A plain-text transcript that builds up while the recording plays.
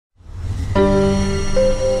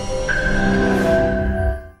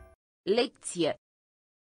Lecție.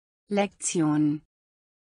 Lektion.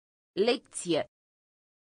 Lecție.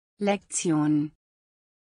 Lektion.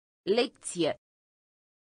 Lecție.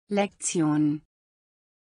 Lektion.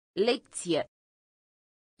 Lecție.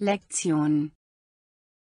 Lektion.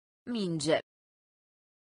 Minge.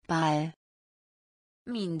 Ball.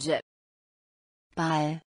 Minge.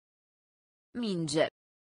 Ball. Minge.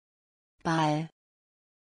 Ball.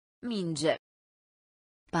 Minge.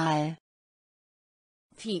 Ball.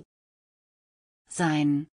 Fi.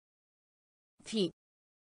 Sein. Fi.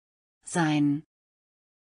 Sein.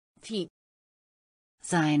 Fi.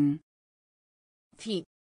 Sein. Fi.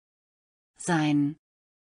 Sein.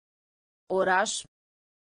 Oraș.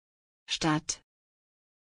 Stadt.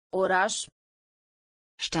 Oraș.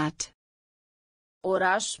 Stadt.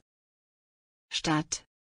 Oraș. Stadt.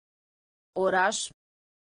 Oraș.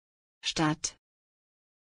 Stadt.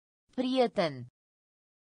 Prieten.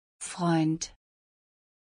 Freund.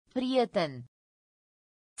 Prieten.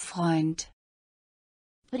 Freund.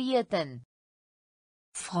 Prieten.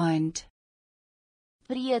 Freund.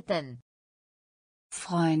 Prieten.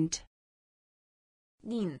 Freund.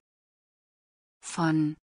 Din.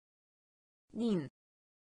 Von. Din.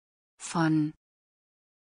 Von.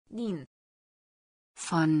 Din.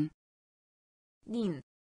 Von. Din.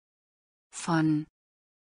 Von.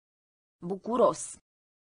 Bucuros.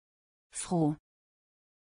 Froh.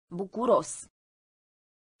 Bucuros.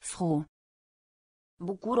 Froh.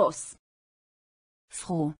 Bucuros.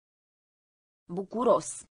 Froh.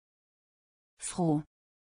 Bucuros. Froh.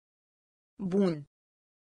 Bun.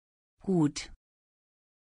 Gut.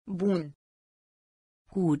 Bun.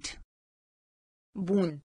 Gut.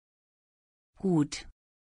 Bun. Gut.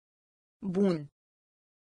 Bun.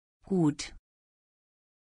 Gut.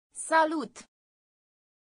 Salut.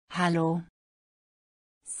 Hallo.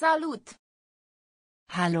 Salut.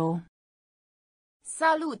 Hallo.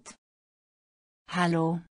 Salut.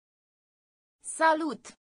 Hallo.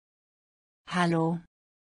 Salut. Hallo.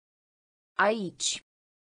 Aici.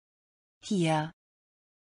 Hier.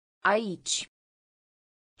 Aici.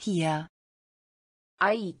 Hier.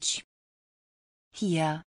 Aici.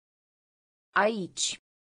 Hier. Aici.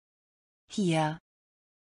 Hier.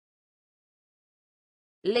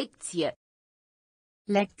 Lecție.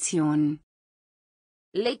 Lektion.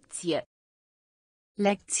 Lecție.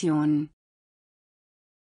 Lektion.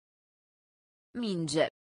 Minge.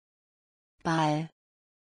 Ball.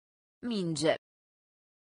 Minge.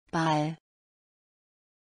 Ball.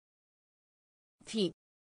 Fi.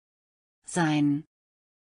 Sein.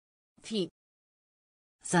 Fi.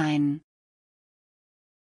 Sein.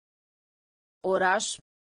 Oraș.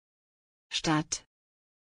 Stadt.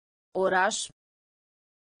 Oraș.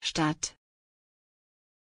 Stadt.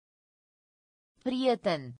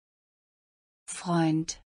 Prieten. Freund.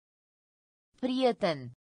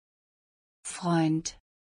 Prieten. Freund.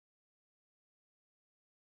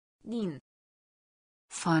 Din.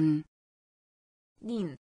 Von.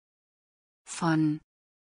 Din. Von.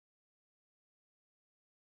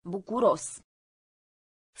 Bucuros.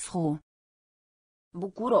 Froh.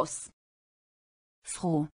 Bucuros.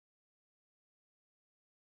 Froh.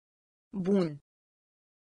 Bun.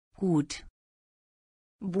 Gut.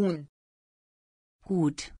 Bun.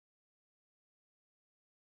 Gut.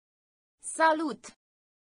 Salut.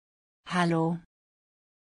 Hallo.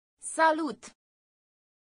 Salut.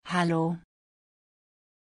 Hallo.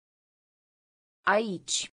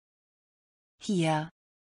 Aici. Hier.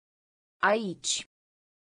 Aici.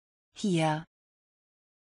 Hier.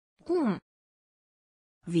 Cum?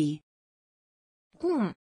 Wie.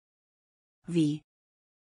 Cum? Wie.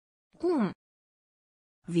 Cum?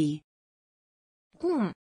 Wie.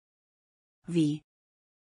 Cum? Wie.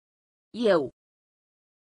 Eu.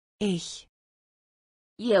 Ich.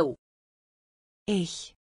 Eu.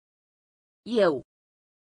 Ich. Eu.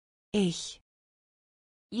 Ich.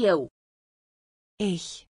 Eu.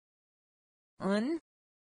 Ich. În.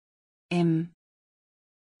 Im.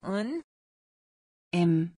 În.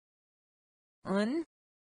 Im. În.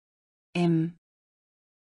 Im.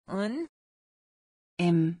 În.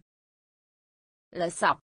 Im.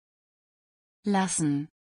 Lăsa. Lassen.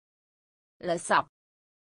 Lăsa.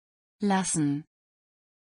 Lassen.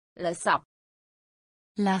 Lăsa.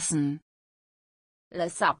 Lassen.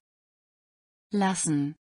 Lăsa.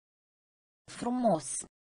 Lassen. Frumos.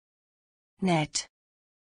 Nett.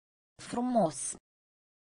 Frumos.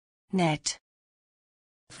 Nett.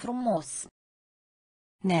 Frumos.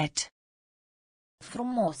 Nett.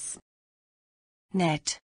 Frumos.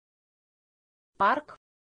 Nett. Parc.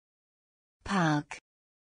 Park.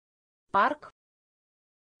 Parc.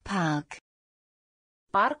 Park.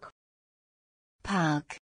 Parc.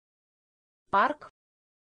 Park. Parc.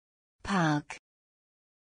 Park.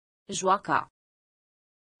 Joaca.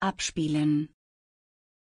 Abspielen.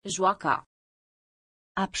 Joaca.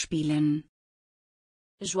 Abspielen.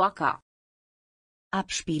 Joaca.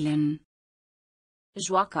 Abspielen.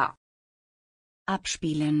 Joaca.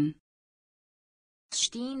 Abspielen.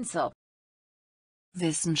 Știință.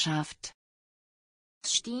 Wissenschaft.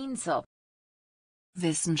 Știință.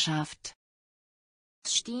 Wissenschaft.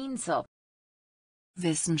 Știință.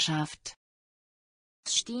 Wissenschaft.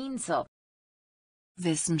 Știință.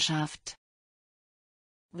 Wissenschaft.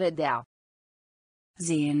 Vedea.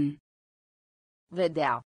 Sehen.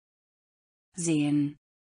 Vedea. Sehen.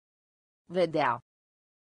 Vedea.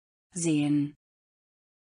 Sehen.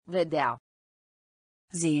 Vedea.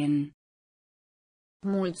 Sehen.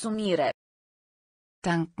 Mulțumire.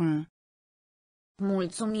 Danken.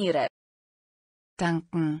 Mulțumire.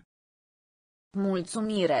 Danken.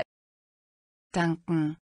 Mulțumire.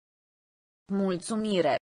 Danken.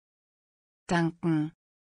 Mulțumire. Danken.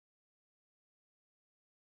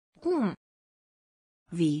 Cum?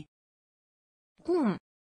 Wie. Cum?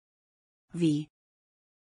 Wie.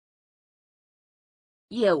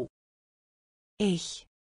 Eu. Ich.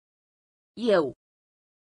 Eu.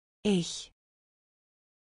 Ich.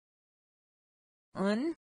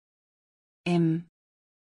 În. Im.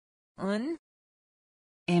 În.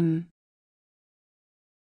 Im.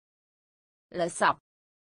 Lăsa.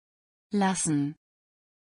 Lassen.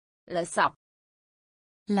 Lăsa.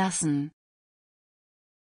 Lassen.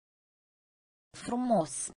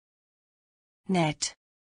 Frumos. Nett.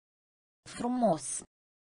 Frumos.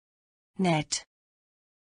 Nett.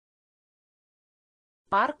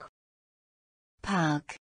 Parc.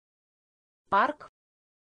 Park. Parc.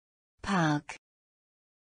 Park.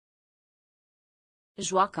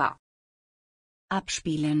 Joaca.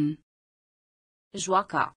 Abspielen.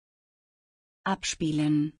 Joaca.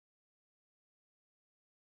 Abspielen.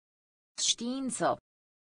 Știință.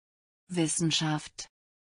 Wissenschaft.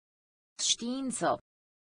 Știință.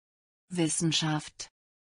 Wissenschaft.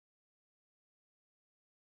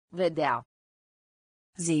 Vedea.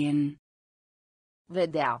 Sehen.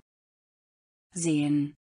 Vedea. Sehen.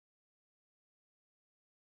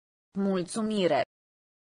 Mulțumire.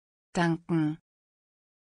 Danken.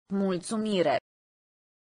 Mulțumire.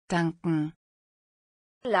 Danken.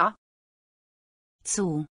 La.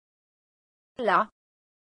 Zu. La.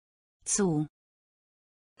 Zu.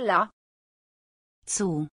 La.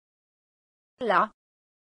 Zu. La.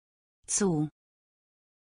 Zu.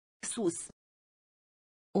 Sus.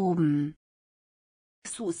 Oben.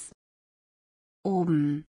 Sus.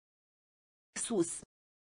 Oben. Sus.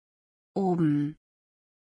 Oben.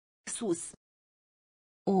 Sus.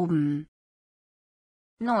 Oben.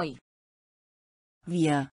 Noi.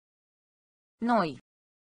 Wir. Noi.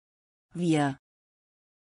 Wir.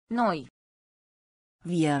 Noi.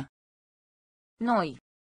 Wir. Noi.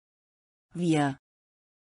 Wir.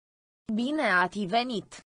 Bine ați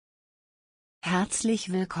venit. Herzlich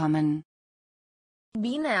willkommen.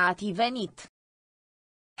 Bine ați venit.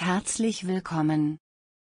 Herzlich willkommen.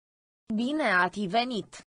 Bine ați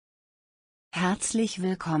venit. Herzlich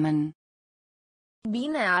willkommen.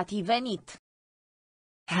 Bine ați venit.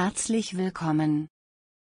 Herzlich willkommen.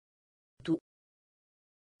 Du.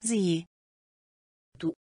 Sie.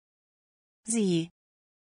 Du. Sie.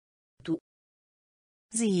 Du.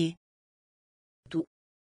 Sie. Du.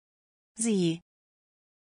 Sie.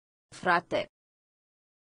 Frate.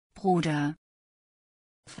 Bruder.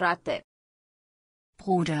 Frate.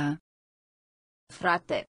 Bruder.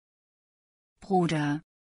 Frate. Bruder.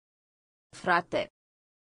 Frate.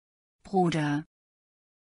 Bruder.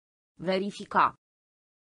 Verifica.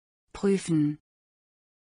 Prüfen.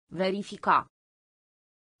 Verifica.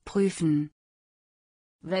 Prüfen.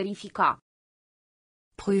 Verifica.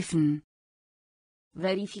 Prüfen.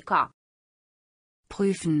 Verifica.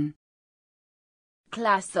 Prüfen.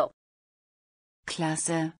 Clasă.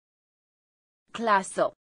 Klasse. Clasă.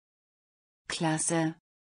 Klasse.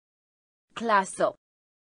 Clasă.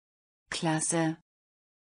 Klasse.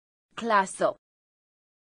 Clasă.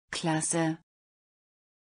 Klasse.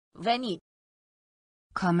 Veni.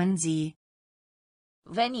 Kommen Sie.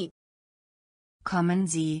 Veni. Kommen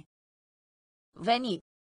Sie. Veni.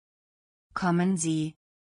 Kommen Sie.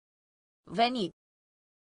 Veni.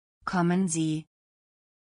 Kommen Sie.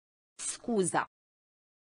 Scuza.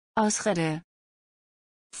 Ausrede.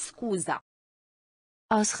 Scuza.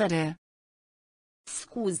 Ausrede.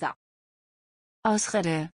 Scuza.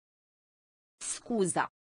 Ausrede. Scuza.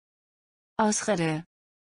 Ausrede.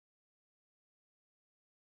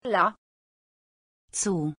 La.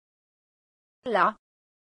 Zu. La.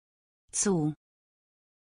 Zu.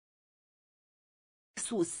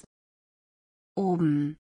 Sus.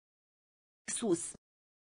 Oben. Sus.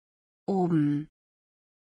 Oben.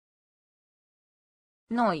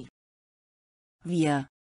 Noi. Wir.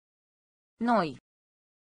 Noi.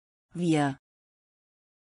 Wir.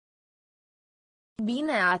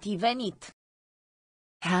 Bine ați venit.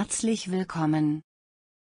 Herzlich willkommen.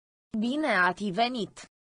 Bine ați venit.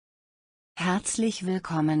 Herzlich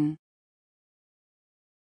willkommen.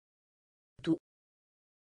 Tu.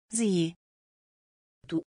 Sie.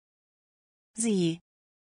 Tu. Sie.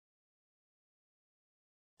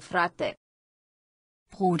 Frate.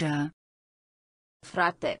 Bruder.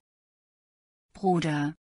 Frate.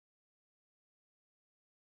 Bruder.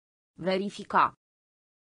 Verifica.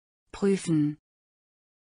 Prüfen.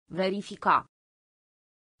 Verifica.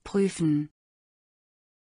 Prüfen.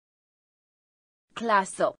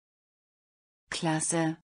 Clasă. Klasse.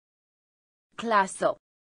 Clasă.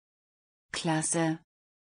 Klasse.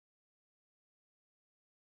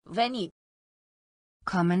 Veni.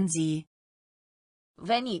 Kommen Sie.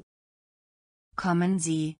 Veni. Kommen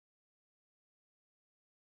Sie.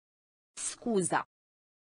 Scuza.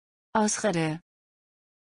 Ausrede.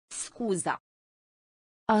 Scuza.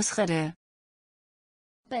 Ausrede.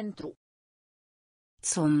 Pentru.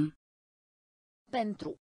 Zum.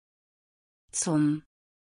 Pentru. Zum.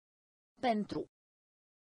 Pentru.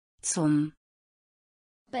 Zum.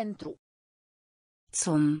 Pentru.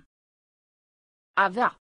 Zum.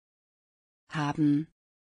 Avea. Haben.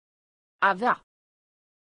 Avea.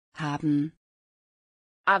 Haben.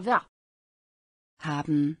 Avea.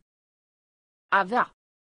 Haben. Avea.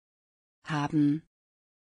 Haben.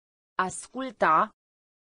 Asculta.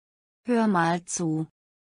 Hör mal zu.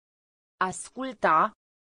 Asculta.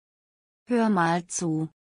 Hör mal zu.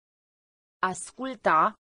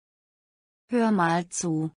 Asculta. Hör mal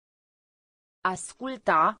zu.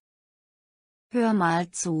 Asculta. Hör mal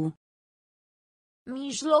zu.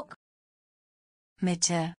 Mijloc.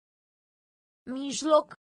 Mitte.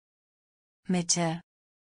 Mijloc. Mitte.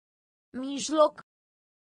 Mijloc.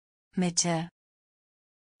 Mitte.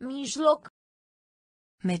 Mijloc.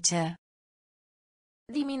 Mitte.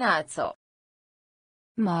 Dimineață.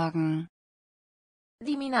 Morgen.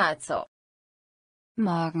 Dimineață.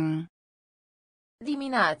 Morgen.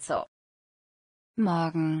 Dimineață.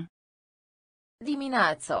 Morgen.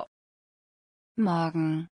 Dimineață.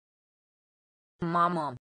 Morgen.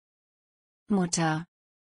 Mamă. Mutter.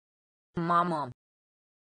 Mamă.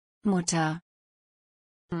 Mutter.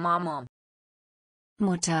 Mamă.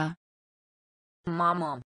 Mutter.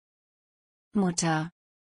 Mamă. Mutter.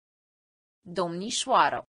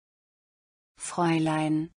 Domnișoară.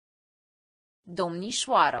 Fräulein.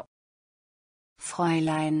 Domnișoară.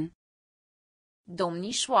 Fräulein.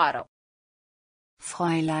 Domnișoară.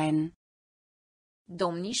 Fräulein.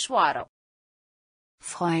 Domnișoară.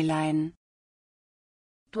 Fräulein.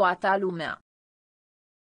 Toată lumea.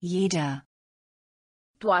 Jeder.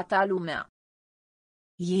 Toată lumea.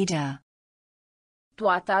 Jeder.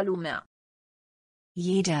 Toată lumea.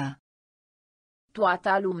 Jeder.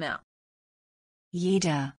 Toată lumea.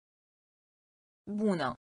 Jeder. Bună.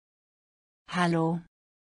 Hallo.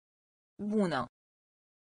 Bună.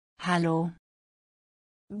 Hallo.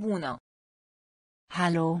 Bună.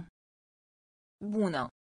 Hallo. Bună.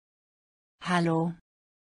 Hallo.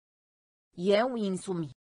 Eu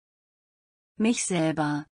însumi. Mich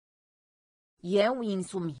selber. Eu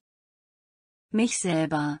însumi. Mich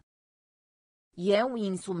selber. Eu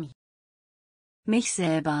însumi. Mich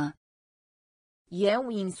selber. Eu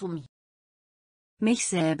însumi. Mich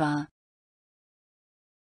selber.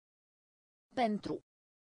 Pentru.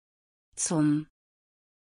 Zum.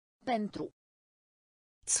 Pentru.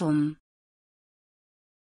 Zum.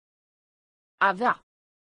 Avea.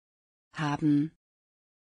 Haben.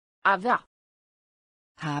 Avea.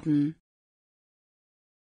 Haben.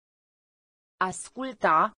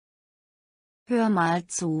 Asculta. Hör mal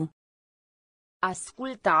zu.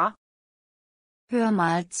 Asculta. Hör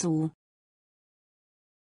mal zu.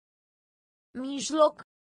 Mijloc.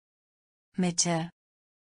 Mitte.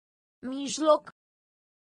 Mijloc.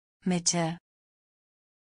 Mitte.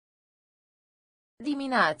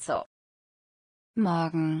 Dimineață.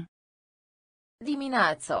 Morgen.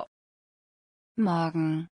 Dimineață.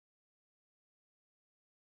 Morgen.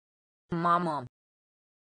 Mamă.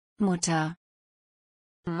 Mutter.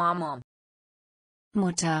 Mamă.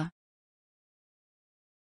 Mutter.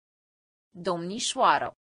 Domnișoară.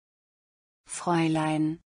 Fräulein.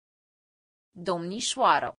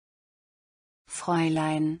 Domnișoară.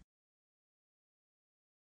 Fräulein.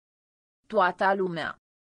 Toată lumea.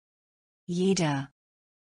 Jeder.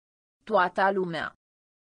 Toată lumea.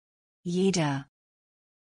 Jeder.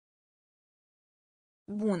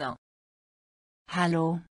 Bună. Hallo.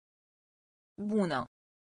 Bună.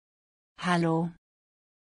 Hallo.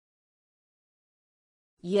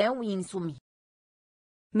 Eu însumi.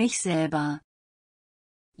 Mich selber.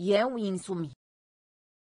 Eu însumi.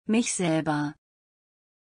 Mich selber.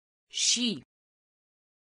 Și.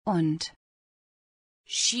 Und.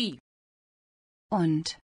 Și. Und.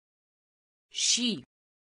 Și.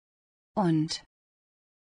 Und.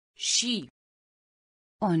 Și.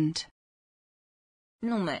 Und.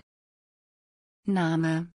 Nume.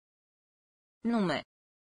 Name. Nume.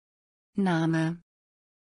 Name.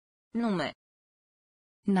 Nume.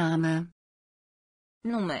 Name.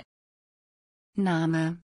 Nume.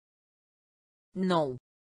 Name. Nou.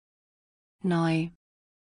 Neu.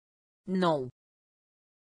 Nou.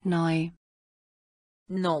 Neu.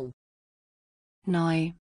 Nou.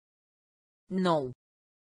 Neu. Nou.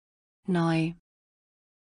 Neu.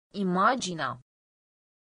 Imagina.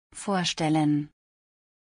 Vorstellen.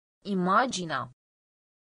 Imagina.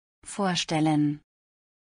 Vorstellen.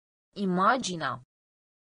 Imagina.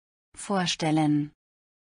 Vorstellen.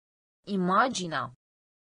 Imagina.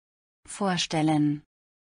 Vorstellen.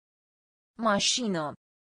 Mașină.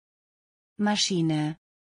 Maschine.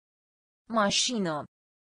 Mașină.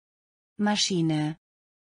 Maschine.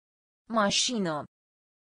 Mașină.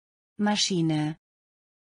 Maschine.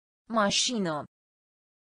 Mașină.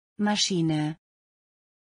 Maschine.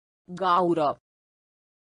 Gaură.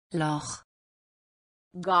 Loch.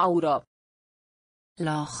 Gaură.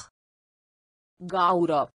 Loch.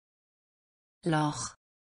 Gaură. Loch.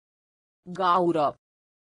 Gaură.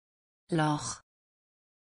 Loch.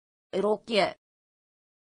 Rochie.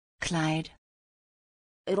 Kleid.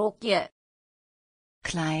 Rochie.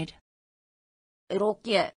 Kleid.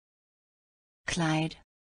 Rochie. Kleid.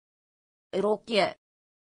 Rochie.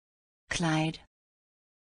 Kleid.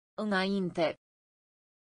 Înainte.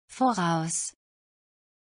 Voraus.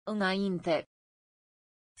 Înainte.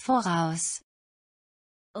 Voraus.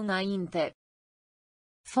 Înainte.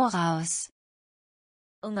 Voraus.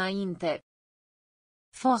 Înainte.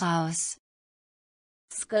 Voraus.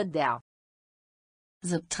 Scădea.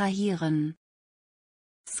 Subtrahieren.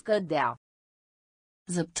 Scădea.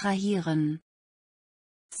 Subtrahieren.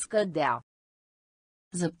 Scădea.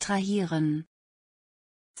 Subtrahieren.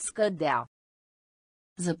 Scădea.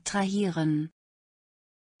 Subtrahieren.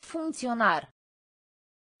 Funcționar.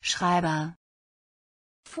 Schreiber.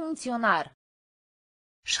 Funcționar.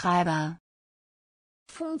 Schreiber.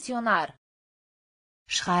 Funcționar.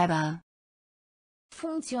 Schreiber.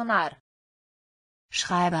 Funcționar.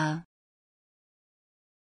 Schreiber.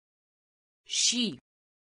 Și.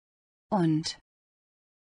 Und.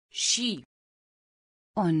 Și.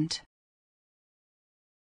 Und.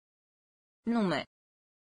 Nume.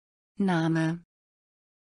 Name.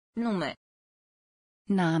 Nume.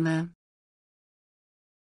 Name.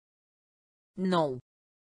 Nou.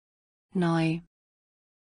 Neu.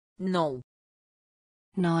 Nou.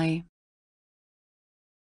 Neu.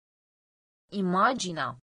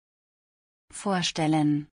 Imagina.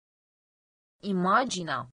 Vorstellen.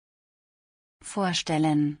 Imagina.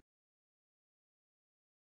 Vorstellen.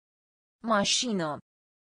 Mașină.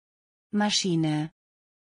 Maschine.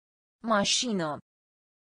 Mașină.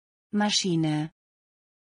 Maschine.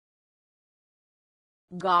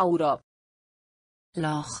 Gaură.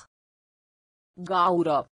 Loch.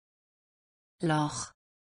 Gaură. Loch.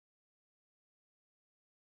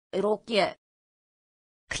 Rochie.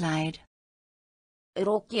 Kleid.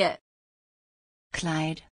 Rochie.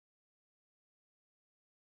 Kleid.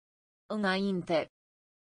 Înainte.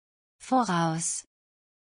 Voraus.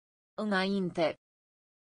 Înainte.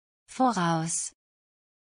 Voraus.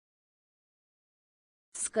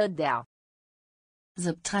 Scădea.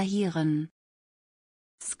 Subtrahieren.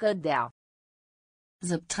 Scădea.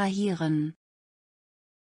 Subtrahieren.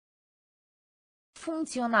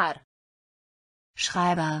 Funcționar.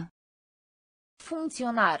 Schreiber.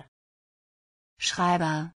 Funcționar.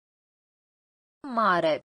 Schreiber.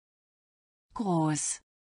 Mare. Groß.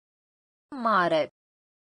 Mare.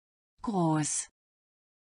 Groß.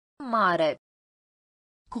 Mare.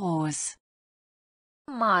 Groß.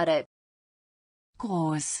 Mare.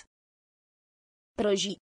 Groß.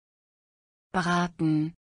 Prăji.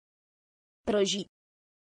 Braten. Prăji.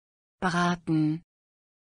 Braten.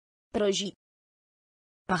 Prăji.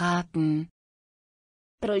 Braten.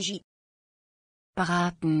 Prăji.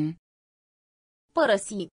 Braten.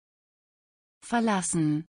 Părăsi. Verlassen.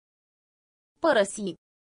 Părăsi.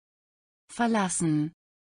 Verlassen.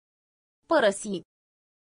 Părăsi.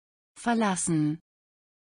 Verlassen.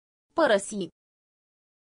 Părăsi.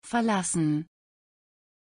 Verlassen.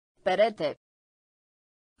 Perete.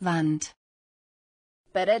 Wand.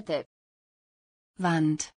 Perete.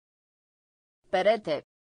 Wand. Perete.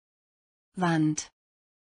 Wand.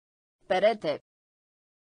 Perete.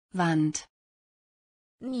 Wand.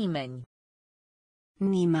 Nimeni.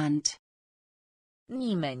 Niemand.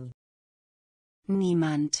 Nimeni.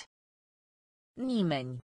 Niemand.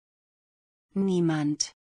 Nimeni.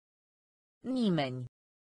 Niemand. Nimeni.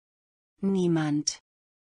 Niemand.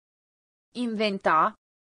 Inventa.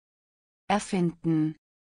 Erfinden.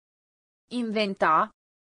 Inventa.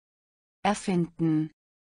 Erfinden.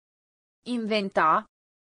 Inventa.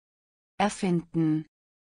 Erfinden.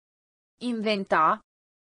 Inventa.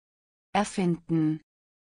 Erfinden.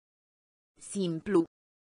 Simplu.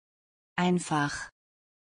 Einfach.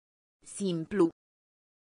 Simplu.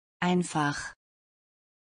 Einfach.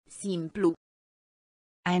 Simplu.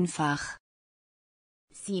 Einfach.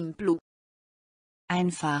 Simplu.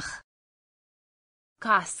 Einfach.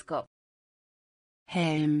 Casco.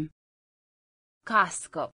 Helm.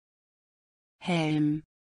 Casco. Helm.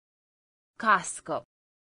 Casco.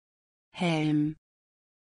 Helm.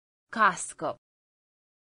 Casco.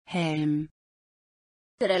 Helm.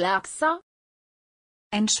 Relaxa.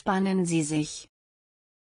 Entspannen Sie sich.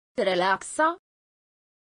 Relaxa.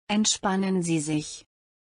 Entspannen Sie sich.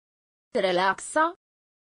 Relaxa.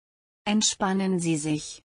 Entspannen Sie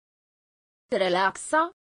sich.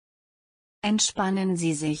 Relaxa. Entspannen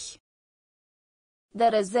Sie sich. De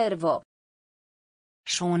rezervo.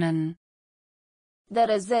 Schonen. De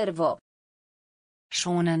rezervo.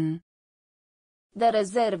 Schonen. De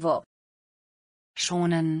rezervo.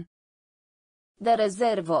 Schonen. De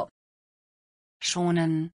rezervo.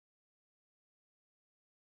 Schonen.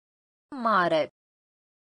 Mare.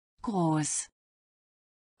 Groß.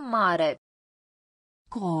 Mare.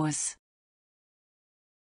 Groß.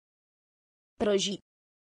 Prăji.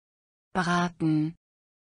 Braten.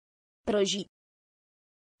 Prăji.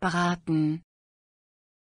 Braten.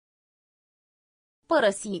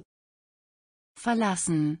 Părăsi.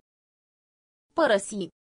 Verlassen. Părăsi.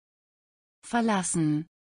 Verlassen.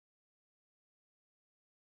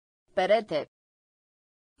 Perete.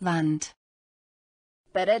 Wand.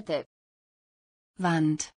 Perete.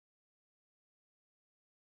 Wand.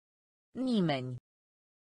 Nimeni.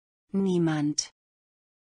 Niemand.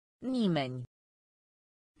 Nimeni.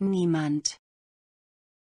 Niemand.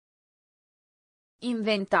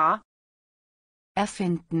 Inventa.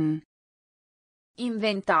 Erfinden.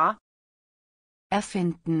 Inventa.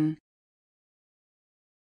 Erfinden.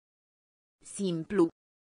 Simplu.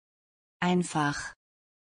 Einfach.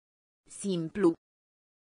 Simplu.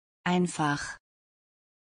 Einfach.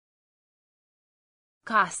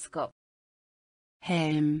 Casco.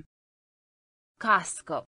 Helm.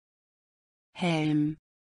 Casco. Helm.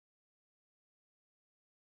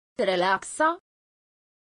 Relaxa.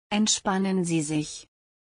 Entspannen Sie sich.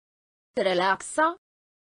 Relaxa.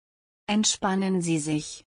 Entspannen Sie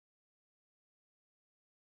sich.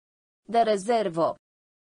 De rezervo.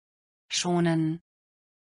 Schonen.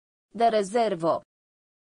 De rezervo.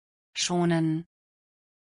 Schonen.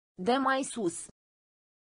 De mai sus.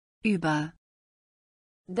 Über.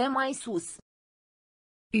 De mai sus.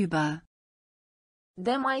 Über.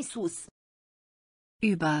 De mai sus.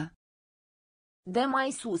 Über. De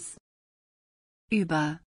mai sus.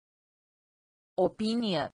 Über.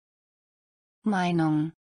 Opinie.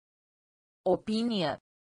 Meinung. Opinie.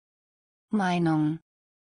 Meinung.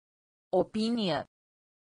 Opinie.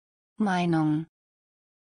 Meinung.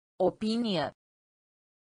 Opinie.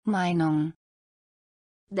 Meinung.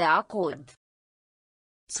 De acord.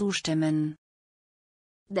 Zustimmen.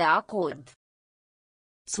 De acord.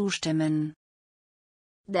 Zustimmen.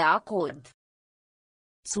 De acord.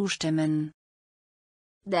 Zustimmen.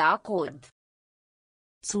 De acord.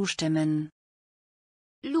 Zustimmen.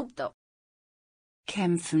 Luptă.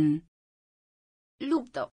 Kämpfen.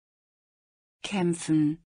 Luptă.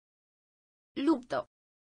 Kämpfen. Luptă.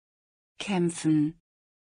 Kämpfen.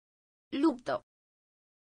 Luptă.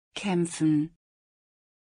 Kämpfen.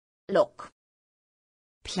 Loc.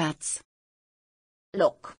 Platz.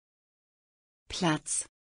 Loc. Platz.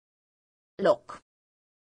 Loc.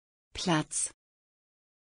 Platz.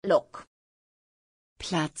 Loc.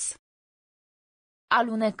 Platz.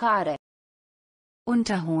 Alunecare.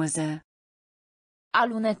 Unterhose.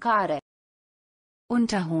 Alunecare.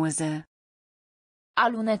 Unterhose.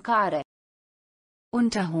 Alunecare.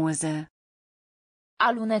 Unterhose.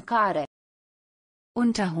 Alunecare.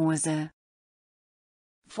 Unterhose.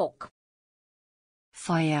 Foc.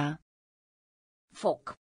 Feuer.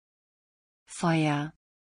 Foc. Feuer.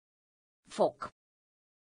 Foc.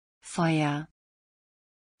 Feuer.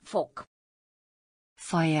 Foc.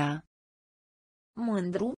 Feuer.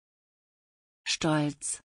 Mândru.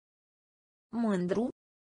 Stolz. Mândru.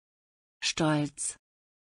 Stolz.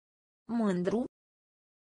 Mândru.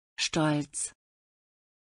 Stolz.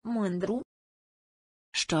 Mândru.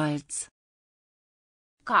 Stolz.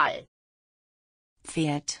 Cal.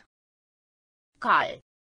 Pferd. Cal.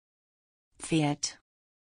 Pferd.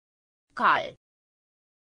 Cal.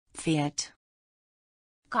 Pferd.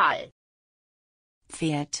 Cal.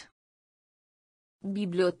 Pferd.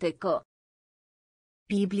 Bibliotecă.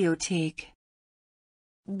 Bibliothek.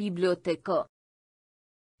 Bibliotecă.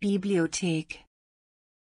 Bibliothek.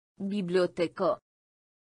 Bibliotecă.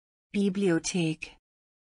 Bibliothek.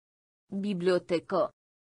 Bibliotecă.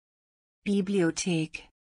 Bibliothek.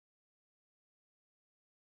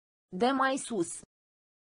 De mai sus.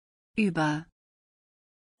 Über.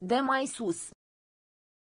 De mai sus.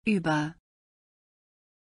 Über.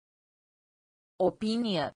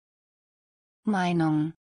 Opinie.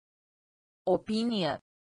 Meinung. Opinie.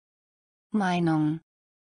 Meinung.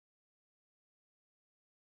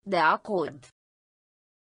 De acord.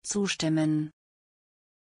 Zustimmen.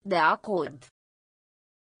 De acord.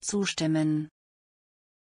 Zustimmen.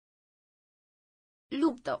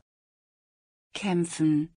 Luptă.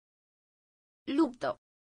 Kämpfen. Luptă.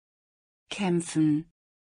 Kämpfen.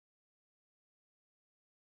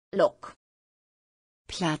 Loc.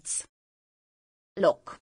 Platz.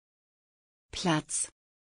 Loc. Platz.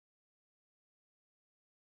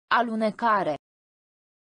 Alunecare.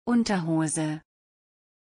 Unterhose.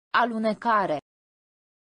 Alunecare.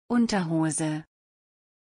 Unterhose.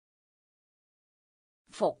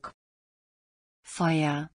 Foc.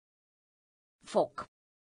 Feuer. Foc.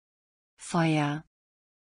 Feuer.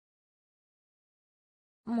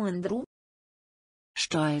 Mândru.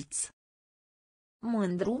 Stolz.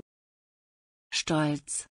 Mândru.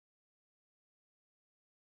 Stolz.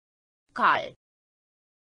 Cal.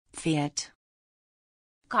 Pferd.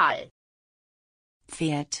 Cal.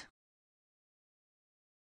 Pferd.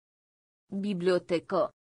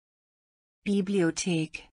 Bibliotecă.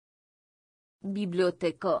 Bibliothek.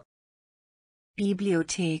 Bibliotecă.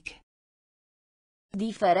 Bibliothek.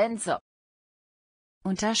 Diferență.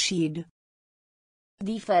 Unterschied.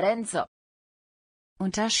 Diferență.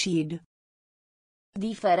 Unterschied.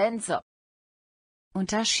 Diferență.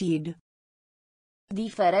 Unterschied.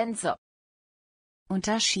 Diferență.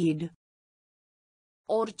 Unterschied.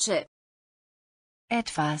 Orice.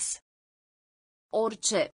 Etwas.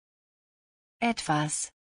 Orice. Etwas.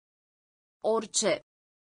 Orice.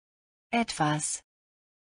 Etwas.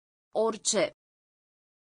 Orice.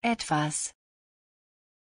 Etwas.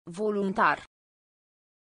 Voluntar.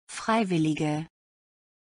 Freiwillige.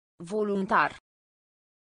 Voluntar.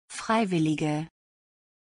 Freiwillige.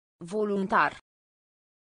 Voluntar.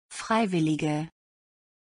 Freiwillige.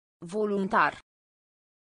 Voluntar.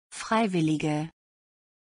 Freiwillige.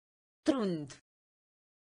 Trund.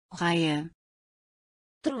 Reihe.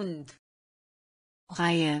 Trund.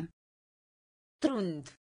 Reihe. Trund.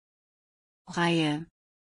 Reihe.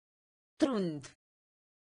 Trund.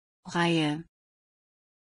 Reihe.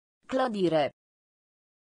 Clădire.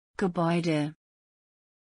 Gebäude.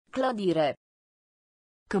 Clădire.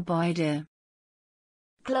 Gebäude.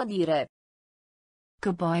 Clădire.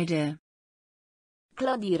 Gebäude.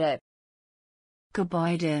 Clădire.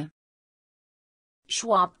 Gebäude.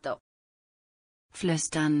 Șoaptă.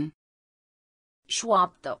 Flüstern.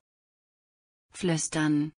 Șoaptă.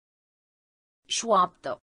 Flüstern.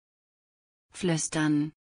 Șoaptă. Flüstern.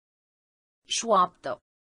 Șoaptă.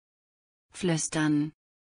 Flüstern.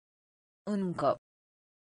 Încă.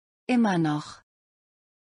 Immer noch.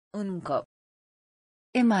 Încă.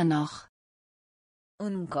 Immer noch.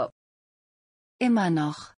 Încă. Immer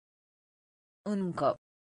noch. Încă.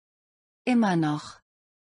 Immer noch.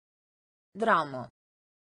 Dramă.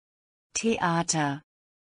 Theater.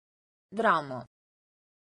 Dramă.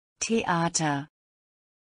 Theater.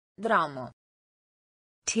 Dramă.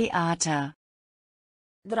 Theater.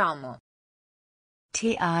 Dramă.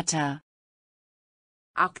 Theater.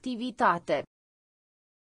 Activitate.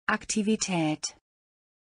 Aktivität.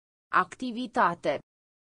 Activitate.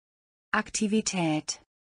 Aktivität.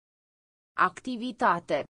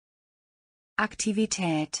 Activitate.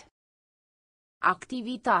 Aktivität.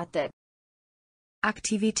 Activitate.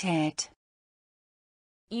 Aktivität.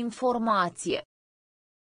 Informație.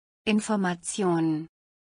 Information.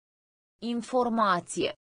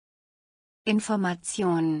 Informație.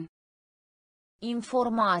 Information.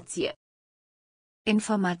 Informație.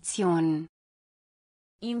 Information.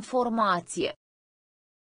 Informație.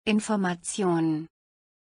 Information.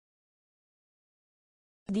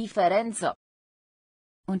 Diferență.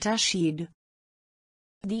 Unterschied.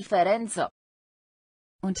 Diferență.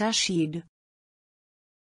 Unterschied.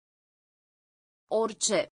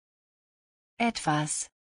 Orice. Etwas.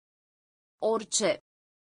 Orice.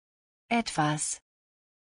 Etwas.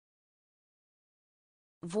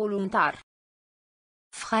 Voluntar.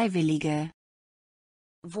 Freiwillige.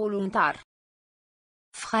 Voluntar.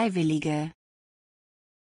 Freiwillige.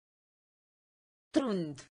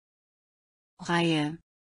 Trund. Reihe.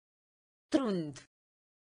 Trund.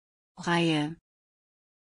 Reihe.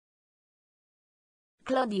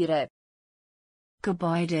 Clădire.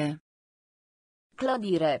 Gebäude.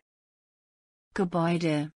 Clădire.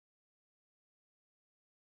 Gebäude.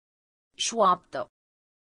 Șoaptă.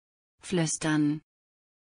 Flüstern.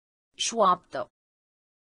 Șoaptă.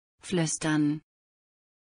 Flüstern.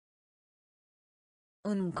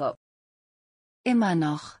 Încă. Immer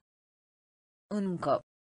noch. Încă.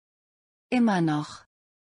 Immer noch.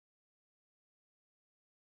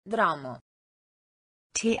 Dramă.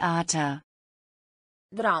 Theater.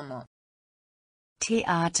 Dramă.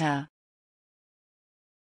 Theater.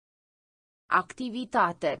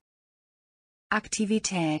 Activitate.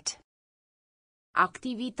 Aktivität.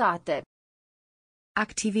 Activitate.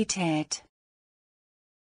 Aktivität.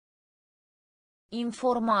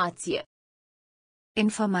 Informație.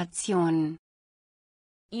 Information.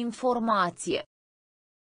 Informație.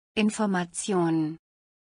 Information.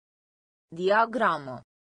 Diagramă.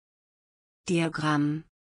 Diagramm.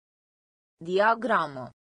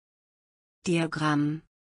 Diagramă. Diagramm.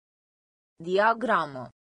 Diagramă.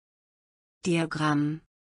 Diagramm.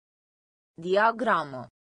 Diagramă.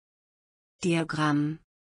 Diagramm.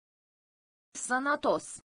 Sănătos.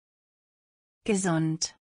 Gesund.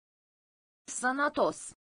 Sănătos.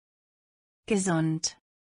 Gesund.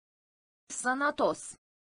 Sănătos.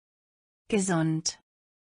 Gesund.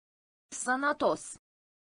 Sănătos.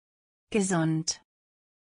 Gesund.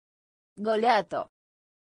 Găleată.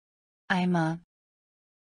 Eimer.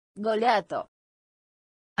 Găleată.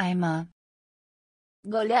 Eimer.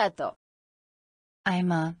 Găleată.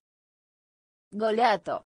 Eimer.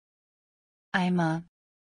 Găleată. Eimer.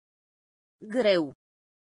 Greu.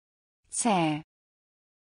 Zäh.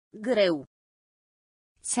 Greu.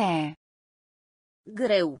 Zäh.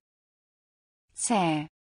 Greu. Zäh.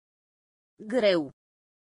 Greu.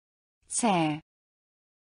 Zäh.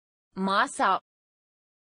 Masa.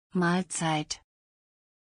 Mahlzeit.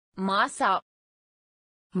 Masa.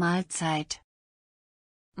 Mahlzeit.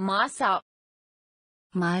 Masa.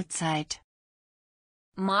 Mahlzeit.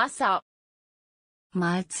 Masa.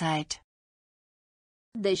 Mahlzeit.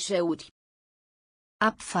 Deșeuri.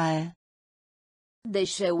 Abfall.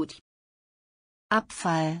 Deșeuri.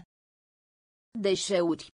 Abfall.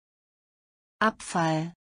 Deșeuri.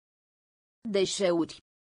 Abfall. Deșeuri.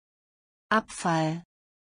 Abfall.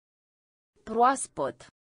 Proaspăt.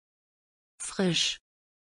 Frisch.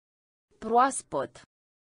 Proaspăt.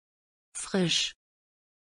 Frisch.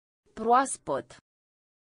 Proaspăt.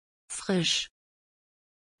 Frisch.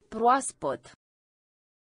 Proaspăt.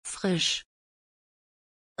 Frisch.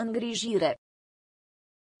 Îngrijire.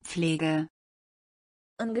 Pflege.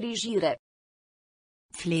 Îngrijire.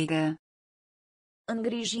 Pflege.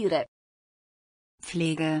 Îngrijire.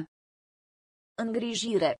 Pflege.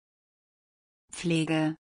 Îngrijire. Pflege.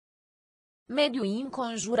 Mediu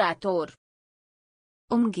înconjurător.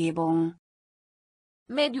 Umgebung.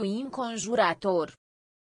 Mediu înconjurător.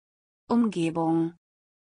 Umgebung.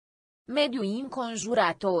 Mediu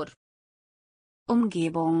înconjurător.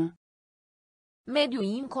 Umgebung. Mediu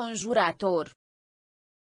înconjurător.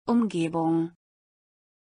 Umgebung.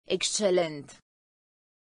 Excelent.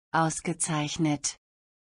 Ausgezeichnet.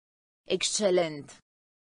 Excelent.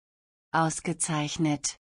 Ausgezeichnet.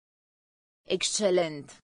 Excelent.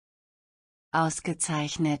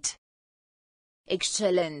 Ausgezeichnet.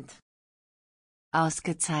 Excelent.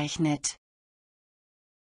 Ausgezeichnet.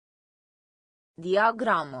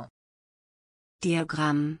 Diagramă.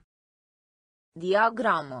 Diagramm.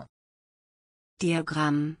 Diagramă.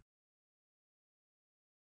 Diagramm.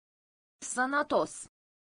 Sănătos.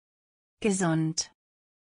 Gesund.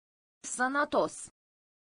 Sănătos.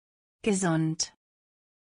 Gesund.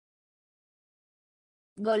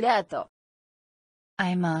 Găleată.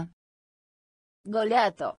 Eimer.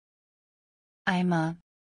 Găleată. Eimer.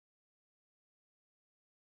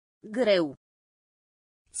 Greu.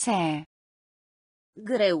 Zäh.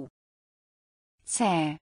 Greu.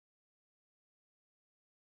 Zäh.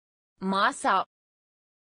 Masa.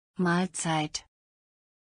 Mahlzeit.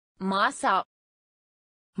 Masa.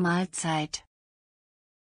 Mahlzeit.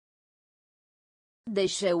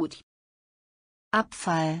 Deșeuri.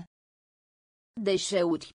 Abfall.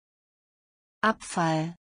 Deșeuri.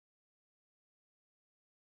 Abfall.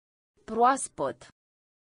 Proaspăt.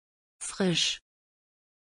 Frisch.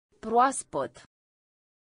 Proaspăt.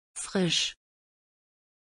 Frisch.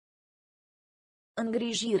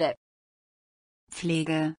 Îngrijire.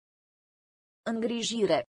 Pflege.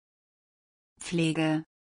 Îngrijire. Pflege.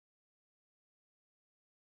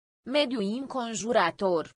 Mediu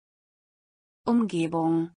înconjurător.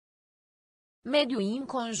 Umgebung. Mediu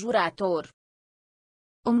înconjurător.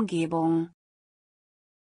 Umgebung.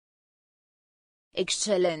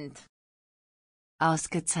 Excelent.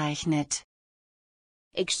 Ausgezeichnet.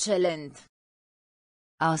 Excelent.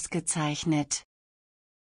 Ausgezeichnet.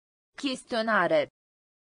 Chestionare.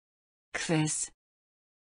 Quiz.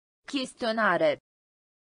 Chestionare.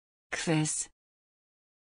 Quiz.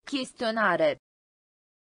 Chestionare.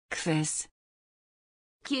 Quiz.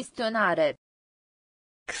 Chestionare.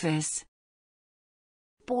 Quiz.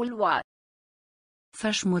 Polua.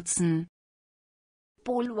 Verschmutzen.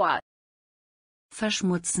 Polua.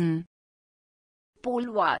 Verschmutzen.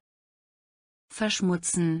 Polua.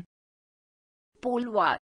 Verschmutzen.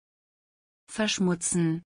 Polua.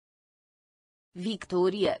 Verschmutzen.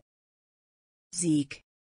 Victorie. Sieg.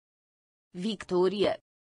 Victorie.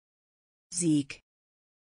 Sieg.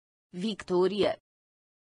 Victorie.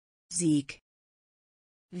 Sieg.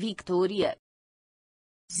 Victorie.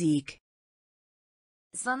 Sieg.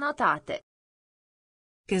 Sănătate.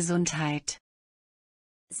 Gesundheit.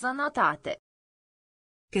 Sănătate.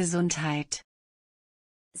 Gesundheit.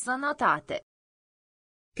 Sănătate.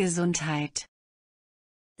 Gesundheit.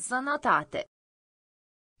 Sănătate.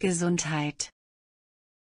 Gesundheit.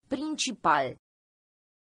 Principal.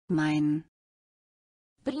 Mein.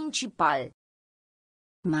 Principal.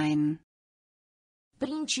 Mein.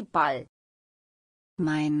 Principal.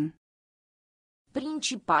 Mein.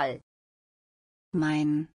 Principal.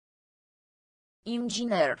 Mein.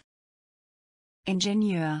 Inginer.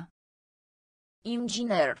 Ingenieur.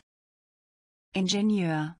 Inginer.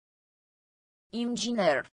 Ingenieur.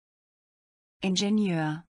 Inginer.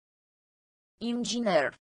 Ingenieur.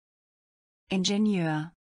 Inginer.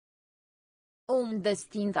 Ingenieur. Om de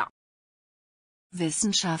știință.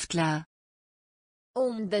 Wissenschaftler.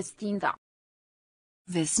 Om de știință.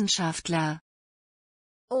 Wissenschaftler.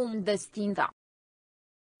 Om de știință.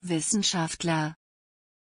 Wissenschaftler.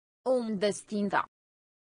 Om de știință.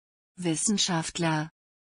 Wissenschaftler.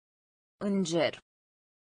 Înger.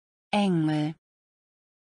 Engel.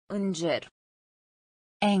 Înger.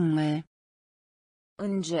 Engel.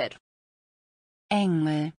 Înger.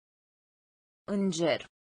 Engel. Înger.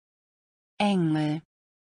 Engel.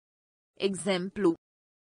 Exemplu.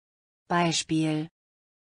 Beispiel.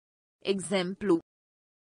 Exemplu.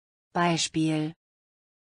 Beispiel.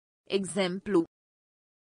 Exemplu.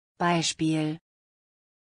 Beispiel.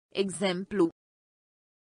 Exemplu.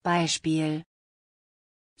 Beispiel.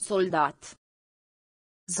 Soldat.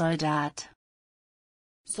 Soldat.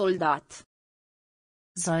 Soldat.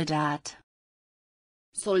 Soldat.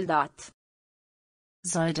 Soldat.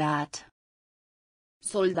 Soldat.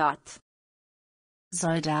 Soldat.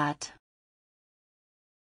 Soldat.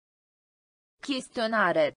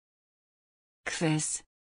 Chestionare. Quiz.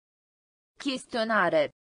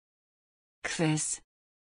 Chestionare. Quiz.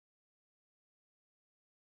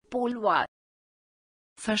 Polua.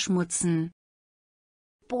 Verschmutzen.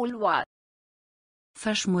 Polua.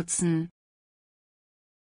 Verschmutzen.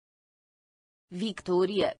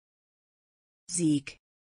 Victorie. Sieg.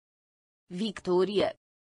 Victorie.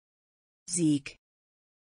 Sieg.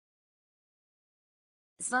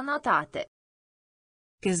 Sănătate.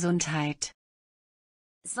 Gesundheit.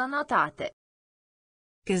 Sănătate.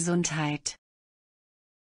 Gesundheit.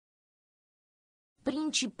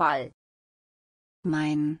 Principal.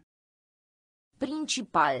 Mein.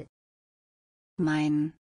 Principal. Mein.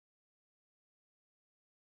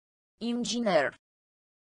 Inginer.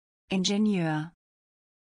 Ingenieur.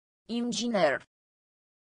 Inginer.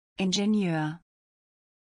 Ingenieur.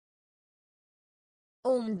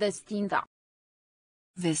 Om de știință.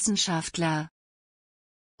 Wissenschaftler.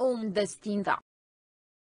 Om de știință.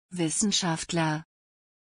 Wissenschaftler.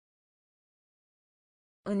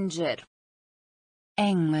 Înger.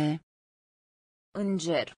 Engel.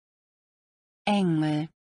 Înger. Engel.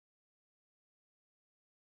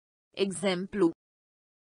 Exemplu.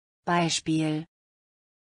 Beispiel.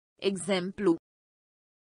 Exemplu.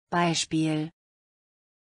 Beispiel.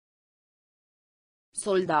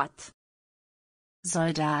 Soldat.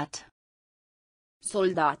 Soldat.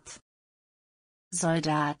 Soldat.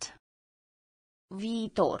 Soldat.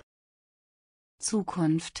 Viitor.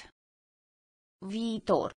 Zukunft.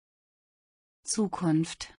 Viitor.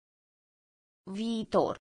 Zukunft.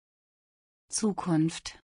 Viitor. Zukunft.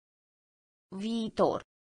 Viitor.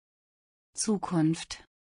 Zukunft.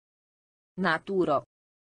 Natură.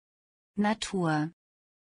 Natur.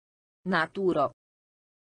 Natură.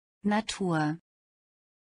 Natur.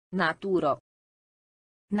 Natură.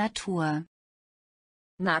 Natur.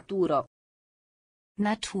 Natură.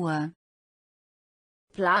 Natur.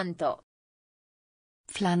 Plantă.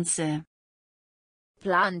 Pflanze.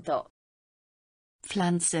 Planto.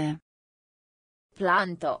 Pflanze.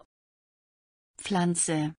 Planto.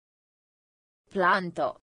 Pflanze.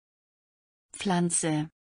 Planto. Pflanze.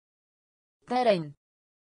 Teren.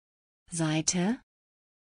 Seite.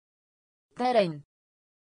 Teren.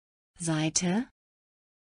 Seite.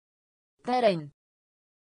 Teren.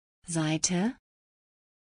 Seite.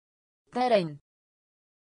 Teren.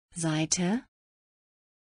 Seite.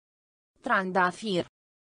 Trandafir.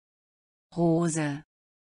 Rose.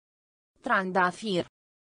 Trandafir.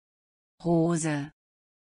 Rose.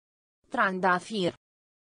 Trandafir.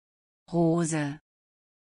 Rose.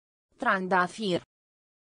 Trandafir.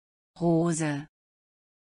 Rose.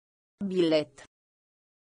 Bilet.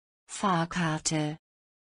 Fahrkarte.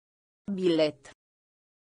 Bilet.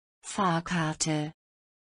 Fahrkarte.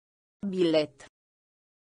 Bilet.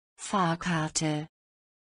 Fahrkarte.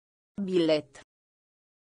 Bilet.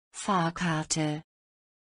 Fahrkarte.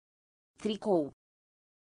 Tricou.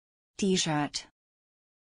 T-Shirt.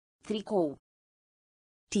 Tricou.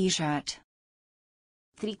 T-Shirt.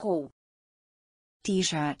 Tricou.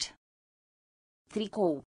 T-Shirt.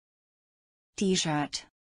 Tricou. T-Shirt.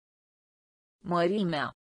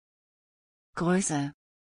 Mărimea. Größe.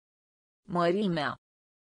 Mărimea.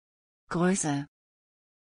 Größe.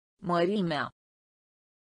 Mărimea.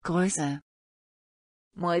 Größe.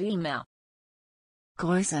 Mărimea.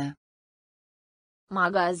 Größe.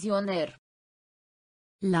 Magazioner.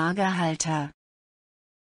 Lagerhalter.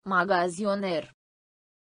 Magazioner.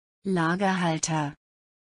 Lagerhalter.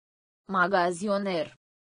 Magazioner.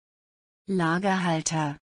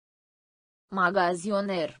 Lagerhalter.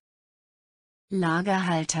 Magazioner.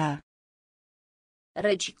 Lagerhalter.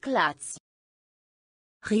 Reciclați.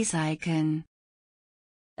 Recyceln.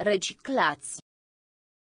 Reciclați.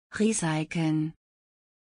 Recyceln.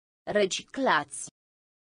 Reciclați.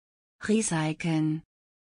 Recyceln.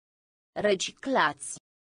 Reciclați.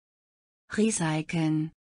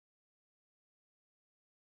 Recyceln.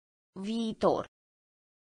 Viitor.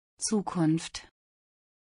 Zukunft.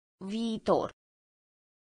 Viitor.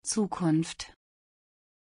 Zukunft.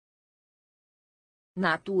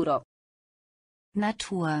 Naturo.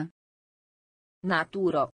 Natur.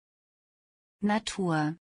 Naturo.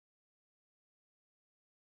 Natur.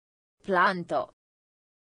 Planto.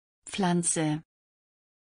 Pflanze.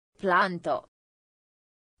 Planto.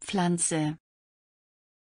 Pflanze.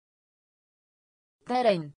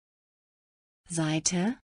 Teren.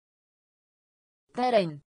 Seite.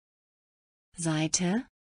 Teren. Seite.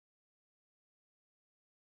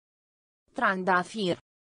 Trandafir.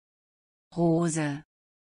 Rose.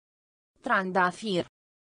 Trandafir.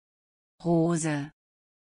 Rose.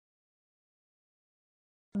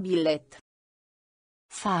 Bilet.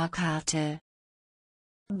 Fahrkarte.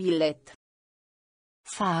 Bilet.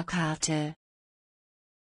 Fahrkarte.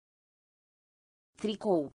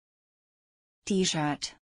 Tricou.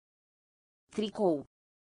 T-Shirt. Tricou.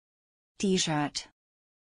 T-Shirt.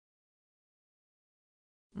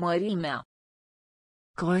 Mărimea.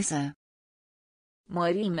 Größe.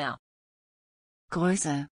 Mărimea.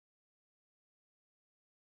 Größe.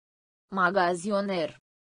 Magazioner.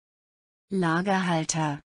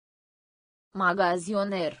 Lagerhalter.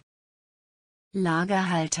 Magazioner.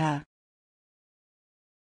 Lagerhalter.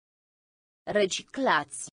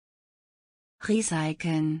 Reciclați.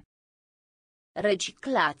 Recyceln.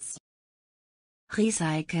 Reciclați.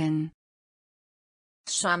 Recyceln.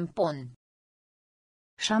 Șampon.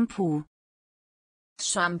 Shampoo.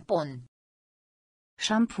 Șampon.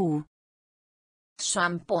 Shampoo.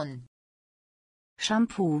 Șampon.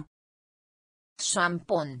 Shampoo.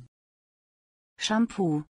 Șampon.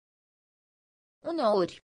 Shampoo.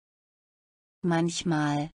 Uneori.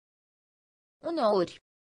 Manchmal. Uneori.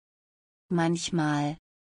 Manchmal.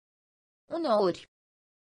 Uneori.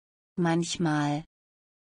 Manchmal.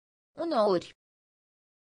 Uneori.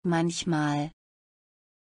 Manchmal.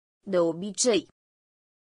 De obicei.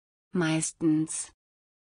 Meistens.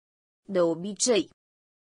 De obicei.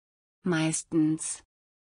 Meistens.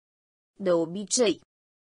 De obicei.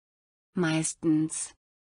 Meistens.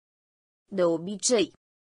 De obicei.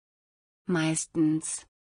 Meistens.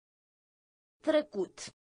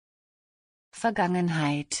 Trecut.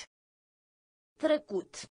 Vergangenheit.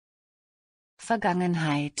 Trecut.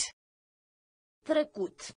 Vergangenheit.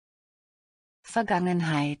 Trecut.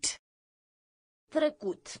 Vergangenheit.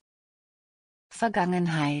 Trecut.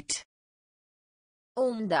 Vergangenheit.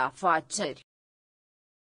 Om de afaceri.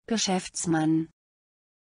 Geschäftsmann.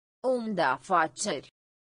 Om de afaceri.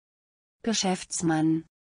 Geschäftsmann.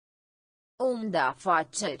 Om de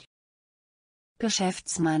afaceri.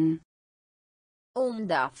 Geschäftsmann. Om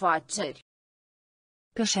de afaceri.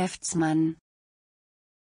 Geschäftsmann.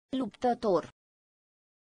 Luptător.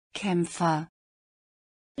 Kämpfer,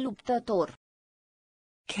 Luptător.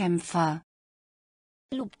 Kämpfer,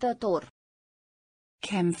 Luptător.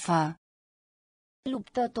 Kämpfer,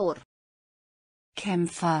 Luptător.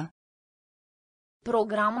 Kämpfer,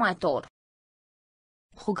 Programator.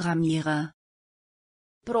 Programmierer,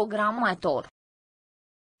 Programator.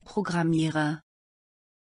 Programmierer,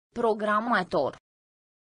 Programator.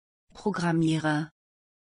 Programmierer,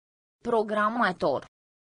 Programator.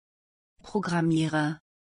 Programmierer,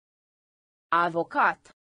 Avocat.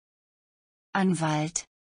 Anwalt,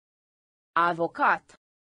 Avocat.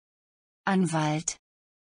 Anwalt,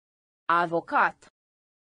 Avocat.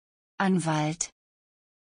 Anwalt,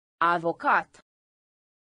 Avocat.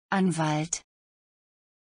 Anwalt,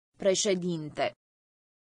 Președinte.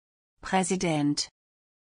 Präsident,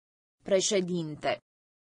 Președinte.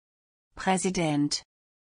 Präsident,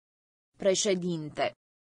 Președinte.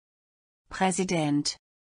 Präsident,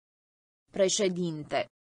 Președinte.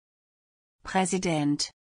 Präsident,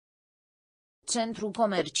 Centru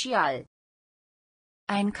comercial.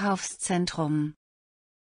 Einkaufszentrum,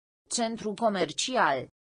 Centru comercial.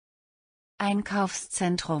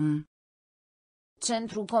 Einkaufszentrum,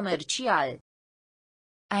 Centru comercial.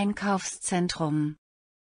 Einkaufszentrum,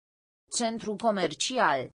 Centru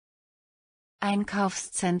comercial.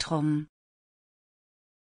 Einkaufszentrum,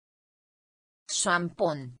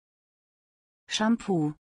 Șampon.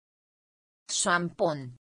 Shampoo,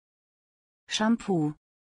 Șampon. Shampoo,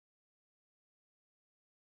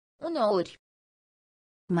 Uneori.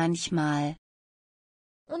 manchmal,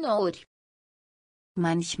 Uneori.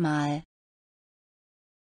 manchmal,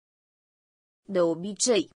 De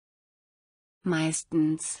obicei.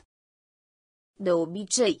 meistens, De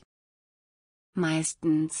obicei.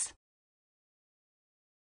 meistens,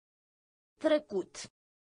 Trecut.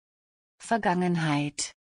 Vergangenheit,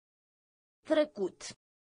 Trecut.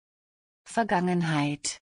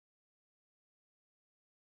 Vergangenheit,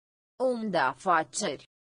 Om de afaceri.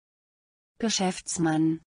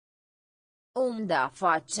 Geschäftsmann, Om de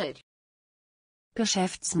afaceri.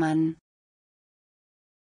 Geschäftsmann,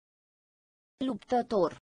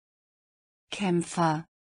 Luptător. Kämpfer,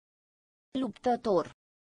 Luptător.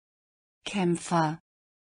 Kämpfer,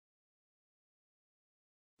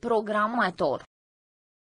 Programator.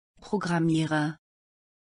 Programmierer,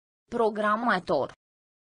 Programator.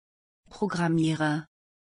 Programmierer,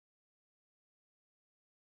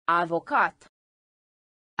 Avocat.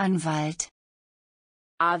 Anwalt,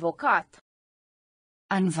 Avocat.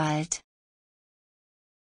 Anwalt,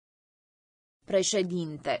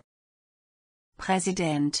 Președinte.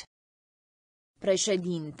 Präsident,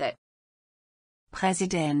 Președinte.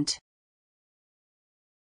 Präsident,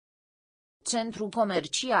 Centru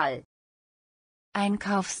comercial.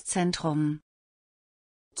 Einkaufszentrum,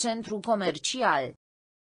 Centru comercial.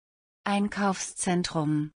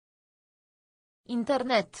 Einkaufszentrum,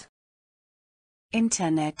 Internet.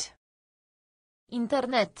 Internet,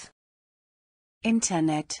 Internet.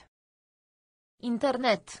 Internet,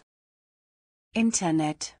 Internet.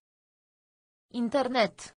 Internet,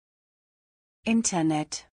 Internet.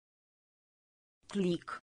 Internet,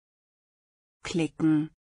 Click. klicken,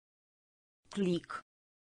 Click.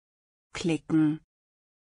 klicken,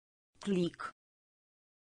 Click.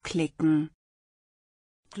 klicken,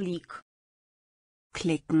 Click.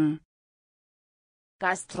 klicken,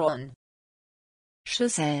 Castron.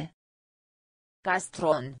 Schüssel,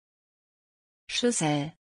 Castron.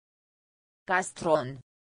 Schüssel, Castron.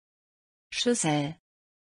 Schüssel,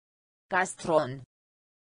 Castron.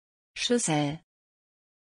 Schüssel,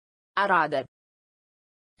 Arade.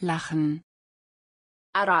 lachen,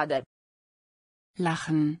 Arade.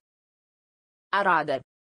 lachen, Arade.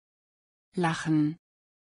 lachen,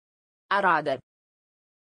 Arade.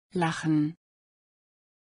 lachen,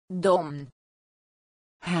 Domn.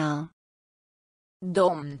 Herr,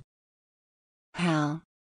 Domn. Herr,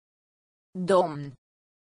 Domn.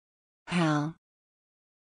 Herr,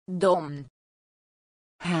 Domn.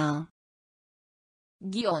 Herr,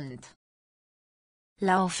 Ghiont.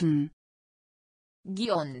 laufen,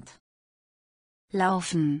 Ghiont.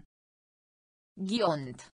 laufen,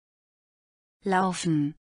 Ghiont.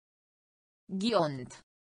 laufen, Ghiont.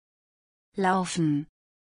 laufen,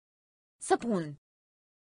 Săpun.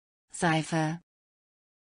 Seife,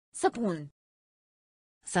 Săpun.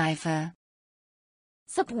 Seife,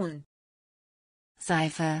 Săpun.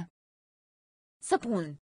 Seife,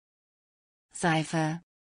 Săpun. Seife,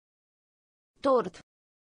 Tort.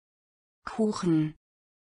 Kuchen,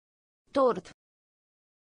 Tort.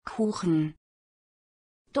 Kuchen,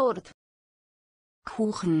 Tort.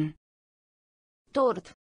 Kuchen,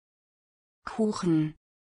 Tort. Kuchen,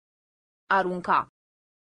 Arunca.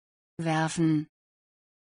 werfen,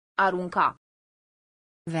 arunca,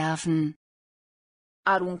 werfen,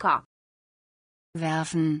 arunca,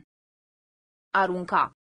 werfen,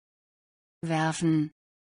 arunca, werfen,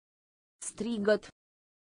 strigăt,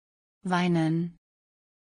 weinen,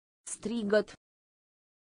 strigăt,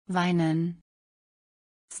 weinen,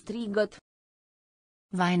 strigăt,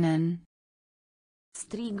 weinen,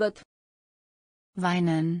 strigăt,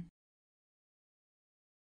 weinen,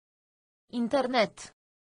 internet,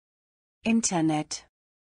 Internet,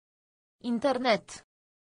 internet,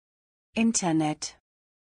 Internet,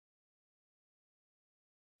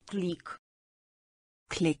 click,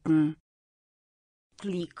 klicken,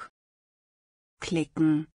 click,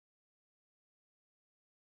 klicken,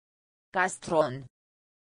 castron,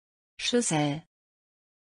 Schüssel,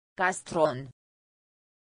 castron,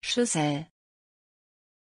 Schüssel,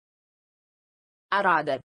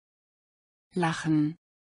 Arade, lachen,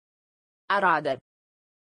 Arade,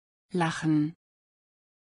 lachen,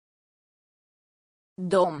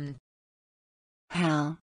 domn,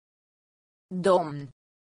 Herr, domn,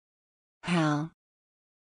 Herr,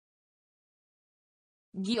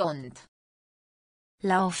 ghiont,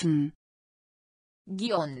 laufen,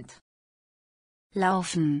 ghiont,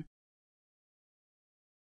 laufen,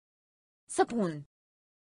 săpun,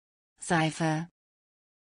 Seife,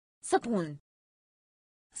 săpun,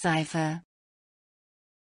 Seife,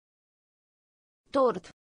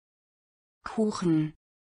 tort, Kuchen,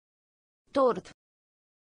 tort,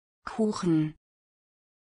 Kuchen,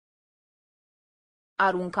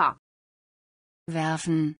 arunca,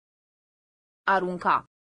 werfen, arunca,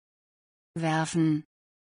 werfen,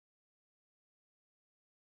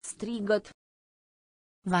 strigăt,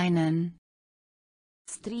 weinen,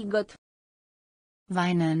 strigăt,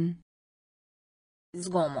 weinen,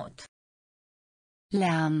 zgomot,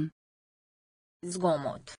 Lärm,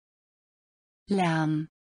 zgomot, Lärm,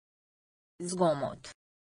 zgomot,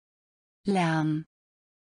 Lärm,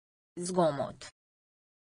 zgomot,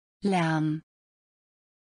 Lärm,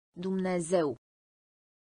 Dumnezeu,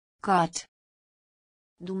 Gott,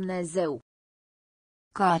 Dumnezeu,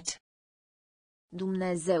 Gott,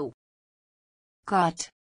 Dumnezeu, Gott,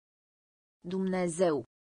 Dumnezeu,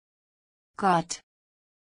 Gott,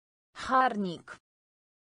 harnic,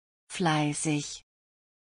 fleißig,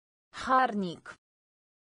 harnic,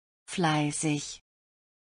 fleißig,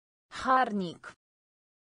 harnic,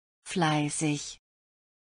 fleißig,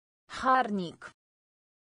 harnic,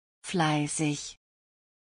 fleißig,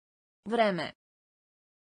 vreme,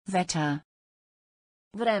 Wetter,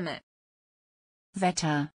 vreme,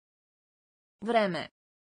 Wetter, vreme,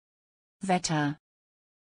 Wetter,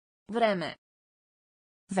 vreme,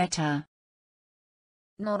 Wetter,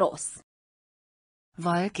 noros,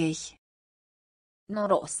 wolkig,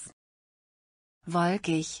 noros,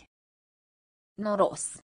 wolkig,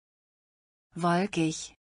 noros, wolkig,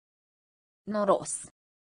 noros,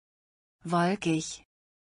 wolkig,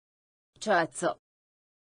 ceață,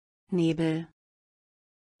 Nebel,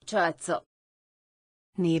 ceață,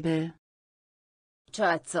 Nebel,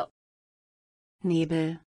 ceață,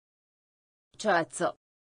 Nebel, ceață,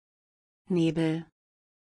 Nebel,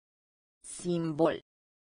 simbol,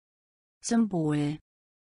 Symbol,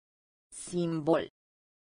 simbol,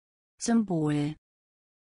 Symbol,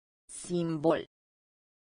 simbol,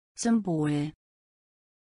 Symbol,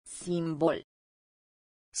 simbol,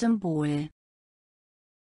 Symbol,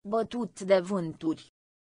 bătut de vânturi,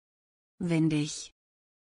 windig,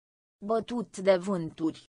 bătut de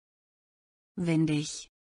vânturi, windig,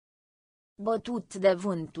 bătut de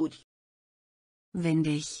vânturi,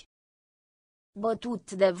 windig,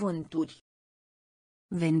 bătut de vânturi,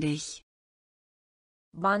 windig,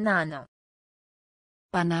 banană,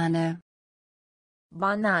 Banane,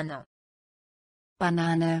 banană,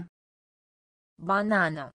 Banane,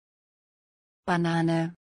 banană,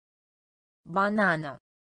 Banane, banană,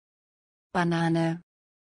 Banane,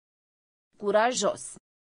 curajos,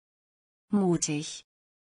 mutig,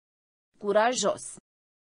 curajos,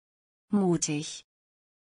 mutig,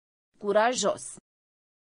 curajos,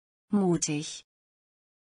 mutig,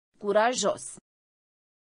 curajos,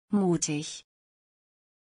 mutig,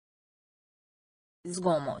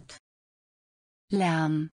 zgomot,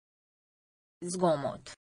 Lärm, zgomot,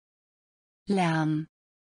 Lärm,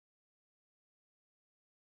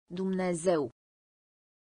 Dumnezeu,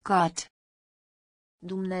 Gott,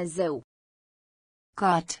 Dumnezeu,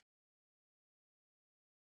 Gott,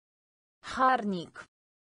 harnic,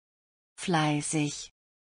 fleißig,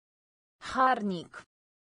 harnic,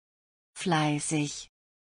 fleißig,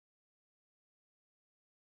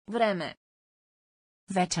 vreme,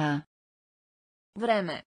 Wetter,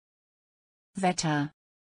 vreme, Wetter,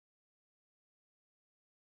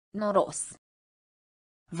 Noros.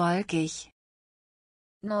 Wolkig.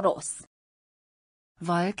 Noros.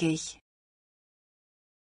 Wolkig.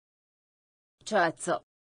 Ceață.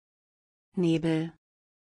 Nebel.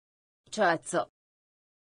 Ceață.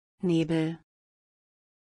 Nebel.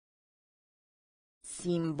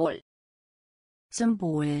 Simbol.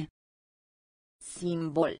 Symbol.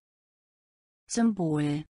 Simbol.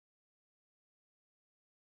 Symbol.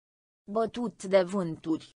 Bătut de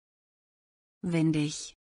vânturi. Windig.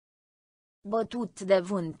 Bătut de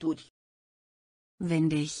vânturi.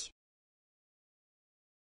 Windig.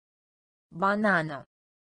 Banană.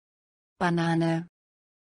 Banane.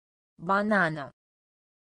 Banană.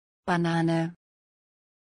 Banane.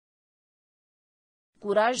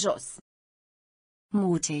 Curajos.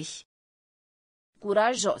 Mutig.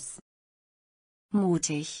 Curajos.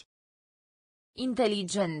 Mutig.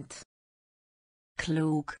 Inteligent.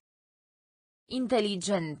 Klug.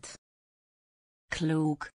 Inteligent.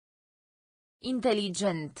 Klug.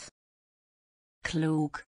 Inteligent.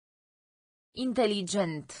 Klug.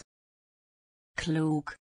 Inteligent.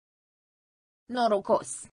 Klug.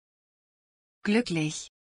 Norocos. Glücklich.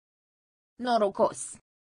 Norocos.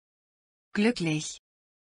 Glücklich.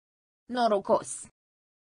 Norocos.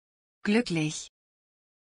 Glücklich.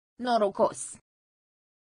 Norocos.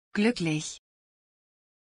 Glücklich.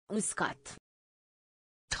 Uscat.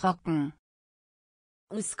 Trocken.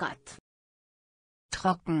 Uscat.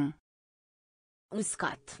 Trocken.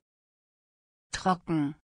 Uscat.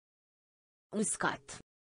 Trocken. Uscat.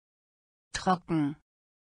 Trocken.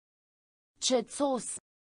 Cețos.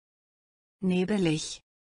 Nebelig.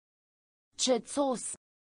 Cețos.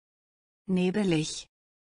 Nebelig.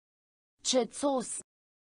 Cețos.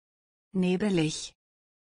 Nebelig.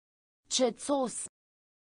 Cețos.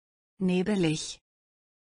 Nebelig.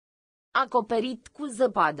 Acoperit cu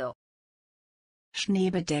zăpadă.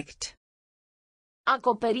 Schneebedeckt.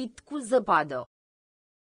 Acoperit cu zăpadă.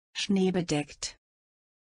 Schneebedeckt.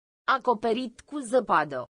 Acoperit cu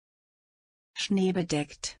zăpadă.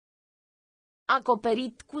 Schneebedeckt.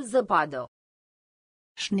 Acoperit cu zăpadă.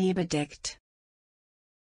 Schneebedeckt.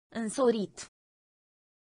 Însorit.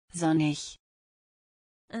 Sonnig.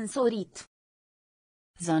 Însorit.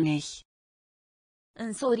 Sonnig.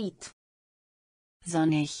 Însorit.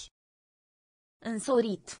 Sonnig.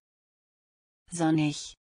 Însorit. Sonnig.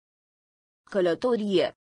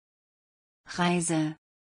 Călătorie. Reise.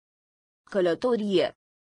 Călătorie.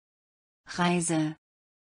 Reise.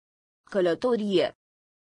 Călătorie.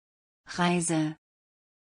 Reise.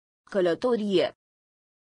 Călătorie.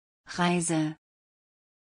 Reise.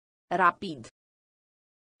 Rapid.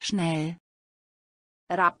 Schnell.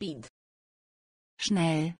 Rapid.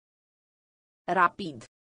 Schnell. Rapid.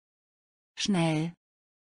 Schnell.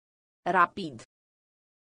 Rapid.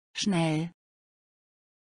 Schnell.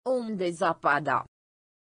 Unde zapada.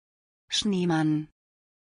 Schneemann.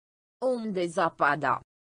 Unde zapada.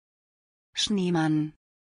 Schneemann.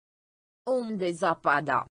 Unde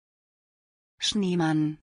zapada.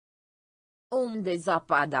 Schneemann. Unde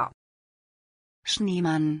zapada.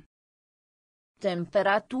 Schneemann.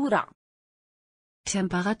 Temperatura.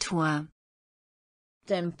 Temperatur.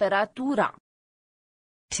 Temperatura.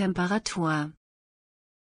 Temperatur.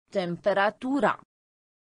 Temperatura.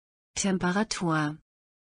 Temperatur.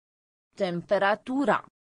 Temperatura.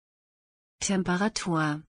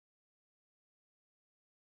 Temperatur.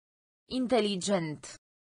 Inteligent.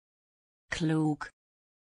 Klug.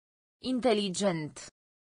 Inteligent.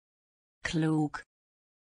 Klug.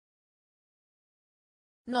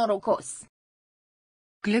 Norocos.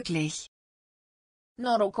 Glücklich.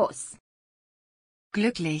 Norocos.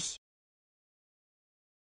 Glücklich.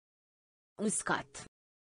 Uscat.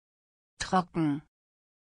 Trocken.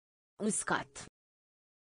 Uscat.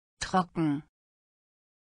 Trocken.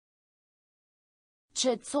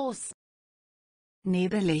 Cețos.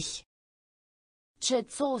 Nebelig.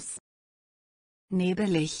 Cețos.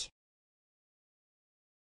 Nebelig.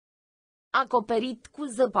 Acoperit cu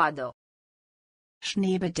zăpadă.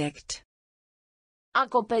 Schneebedeckt.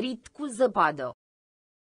 Acoperit cu zăpadă.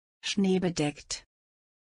 Schneebedeckt.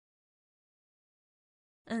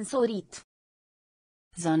 Însorit.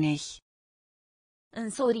 Sonnig.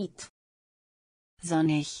 Însorit.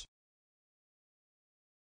 Sonnig.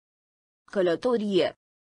 Călătorie.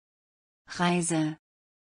 Reise.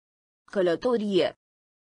 Călătorie.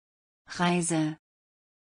 Reise.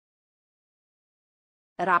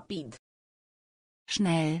 Rapid.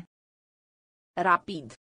 Schnell.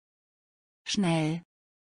 Rapid. Schnell.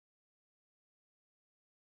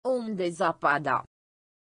 Unde zapada.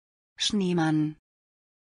 Schneemann.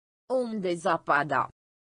 Unde zapada.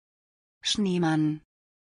 Schneemann.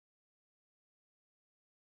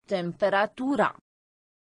 Temperatura.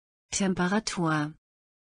 Temperatur.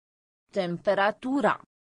 Temperatura.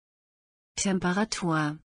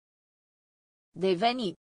 Temperatur.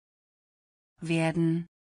 Deveni. Werden.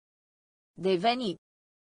 Deveni.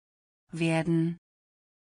 Werden.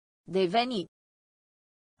 Deveni.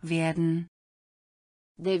 Werden.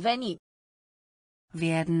 Deveni.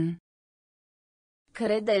 Werden.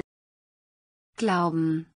 Crede.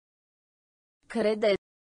 Glauben. Crede.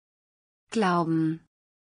 Glauben.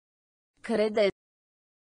 Crede.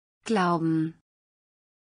 Glauben.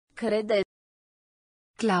 Crede.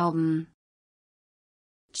 Glauben.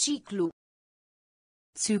 Ciclu.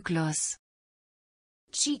 Zyklus.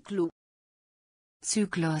 Ciclu.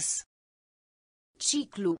 Zyklus.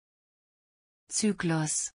 Ciclu.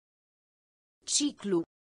 Zyklus. Ciclu.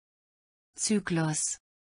 Zyklus.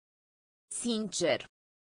 Sincer.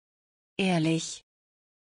 Ehrlich.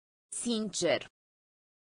 Sincer.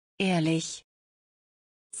 Ehrlich.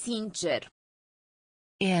 Sincer.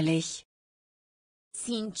 Ehrlich.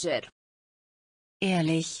 Sincer.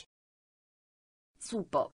 Ehrlich.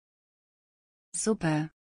 Supă.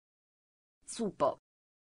 Suppe. Supă.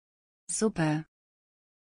 Suppe.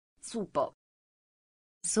 Supă.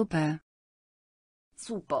 Suppe.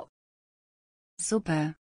 Supă.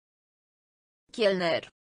 Suppe. Chelner.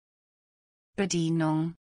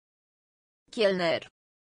 Bedienung. Chelner.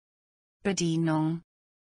 Bedienung.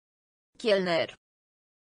 Chelner.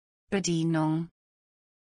 Bedienung.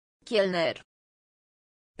 Chelner.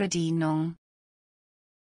 Bedienung.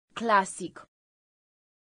 Clasic.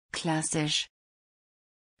 Klassisch.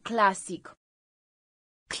 Clasic.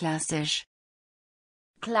 Klassisch.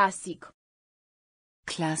 Clasic.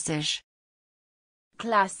 Klassisch.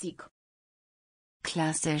 Clasic.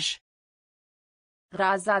 Klassisch.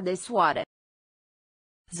 Raza de soare.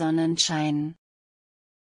 Sonnenschein.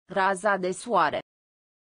 Raza de soare.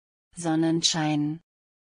 Sonnenschein.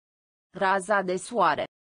 Raza de soare.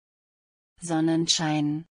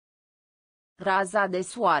 Sonnenschein. Raza de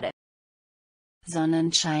soare.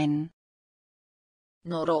 Sonnenschein.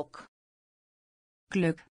 Noroc.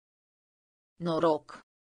 Glück. Noroc.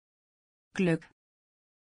 Glück.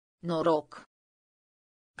 Noroc.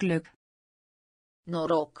 Glück.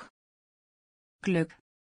 Noroc. Glück.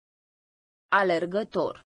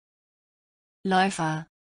 Alergător. Läufer.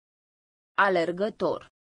 Alergător.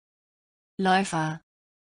 Läufer.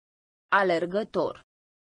 Alergător.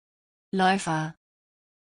 Läufer.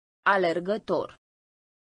 Alergător.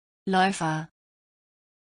 Läufer.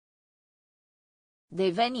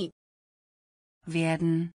 Deveni.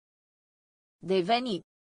 Werden. Deveni.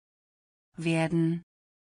 Werden.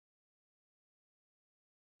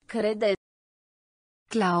 Crede.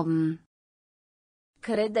 Glauben.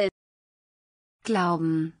 Crede.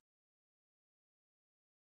 Glauben.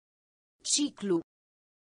 Ciclu.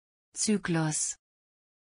 Zyklus.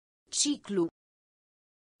 Ciclu.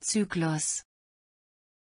 Zyklus.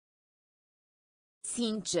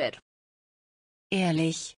 Sincer.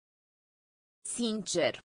 Ehrlich.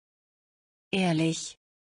 Sincer. Ehrlich.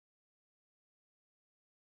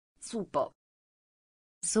 Supă.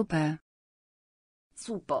 Suppe.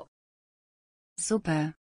 Supă.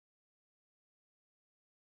 Suppe.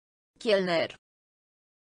 Chelner.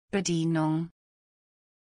 Bedienung.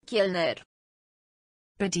 Chelner.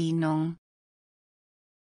 Bedienung.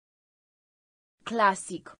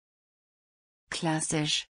 Clasic.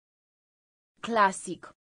 Klassisch. Clasic.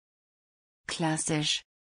 Klassisch.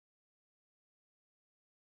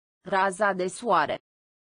 Raza de soare.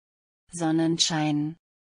 Sonnenschein.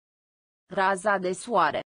 Raza de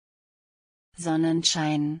soare.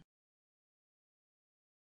 Sonnenschein.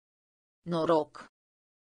 Noroc.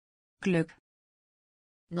 Glück.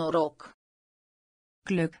 Noroc.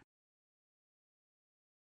 Glück.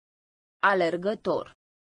 Alergător.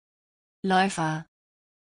 Läufer.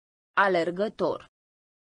 Alergător.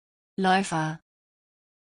 Läufer.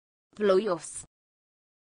 Ploios.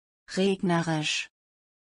 Regnerisch.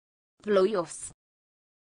 Ploios.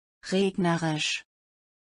 Regnerisch.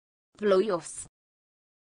 Ploios.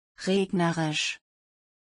 Regnerisch.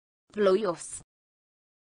 Ploios.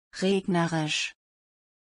 Regnerisch.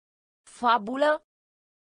 Fabulă.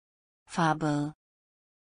 Fabel.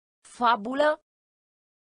 Fabulă.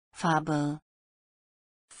 Fabel.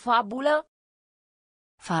 Fabulă.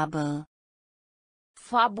 Fabel.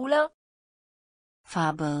 Fabulă.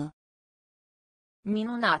 Fabel.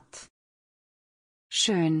 Minunat.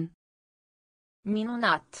 Schön.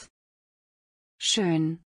 Minunat. Schön.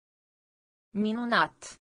 Minunat.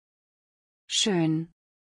 Schön.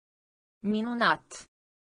 Minunat.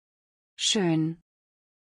 Schön.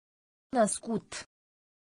 Născut.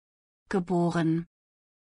 Geboren.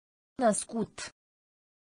 Născut.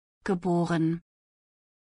 Geboren.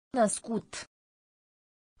 Născut.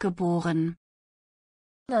 Geboren.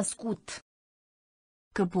 Născut.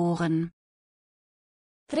 Geboren.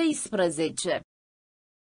 13.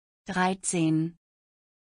 13.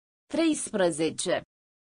 13.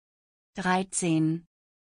 13.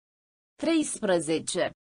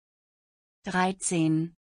 13.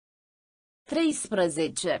 13.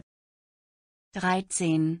 13.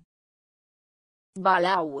 13.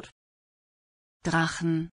 Balaur.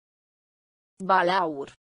 Drachen. Balaur.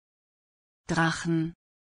 Drachen.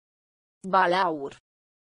 Balaur.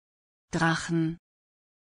 Drachen.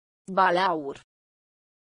 Balaur.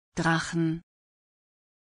 Drachen.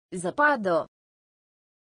 Zăpadă.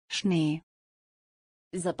 Schnee.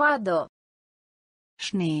 Zăpadă.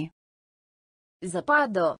 Schnee.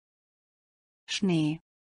 Zăpadă. Schnee.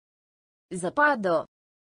 Zăpadă.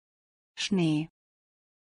 Schnee.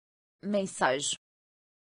 Mesaj.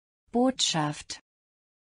 Botschaft.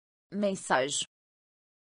 Mesaj.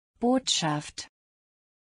 Botschaft.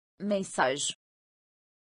 Mesaj.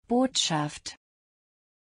 Botschaft.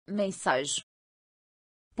 Mesaj.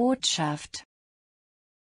 Botschaft.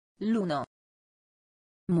 Lună.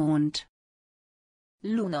 Mond.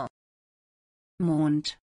 Lună. Mond.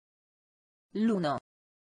 Lună.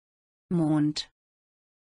 Mond.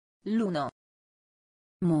 Lună.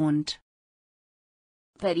 Mond.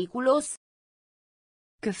 Periculos.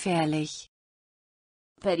 Gefährlich.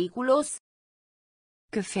 Periculos.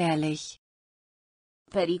 Gefährlich.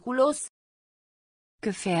 Periculos.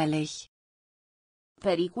 Gefährlich.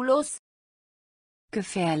 Periculos.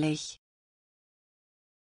 Gefährlich.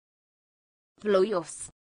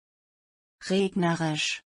 Ploios.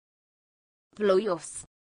 Regnerisch. Ploios.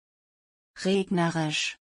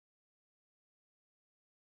 Regnerisch.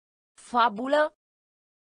 Fabulă.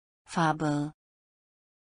 Fabel.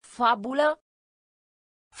 Fabulă.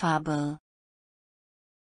 Fabel.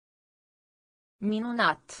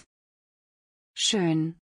 Minunat. Schön.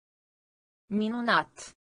 Minunat.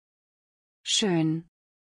 Schön.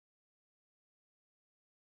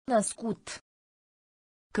 Născut.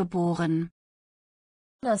 Geboren.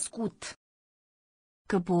 Născut.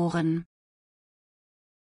 Geboren.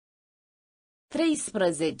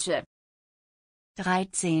 13.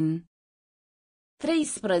 13.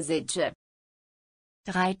 13.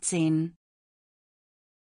 13.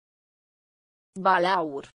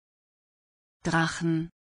 Balaur. Drachen.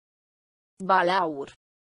 Balaur.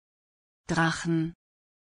 Drachen.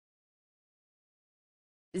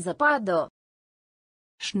 Zăpadă.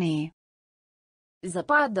 Schnee.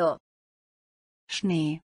 Zăpadă.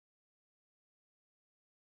 Schnee.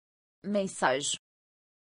 Mesaj.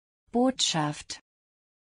 Botschaft.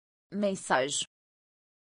 Mesaj.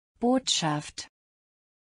 Botschaft.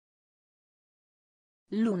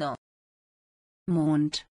 Lună.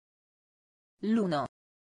 Mond. Lună.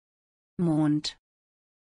 Mond.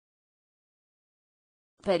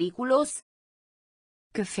 Periculos.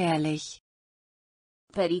 Gefährlich.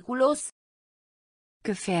 Periculos.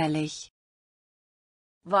 Gefährlich.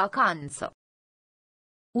 Vacanță.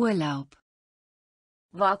 Urlaub.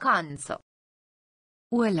 Vacanță.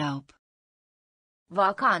 Urlaub.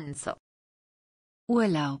 Vacanță.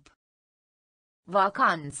 Urlaub.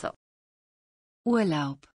 Vacanță.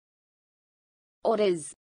 Urlaub.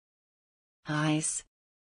 Orez. Reis.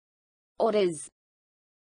 Orez.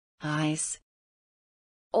 Reis.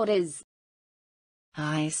 Orez.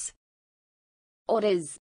 Reis.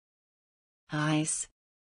 Orez. Reis.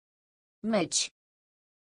 Meci.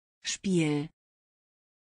 Spiel.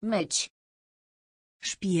 Meci.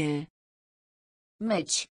 Spiel.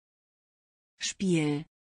 Meci. Spiel.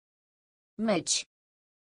 Meci.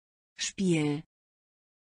 Spiel.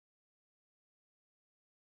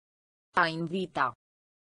 A invita.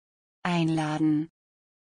 Einladen.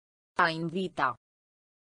 A invita.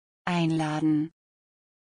 Einladen.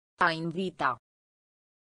 A invita.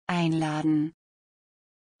 Einladen.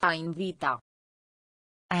 A invita.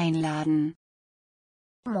 Einladen.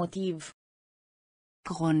 Motiv.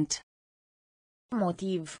 Grund.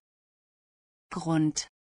 Motiv. Grund.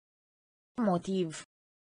 Motiv.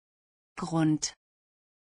 Grund.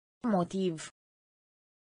 Motiv.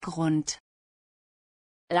 Grund.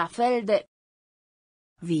 La fel de.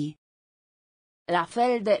 Wie. La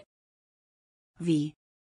fel de. Wie.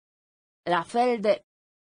 La fel de.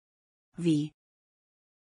 Wie.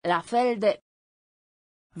 La fel de.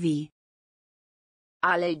 Wie.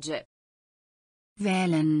 Alege.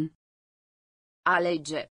 Wählen.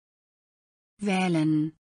 Alege.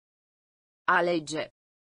 Wählen. Alege.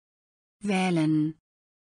 Wählen.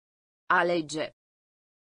 Alege.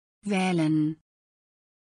 Wählen.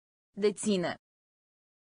 Deține.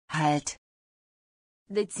 Halt.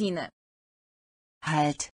 Deține.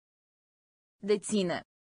 Halt. Deține.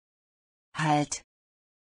 Halt.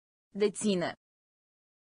 Deține.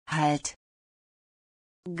 Halt.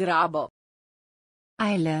 Grabă.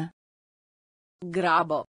 Eile.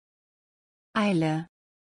 Grabă. Eile.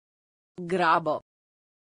 Grabă.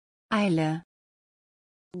 Eile.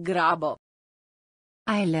 Grabă.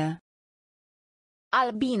 Eile.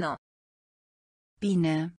 Albino.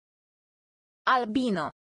 Biene.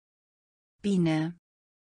 Albino. Biene.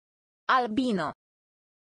 Albino.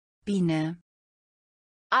 Biene.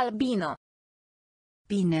 Albino.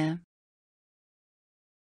 Biene.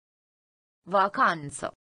 Vacanță.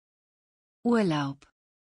 Urlaub.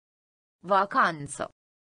 Vacanță.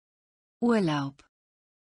 Urlaub.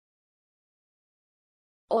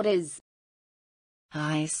 Orez.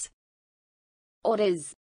 Reis. Orez.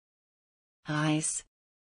 Reis.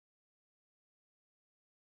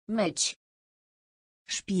 Meci.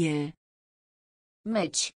 Spiel.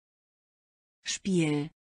 Meci. Spiel.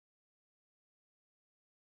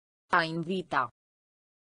 A invita.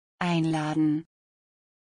 Einladen.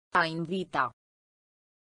 A invita.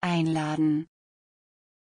 Einladen.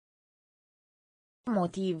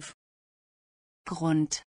 Motiv.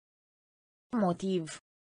 Grund. Motiv.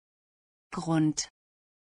 Grund.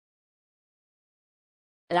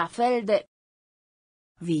 La fel de.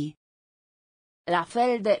 Wie. La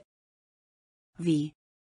fel de. Wie.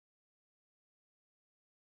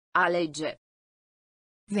 Alege.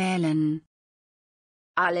 Wählen.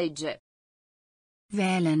 Alege.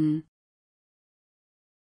 Wählen.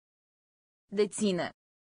 Deține.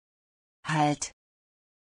 Halt.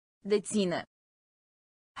 Deține.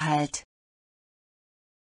 Halt.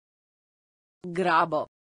 Grabă.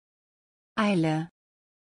 Eile.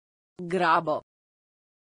 Grabă.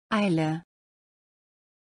 Eile.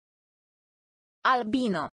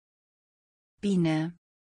 Albino. Biene.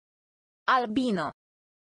 Albino.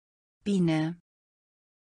 Biene.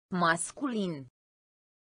 Masculin.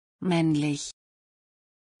 Männlich.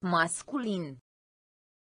 Masculin.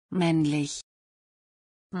 Männlich.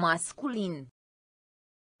 Masculin.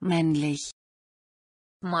 Männlich.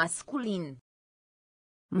 Masculin.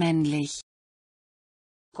 Männlich.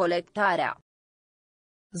 Colectarea.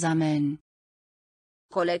 Sammeln.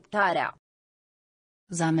 Colectarea.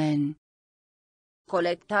 Sammeln.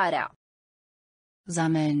 Colectarea.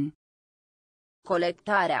 Sammeln.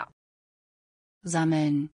 Colectarea.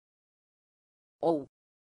 Sammeln. Ou.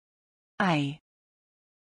 Ei.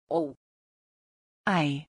 Ou.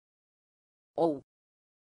 Ei. Ou.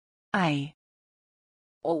 Ei.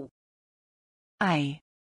 Ou. Ei.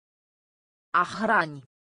 A hrani.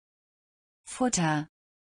 Futter.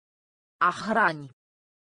 A hrani.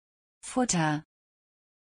 Futter.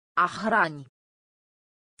 A hrani.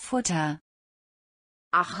 Futter.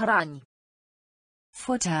 A hrani.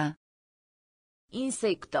 Futter.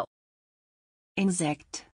 Insecto.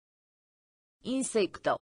 Insekt.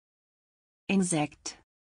 Insecto. Insekt.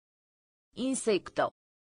 Insecto.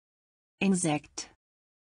 Insekt.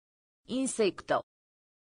 Insecto.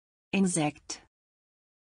 Insekt.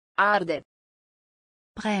 Arde.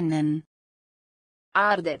 Brennen.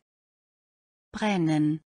 Arde.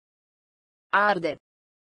 Brennen. Arde.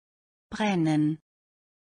 Brennen.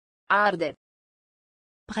 Arde.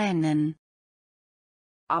 Brennen.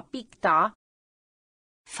 A picta.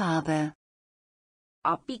 Farbe.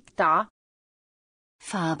 A picta.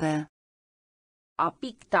 Farbe. A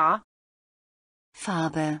picta.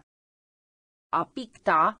 Farbe. A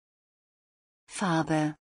picta.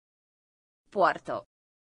 Farbe. Poartă.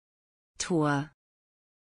 Tor.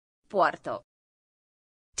 Poartă.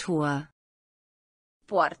 Tor.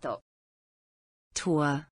 Poartă.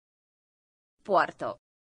 Tor. Poartă.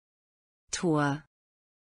 Tor.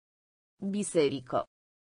 Biserică.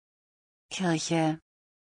 Kirche.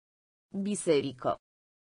 Biserică.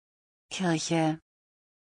 Kirche.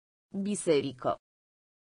 Biserică.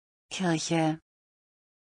 Kirche.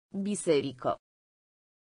 Biserică.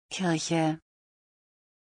 Kirche.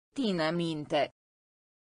 Ține minte.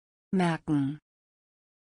 Merken.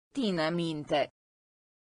 Ține minte.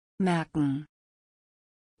 Merken.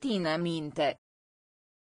 Ține minte.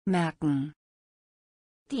 Merken.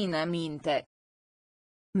 Ține minte.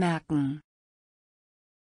 Merken.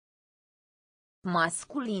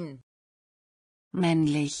 Masculin.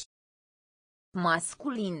 Männlich.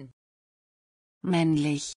 Masculin.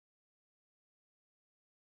 Männlich.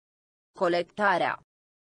 Colectarea.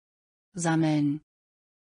 Sammeln.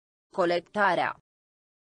 Colectarea.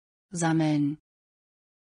 Sammeln.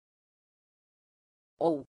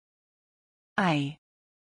 Ou. Ei.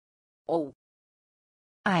 Ou.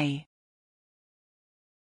 Ei.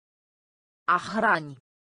 A hrani.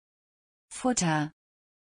 Futter.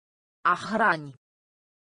 A hrani.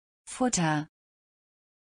 Futter.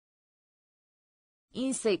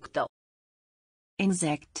 Insecto.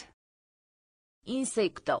 Insekt.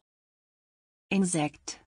 Insecto.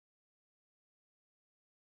 Insekt.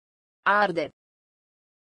 Arde.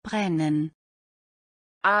 Brennen.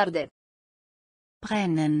 Arde.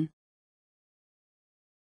 Brennen.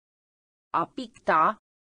 A picta.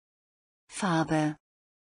 Farbe.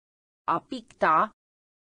 A picta.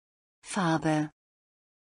 Farbe.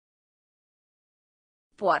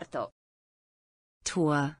 Poartă.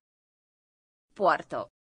 Tor. Poartă.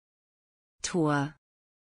 Tor.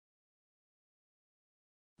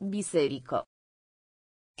 Biserică.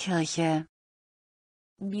 Kirche.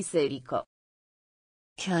 Biserică.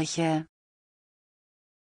 Kirche.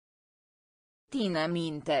 Ține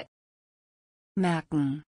minte.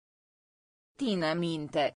 Merken. Ține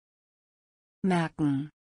minte. Merken.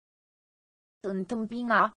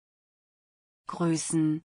 Întâmpina.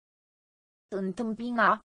 Grüßen. Întâmpina.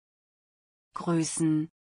 Grüßen.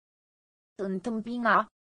 Întâmpina.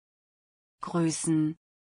 Grüßen.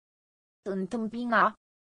 Întâmpina.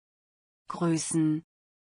 Grüßen.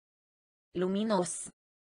 Luminos.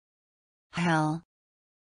 Hell.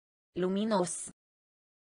 Luminos.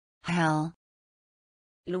 Hell.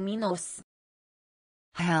 Luminos.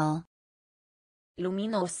 Hell.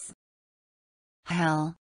 Luminos.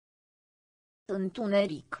 Hell.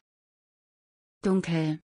 Întuneric.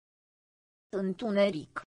 Dunkel.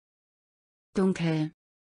 Întuneric. Dunkel.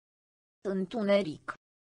 Întuneric.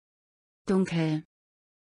 Dunkel.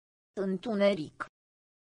 Întuneric.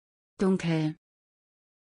 Dunkel.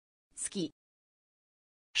 Ski.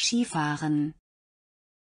 Skifahren.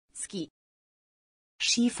 Ski.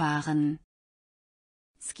 Skifahren.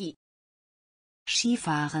 Ski.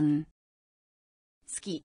 Skifahren.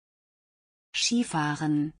 Ski.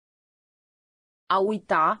 Skifahren. A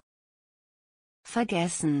uita.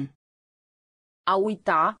 Vergessen. A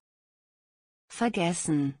uita.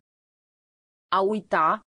 Vergessen. A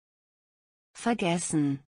uita.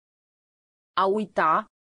 Vergessen. A uita.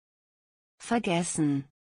 Vergessen.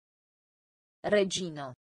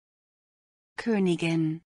 Regină.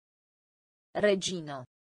 Königin. Regină.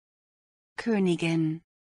 Königin.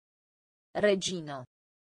 Regină.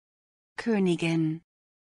 Königin.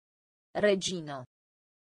 Regină.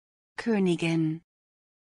 Königin.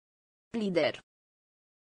 Lider.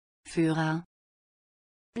 Führer.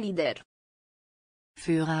 Lider.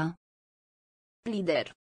 Führer.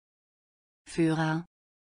 Lider. Führer.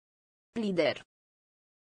 Lider.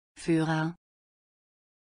 Führer.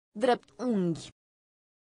 Drept unghi.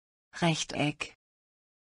 Rechteck.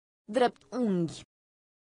 Drept unghi.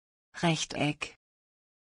 Rechteck.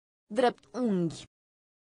 Drept unghi.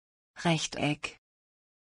 Rechteck.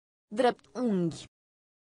 Drept unghi.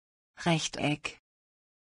 Rechteck.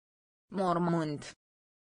 Mormânt.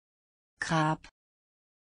 Grab.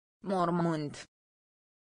 Mormânt.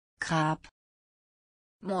 Grab.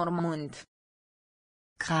 Mormânt.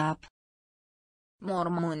 Grab.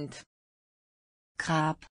 Mormânt.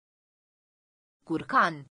 Grab.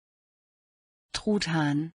 Curcan.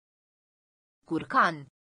 Truthahn. Curcan.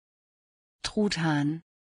 Truthahn.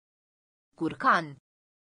 Curcan.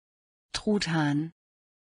 Truthahn.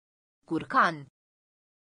 Curcan.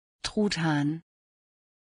 Truthahn.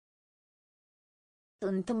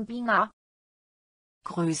 Întâmpina.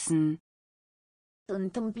 Grüßen.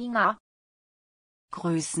 Întâmpina.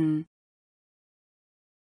 Grüßen.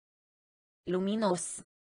 Luminos.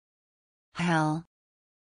 Hell.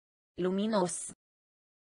 Luminos.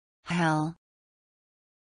 Hell.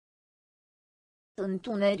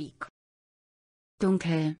 Întuneric.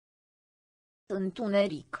 Dunkel.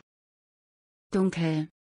 Întuneric. Dunkel.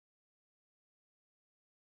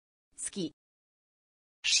 Ski.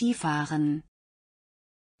 Skifahren.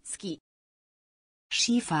 Ski.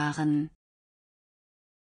 Skifahren.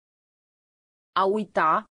 A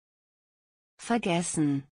uita. Vergessen.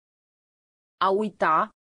 A uita.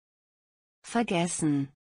 Vergessen.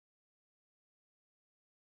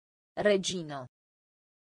 Regină.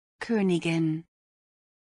 Königin.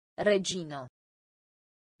 Regină.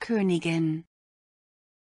 Königin.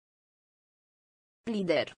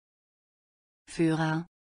 Lider. Führer.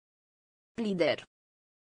 Lider.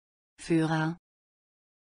 Führer.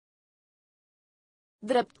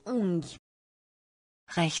 Drept unghi.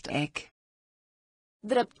 Rechteck.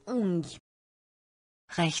 Drept unghi.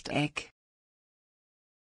 Rechteck.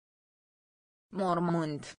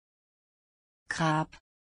 Mormânt. Grab.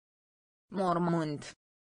 Mormânt.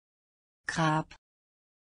 Grab.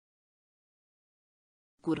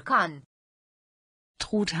 Curcan.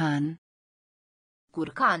 Truthahn.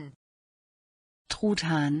 Curcan.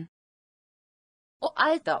 Truthahn. O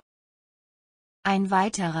altă. Ein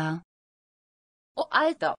weiterer. O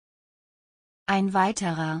altă. Ein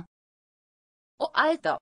weiterer. O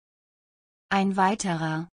altă. Ein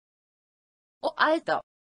weiterer. O altă.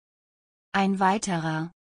 Ein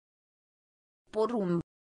weiterer. Porumb.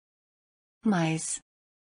 Mais.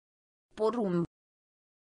 Porumb.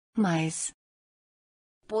 Mais.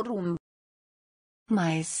 Porumb.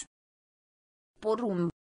 Mais. Porumb.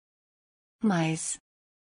 Mais.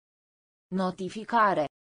 Notificare.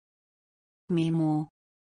 Memo.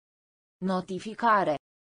 Notificare.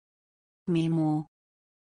 Memo.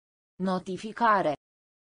 Notificare.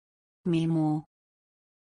 Memo.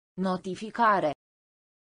 Notificare.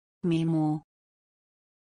 Memo.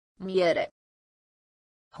 Miere.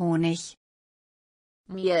 Honig.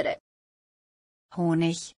 Miere.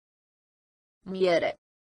 Honig. Miere.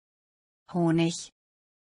 Honig.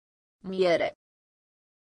 Miere.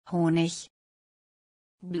 Honig.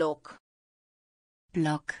 Bloc.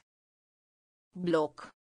 Block.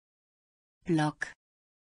 Bloc. Block.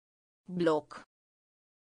 Bloc.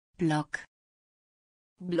 Block.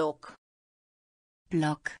 Bloc.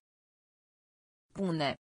 Block.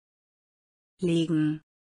 Pune. Legen.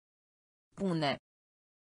 Pune.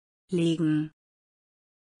 Legen.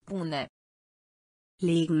 Pune.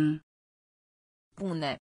 Legen.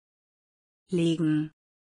 Pune. Legen.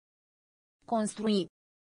 Construi.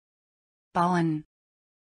 Bauen.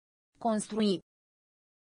 Construi.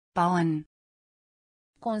 Bauen.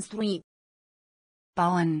 Construi.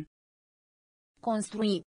 Bauen.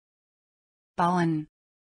 Construi. Bauen.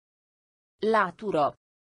 Latură.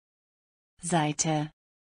 Seite.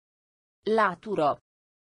 Latură.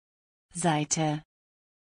 Seite.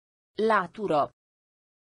 Latură.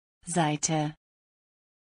 Seite.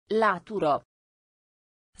 Latură.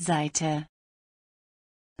 Seite.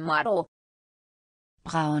 Maro.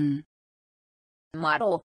 Braun.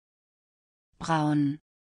 Maro. Braun.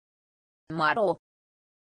 Maro.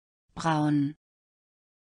 Braun.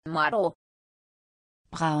 Maro.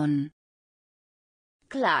 Braun.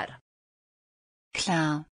 Clar.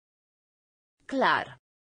 Klar. Clar.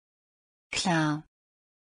 Klar.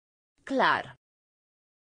 Clar.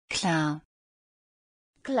 Klar.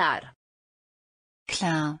 Clar.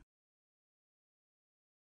 Klar.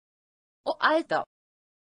 O altă.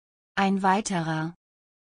 Ein weiterer.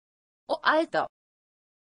 O altă.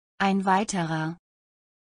 Ein weiterer.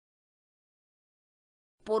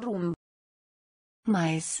 Porumb.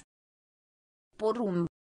 Mais. Porumb.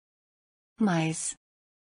 Mais.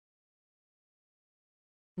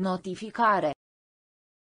 Notificare.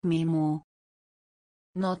 Memo.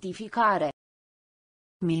 Notificare.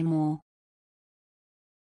 Memo.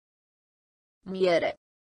 Miere.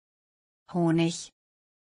 Honig.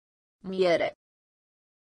 Miere.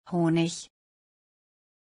 Honig.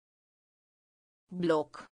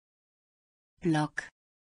 Bloc. Block.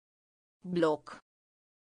 Bloc.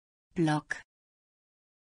 Block.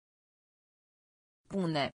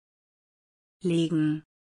 Pune. Legen.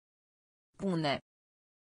 Pune.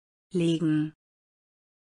 Legen.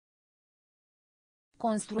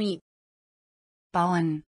 Construi.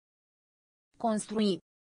 Bauen. Construi.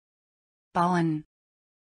 Bauen.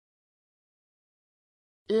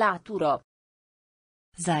 Latură.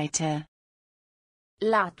 Seite.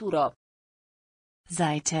 Latură.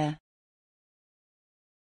 Seite.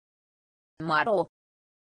 Maro.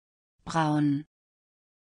 Braun.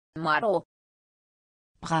 Maro.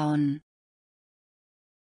 Braun.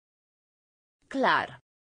 Clar.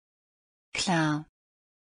 Klar.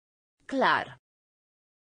 Clar.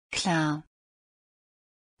 Klar.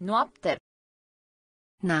 Noapte.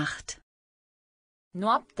 Nacht.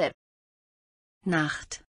 Noapte.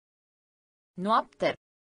 Nacht. Noapte.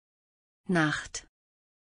 Nacht.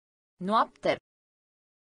 Noapte.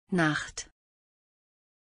 Nacht.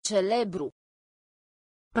 Celebru.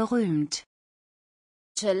 Berühmt.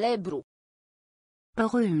 Celebru.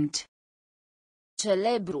 Berühmt.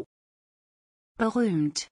 Celebru.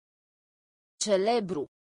 Berühmt. Celebru.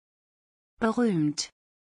 Berühmt.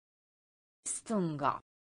 Stânga.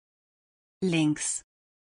 Links.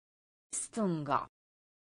 Stânga.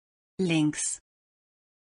 Links.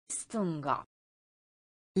 Stânga.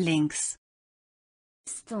 Links.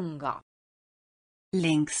 Stânga.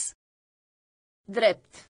 Links.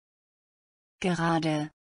 Drept.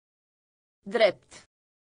 Gerade. Drept.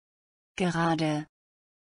 Gerade.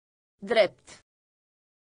 Drept.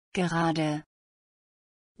 Gerade.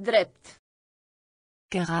 Drept.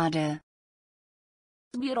 Gerade.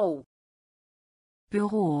 Birou.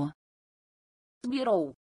 Büro.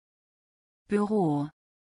 Birou. Büro.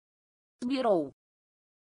 Birou.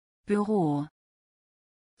 Büro.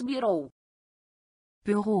 Birou.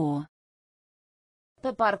 Büro.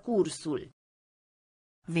 Pe parcursul.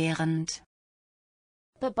 Während.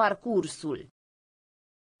 Pe parcursul.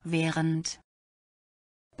 Während.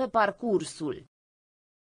 Pe parcursul.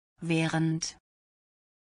 Während.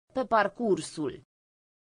 Pe parcursul.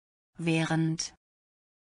 während,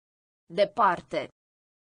 Departe.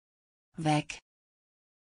 weg,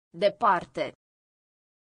 Departe.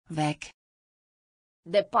 weg,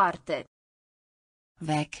 Departe.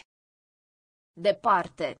 weg,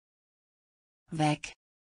 Departe. weg,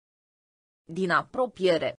 Din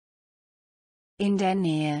apropiere. in der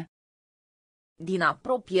Nähe, Din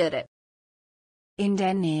apropiere. in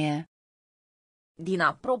der Nähe, Din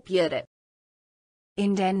apropiere.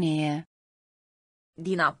 in der Nähe,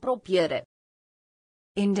 Din apropiere.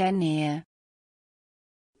 in der Nähe,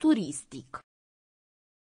 Turistic.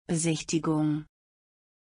 Besichtigung,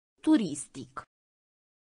 Turistic.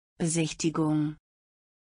 Besichtigung,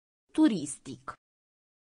 Turistic.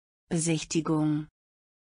 Besichtigung,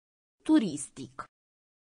 Turistic.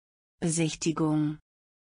 Besichtigung,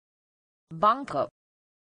 Bancă.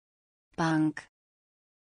 Bank,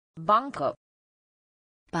 Bancă.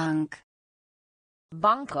 Bank,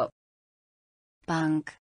 Bancă. Bank,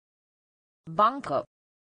 Bancă.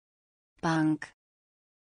 Bank,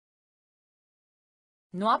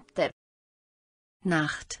 Noapte.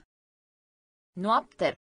 Nacht, Noapte.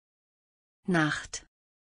 Nacht,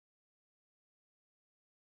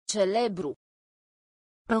 Celebru.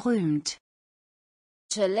 berühmt,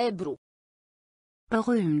 Celebru.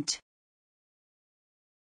 berühmt,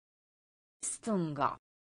 Stânga.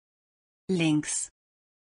 links,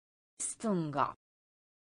 Stânga.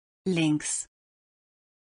 links,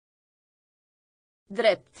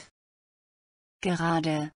 Drept.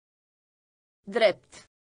 gerade, Drept.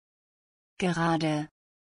 gerade,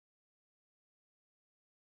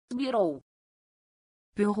 Birou.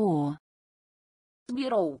 Büro,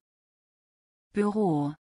 Birou.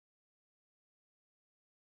 Büro,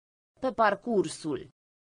 Pe parcursul.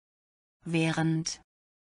 während,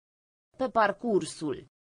 Pe parcursul.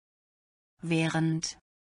 während,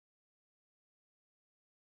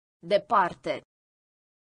 Departe.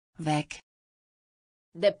 weg,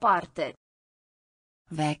 Departe.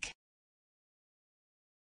 weg,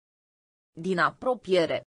 Din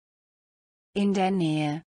apropiere. in der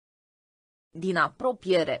Nähe, Din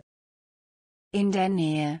apropiere. in der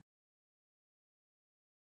Nähe,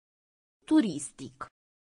 Turistic.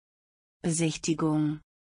 Besichtigung,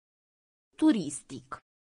 Turistic.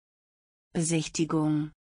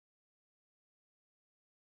 Besichtigung,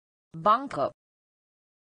 Bancă.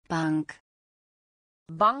 Bank,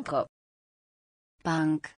 Bancă.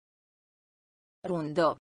 Bank, Rundă.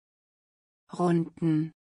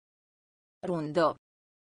 Runden, Rundă.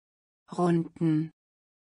 Runden,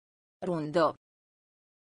 Rundă.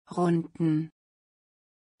 Runden,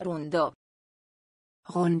 Rundă.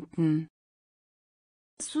 Runden,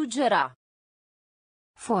 Sugera.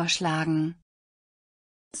 vorschlagen,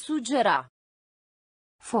 Sugera.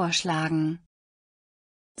 vorschlagen,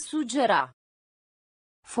 Sugera.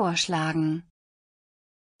 vorschlagen,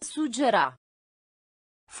 Sugera.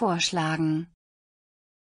 vorschlagen,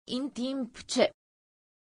 În timp ce.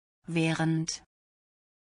 während,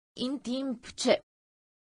 În timp ce.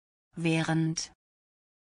 während,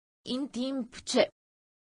 În timp ce.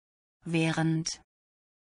 während,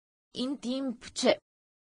 În timp ce.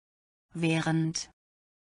 während,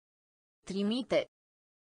 Trimite.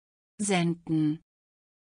 senden,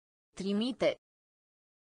 Trimite.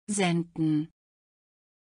 senden,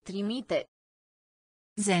 Trimite.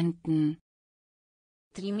 senden,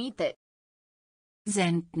 Trimite.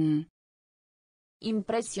 senden,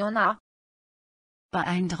 Impresiona.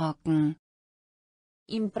 beeindrucken,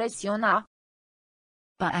 Impresiona.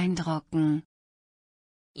 beeindrucken,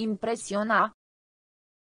 Impresiona.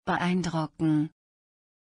 beeindrucken,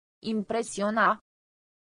 Impresiona.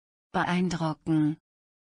 beeindrucken,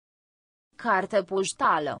 Carte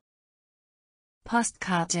poștală.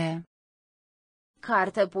 Postkarte,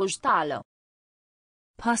 Carte poștală.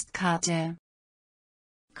 Postkarte,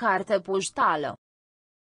 Carte poștală.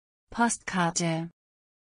 Postkarte,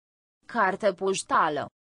 Carte poștală.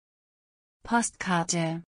 Postkarte,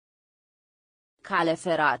 Cale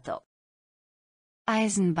ferată.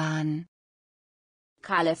 Eisenbahn,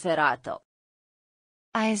 Cale ferată.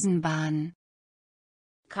 Eisenbahn,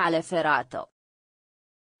 Cale ferată.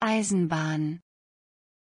 Eisenbahn,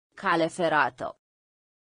 Cale ferată.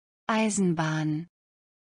 Eisenbahn,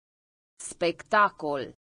 Spectacol.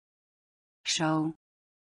 Show,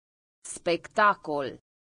 Spectacol.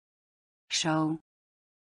 Show,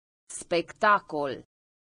 Spectacol.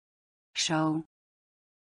 Show,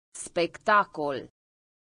 Spectacol.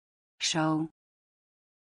 Show,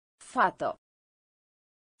 Fată.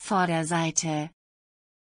 Vorderseite,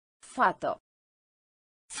 Fată.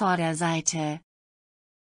 Vorderseite,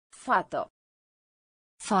 Fată.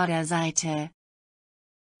 Vorderseite,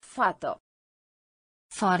 Fată.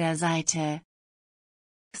 Vorderseite.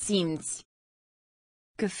 Simți.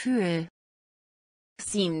 Gefühl.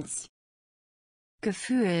 Simți.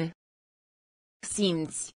 Gefühl.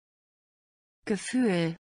 Simți.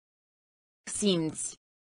 Gefühl. Simți.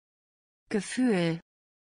 Gefühl.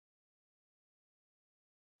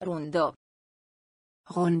 Rundă.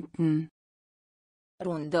 Runden.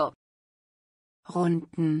 Rundă.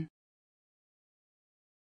 Runden.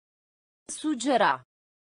 Sugera.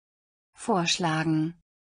 Vorschlagen.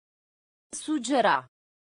 Sugera.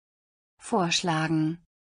 Vorschlagen.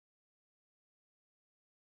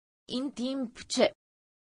 În timp ce.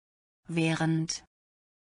 Während.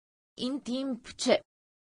 În timp ce.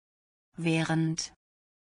 Während.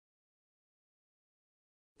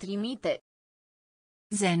 Trimite.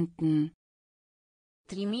 Senden.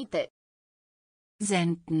 Trimite.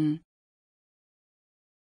 Senden.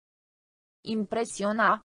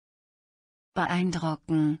 Impresiona.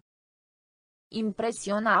 Beeindrucken.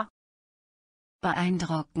 Impresiona.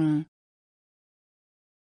 Beeindrucken.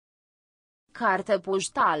 Carte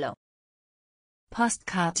poștală.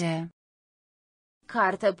 Postkarte.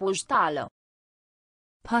 Carte poștală.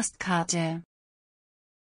 Postkarte.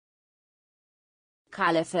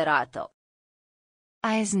 Cale ferată.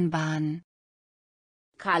 Eisenbahn.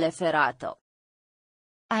 Cale ferată.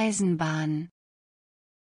 Eisenbahn.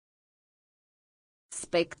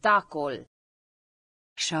 Spectacol.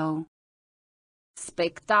 Show.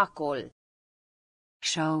 Spectacol.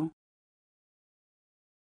 Show.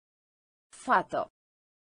 Fată.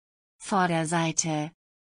 Vorderseite.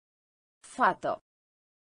 Fată.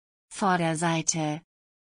 Vorderseite.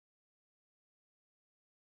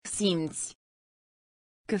 Simți.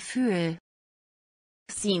 Gefühl.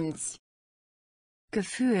 Simți.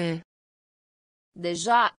 Gefühl.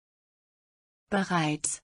 Deja.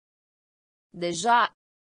 Bereits. Deja.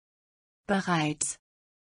 Bereits.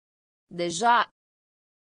 Deja.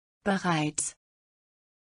 Bereits.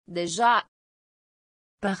 Deja.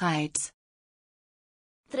 Bereits.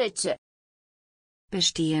 Trece.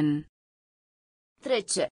 Bestehen.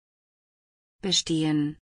 Trece.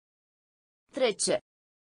 Bestehen. Trece.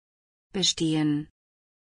 Bestehen.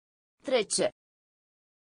 Trece.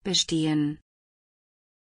 Bestehen.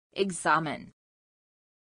 Examen.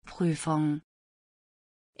 Prüfung.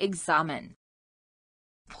 Examen.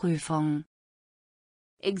 Prüfung.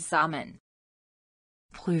 Examen.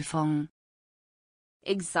 Prüfung.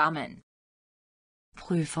 Examen.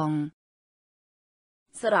 Prüfung.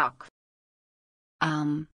 Sărac.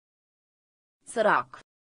 Arm. Sărac.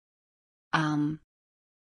 Arm.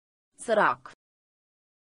 Sărac.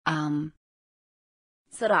 Arm.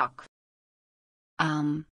 Sărac.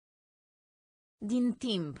 Arm. Din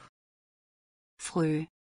timp. Früh.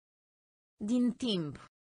 Din timp.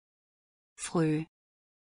 Früh.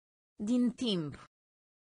 Din timp.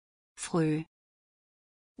 Früh.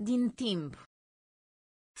 Din timp.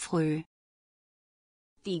 Früh.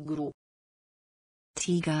 Tigru.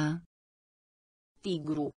 Tiger.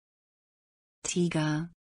 Tigru. Tiger.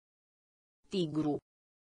 Tigru.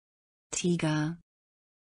 Tiger.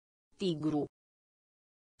 Tigru.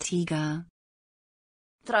 Tiger.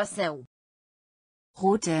 Traseu.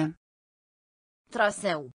 Route.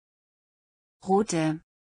 Traseu. Route.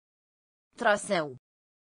 Traseu.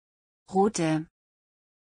 Route.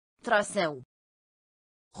 Traseu.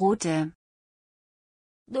 Route.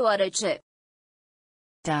 Deoarece.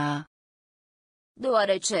 Da.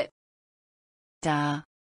 Deoarece. Da.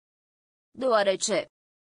 Deoarece.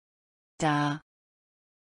 Da.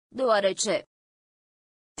 Deoarece.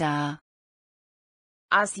 Da.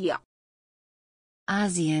 Asia.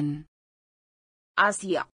 Asien.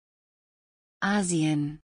 Asia.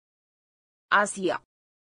 Asien. Asia.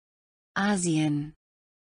 Asien.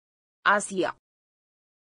 Asia.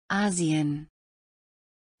 Asien.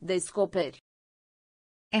 Descoperi.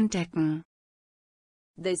 Entdecken.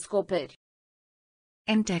 Descoperi.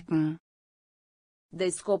 Entdecken.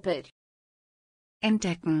 Descoperi.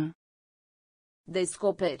 Entdecken.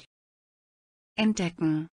 Descoperi.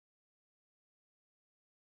 Entdecken.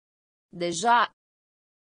 Deja.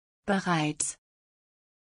 Bereits.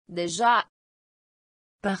 Deja.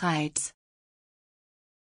 Bereits.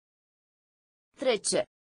 Trece.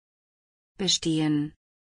 Bestehen.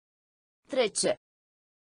 Trece.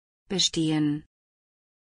 Bestehen.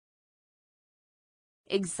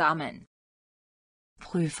 Examen.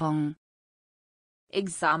 Prüfung.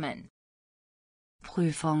 Examen.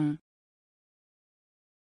 Prüfung.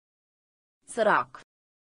 Sărac.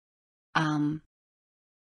 Arm.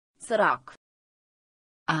 Sărac.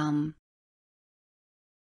 Arm.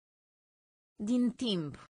 Din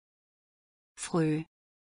timp. Früh.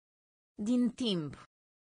 Din timp.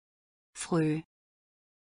 Früh.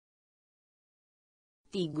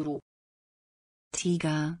 Tigru.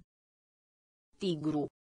 Tiger, Tigru.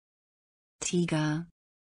 Tiger.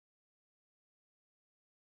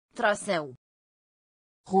 Traseu.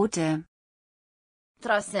 Route,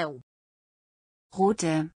 Traseu.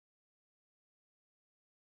 Route.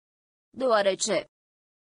 Deoarece.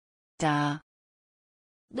 Da,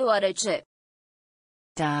 Deoarece.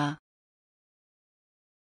 da.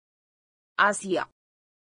 Asia.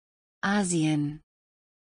 Asien,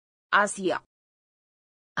 Asia.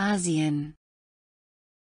 Asien.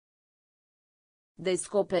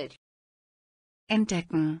 Descoperi.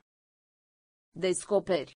 Entdecken,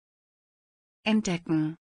 Descoperi.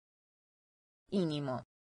 entdecken. Inimă.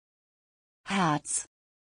 Herz,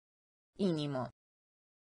 Inimă.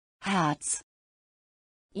 Herz,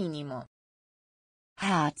 Inimă.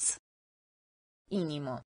 Herz,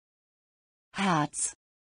 Inimă. Herz.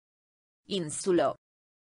 Insulă.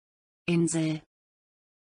 Insel,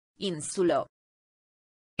 Insulă.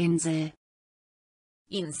 Insel,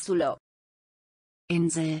 Insulă.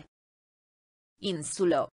 Insel,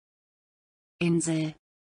 Insulă. Insel.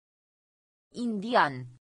 Indian.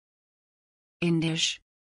 Indisch,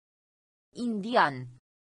 Indian.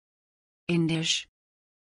 Indisch,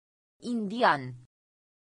 Indian.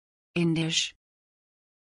 Indisch,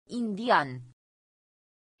 Indian.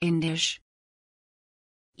 Indisch.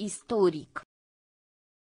 Istoric.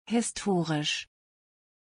 Historisch,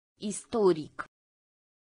 Istoric.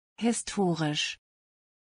 historisch,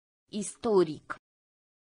 Istoric.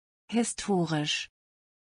 historisch,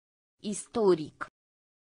 Istoric.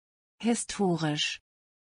 historisch.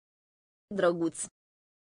 Drăguț.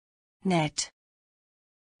 Nett,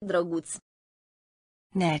 Drăguț.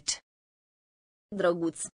 nett,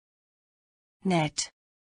 Drăguț. nett,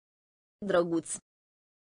 Drăguț.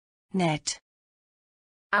 nett.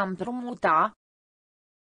 Am împrumuta.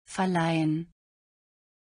 Verleihen,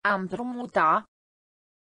 Am împrumuta.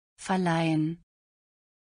 verleihen,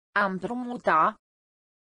 Am împrumuta.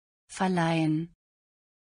 verleihen,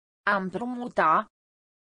 Am împrumuta.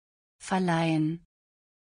 verleihen.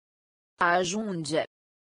 Ajunge.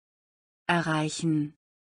 Erreichen,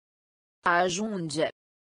 Ajunge.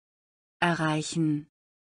 erreichen,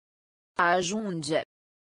 Ajunge.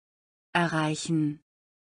 erreichen,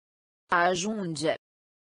 Ajunge.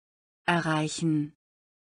 erreichen.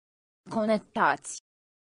 Conectați.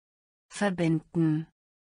 Verbinden,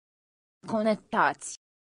 Conectați.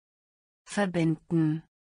 verbinden,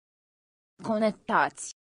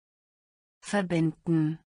 Conectați.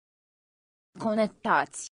 verbinden,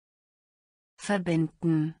 Conectați.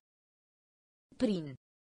 verbinden. Prin.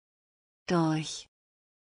 Durch,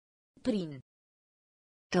 Prin.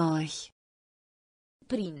 durch,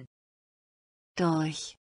 Prin.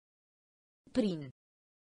 durch, Prin.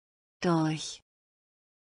 durch.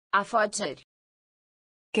 Afaceri.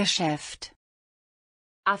 Geschäft,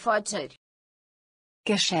 Afaceri.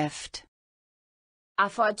 Geschäft,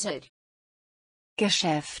 Afaceri.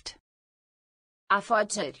 Geschäft,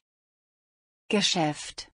 Afaceri.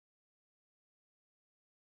 Geschäft.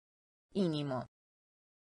 Inimă.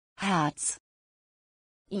 Herz,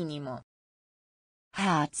 Inimă.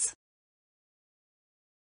 Herz.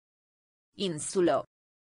 Insulă.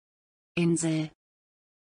 Insel,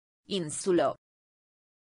 Insulă.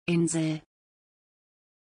 Insel.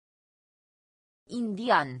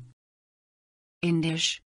 Indian. Indisch,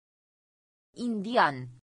 Indian.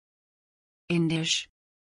 Indisch.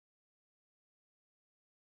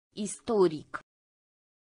 Istoric.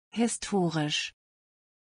 Historisch,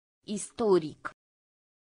 Istoric.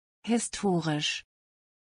 historisch.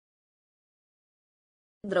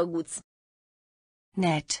 Drăguț.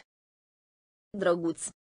 Nett, Drăguț.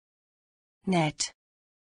 nett.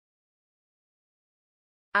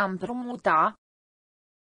 Am împrumuta.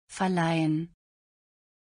 Verleihen,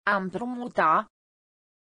 Am împrumuta.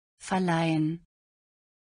 verleihen.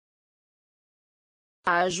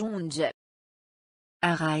 Ajunge.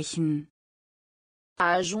 Erreichen,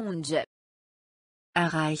 Ajunge.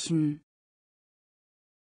 erreichen.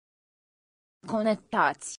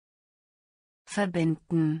 Conectați.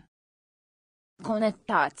 Verbinden,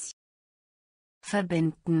 Conectați.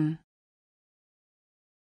 verbinden.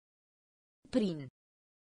 Prin.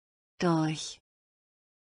 Durch,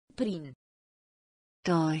 Prin.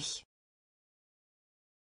 durch.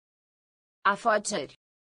 Afaceri.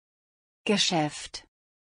 Geschäft,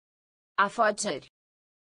 Afaceri.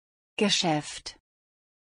 Geschäft.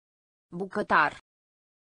 Bucătar.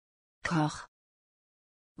 Koch,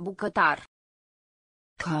 Bucătar.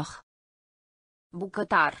 Koch,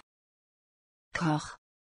 Bucătar. Koch,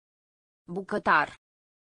 Bucătar.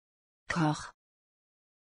 Koch.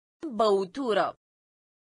 Băutură.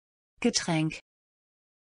 Getränk,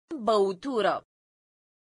 Băutură.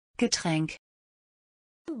 Getränk.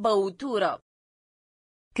 Băutură.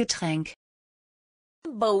 Getränk.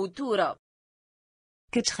 Băutură.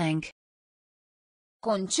 Getränk.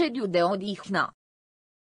 Concediu de odihnă.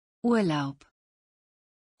 Urlaub.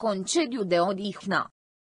 Concediu de odihnă.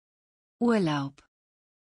 Urlaub.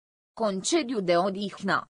 Concediu de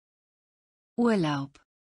odihnă. Urlaub.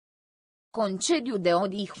 Concediu de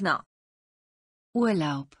odihnă.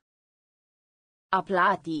 Urlaub. A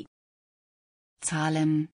plati.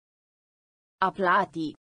 Zahlen. A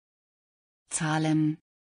plati. Zahlen.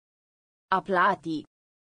 A plati.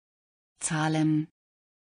 Zahlen.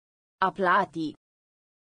 A plati.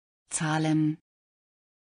 Zahlen.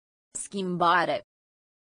 Schimbare.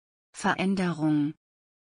 Veränderung.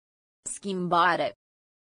 Schimbare.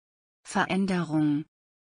 Veränderung.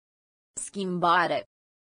 Schimbare.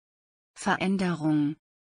 Veränderung.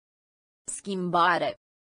 Schimbare.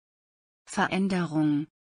 Veränderung.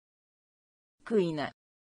 Câine.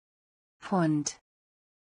 Hund.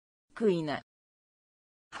 Câine.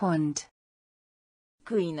 Hund.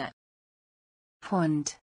 Câine. Hund.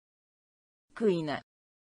 Câine.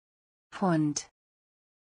 Hund.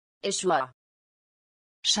 Eșua.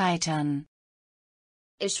 Scheitern.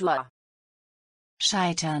 Eșua.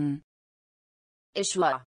 Scheitern.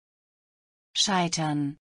 Eșua. Scheitern.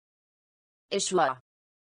 Eșua.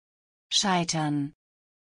 Scheitern.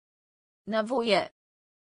 Nevoie.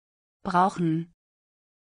 Brauchen.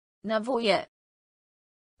 Nevoie.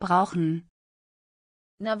 Brauchen.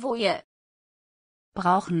 Nevoie.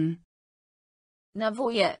 Brauchen.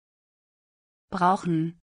 Nevoie.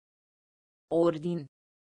 Brauchen. Ordin.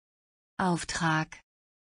 Auftrag.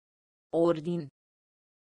 Ordin.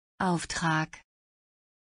 Auftrag.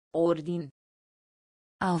 Ordin.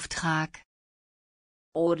 Auftrag.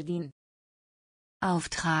 Ordin.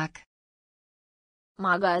 Auftrag.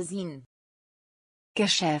 Magazin.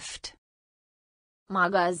 Geschäft.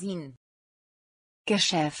 Magazin.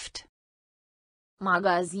 Geschäft.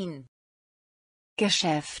 Magazin.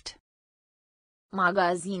 Geschäft.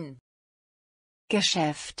 Magazin.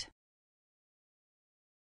 Geschäft.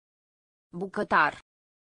 Bucătar.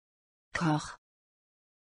 Koch.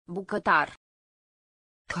 Bucătar.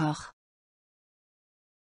 Koch.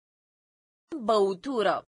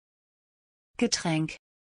 Băutură. Getränk.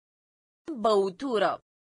 Băutură.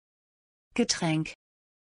 Getränk.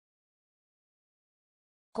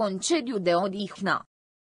 Concediu de odihnă.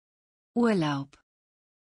 Urlaub.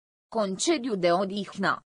 Concediu de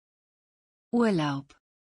odihnă. Urlaub.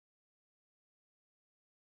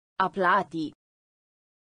 A plati.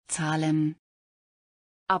 Zahlen.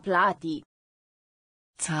 A plati.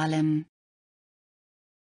 Zahlen.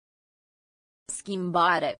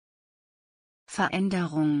 Schimbare.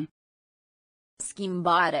 Veränderung.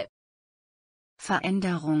 Schimbare.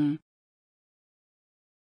 Veränderung.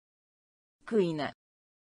 Câine.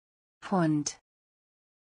 Hund.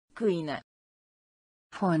 Câine.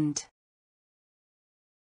 Hund.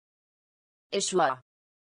 Eșua.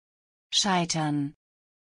 Scheitern.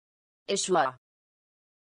 Eșua.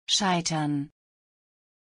 Scheitern.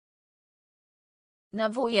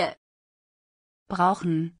 Nevoie.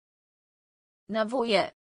 Brauchen. Nevoie.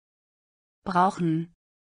 Brauchen.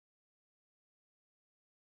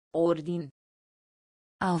 Ordin.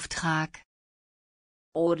 Auftrag.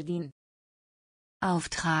 Ordin.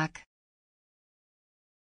 Auftrag.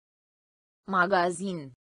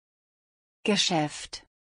 Magazin. Geschäft.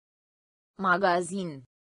 Magazin.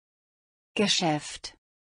 Geschäft.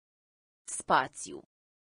 Spațiu.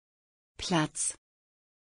 Platz.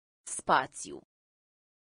 Spațiu.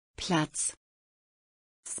 Platz.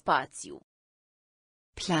 Spațiu.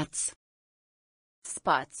 Platz.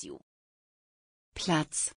 Spațiu.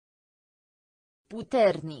 Platz.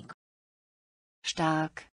 Puternic.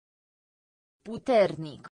 Stark.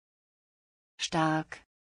 Puternic.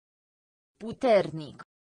 Stark. Puternic.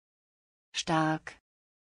 Stark.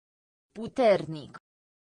 Puternic.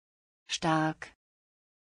 Stark.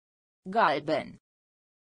 Galben.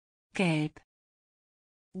 Gelb.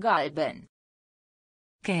 Galben.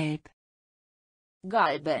 Gelb.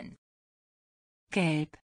 Galben.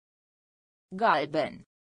 Gelb. Galben.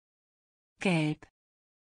 Gelb.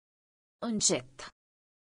 Încet.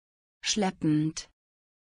 Schleppend.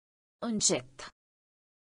 Încet.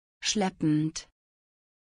 Schleppend.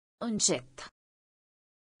 Încet.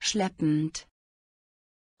 Schleppend.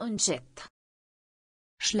 Încet.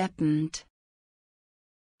 Schleppend.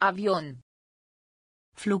 Avion.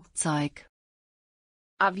 Flugzeug.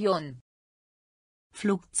 Avion.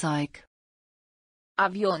 Flugzeug.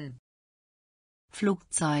 Avion.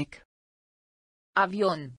 Flugzeug.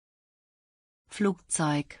 Avion.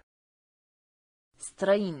 Flugzeug.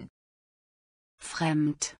 Străin.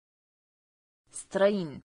 Fremd.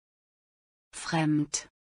 Străin. Fremd.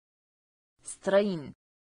 Străin.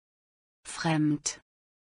 Fremd.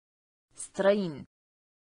 Străin.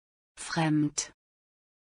 Fremd.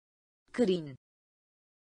 Crin.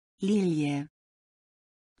 Lilie.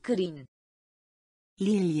 Crin.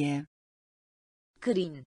 Lilie.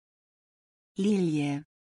 Crin. Lilie.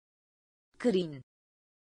 Crin.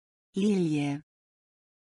 Lilie.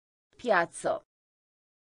 Piazzo.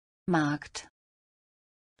 Markt.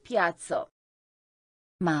 Piazzo.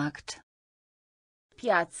 Markt.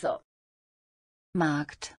 Piazzo.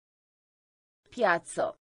 Markt.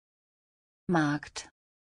 Piazzo. Markt.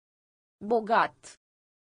 Bogat.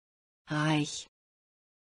 Reich.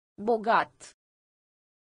 Bogat.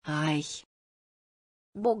 Reich.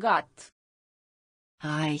 Bogat.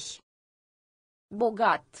 Reich.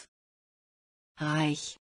 Bogat.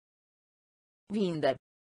 Reich. Vinde.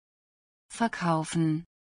 Verkaufen.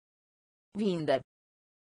 Vinde.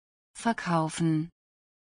 Verkaufen.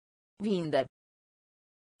 Vinde.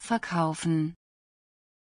 Verkaufen.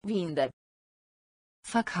 Vinde.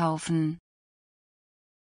 Verkaufen.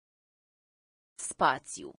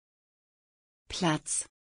 Spațiu. Platz.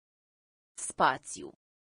 Spațiu.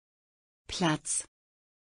 Platz.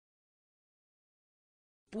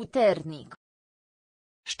 Puternic.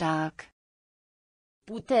 Stark.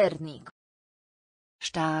 Puternic.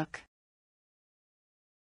 Stark.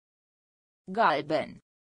 Galben.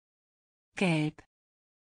 Gelb.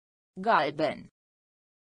 Galben.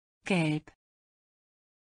 Gelb.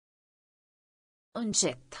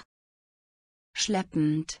 Încet.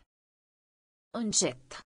 Schleppend. Încet.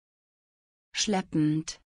 Schleppend.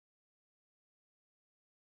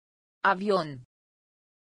 Avion.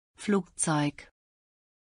 Flugzeug.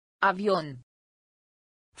 Avion.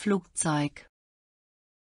 Flugzeug.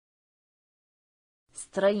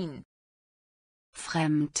 Străin.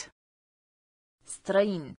 Fremd.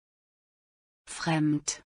 Străin. Fremd.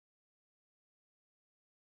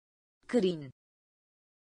 Crin.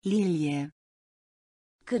 Lilie.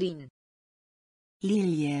 Crin.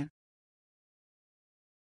 Lilie.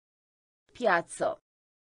 Piazzo.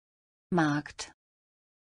 Markt.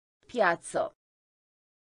 Piazzo.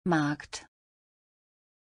 Markt.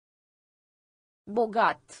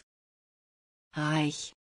 Bogat.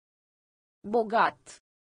 Reich. Bogat.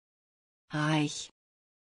 Reich.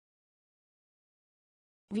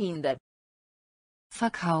 Vinde.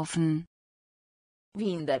 Verkaufen.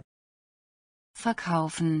 Vinde.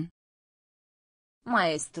 Verkaufen.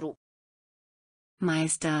 Maestru.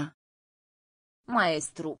 Meister.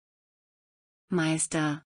 Maestru.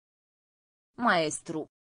 Meister. Maestru.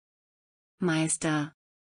 Meister.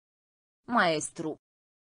 Maestru.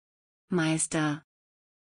 Meister.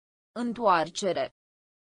 Întoarcere.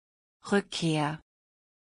 Rückkehr.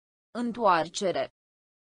 Întoarcere.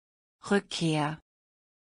 Rückkehr.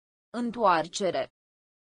 Întoarcere.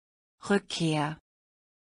 Rückkehr.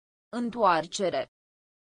 Întoarcere.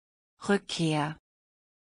 Rückkehr.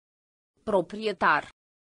 Proprietar.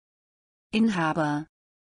 Inhaber.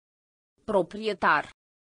 Proprietar.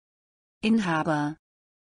 Inhaber.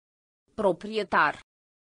 Proprietar.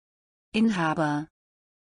 Inhaber.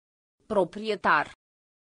 Proprietar.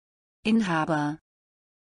 Inhaber.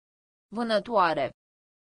 Vânătoare.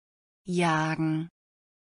 Jagen.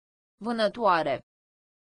 Vânătoare.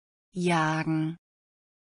 Jagen.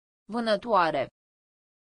 Vânătoare.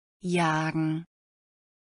 Jagen.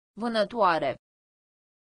 Vânătoare.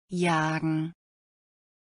 Jagen.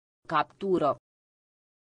 Captură.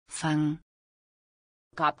 Fang.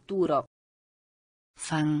 Captură.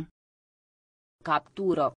 Fang.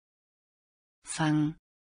 Captură. Fang.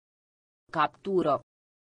 Captură.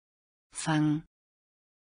 Fang.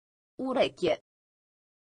 Ureche.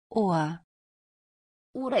 Ohr.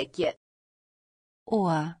 Ureche.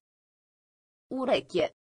 Ohr. Ureche.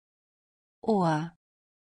 Ohr.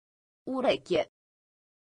 Ureche.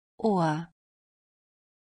 Ohr.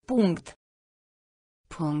 Punct.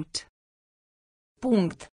 Punkt.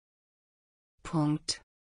 Punct. Punkt.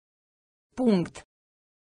 Punct.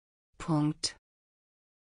 Punkt.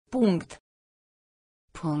 Punct.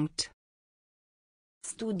 Punkt.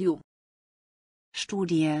 Studiu.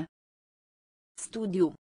 Studie.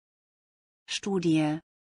 Studiu. Studie.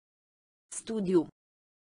 Studiu.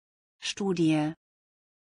 Studie.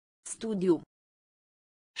 Studiu.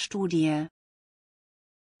 Studie.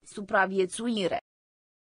 Supraviețuire.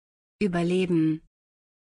 Überleben.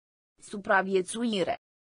 Supraviețuire.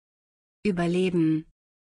 Überleben.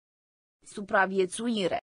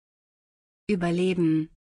 Supraviețuire.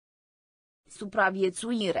 Überleben.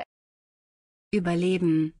 Supraviețuire.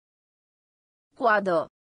 Überleben. Coadă.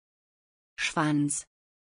 Schwanz.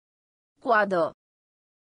 Coadă.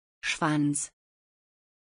 Schwanz.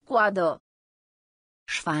 Coadă.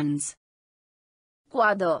 Schwanz.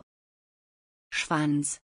 Coadă. Schwanz.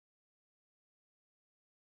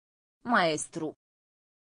 Maestru.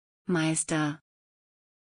 Meister.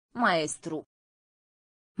 Maestru.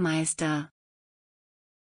 Meister.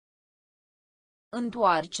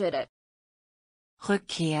 Întoarcere.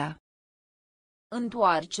 Rückkehr.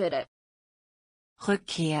 Întoarcere.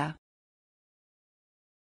 Rückkehr.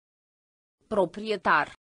 Proprietar.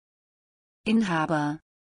 Inhaber.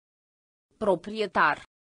 Proprietar.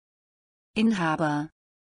 Inhaber.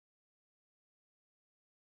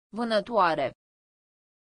 Vânătoare.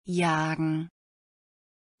 Jagen.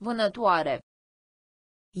 Vânătoare.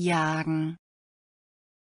 Jagen.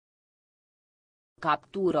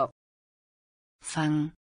 Captură.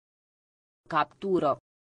 Fang. Captură.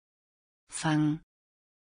 Fang.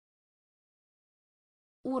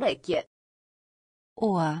 Ureche.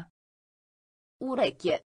 Ohr.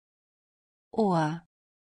 Ureche. Ohr.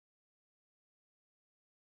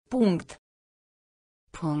 Punct.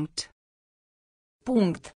 Punkt.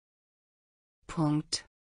 Punct. Punkt.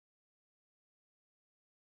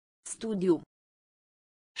 Studiu.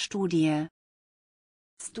 Studie.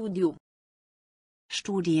 Studiu.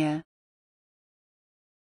 Studie.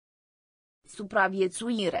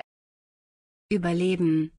 Supraviețuire.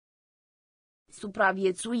 Überleben.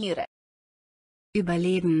 Supraviețuire.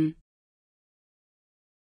 Überleben.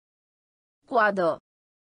 Coadă.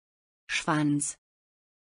 Schwanz.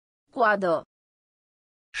 Coadă.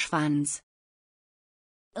 Schwanz.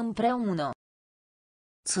 Împreună.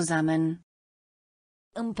 Zusammen.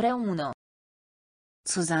 Împreună.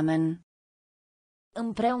 Zusammen.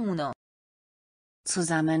 Împreună.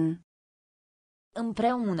 Zusammen.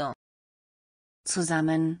 Împreună.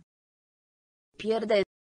 Zusammen. Pierde.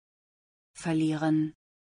 Verlieren.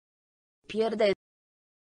 Pierde.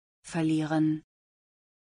 Verlieren.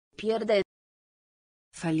 Pierde.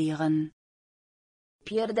 Verlieren.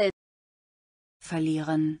 Pierde.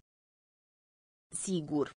 Verlieren.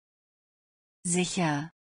 Sigur. Sicher.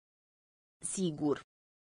 Sigur.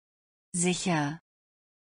 Sicher.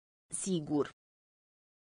 Sigur.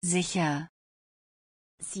 Sicher.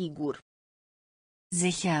 Sigur.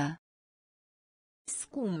 Sicher.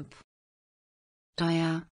 Scump.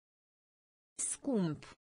 Teuer. Scump.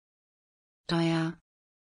 Teuer.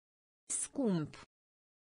 Scump.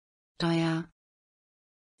 Teuer.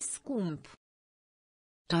 Scump.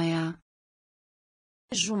 Teuer.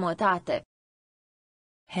 Jumătate.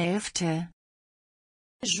 Hälfte.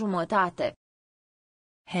 Jumătate.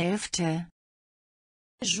 Hälfte.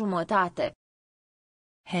 Jumătate.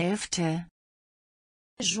 Hälfte.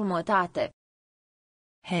 Jumătate.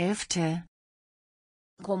 Hälfte.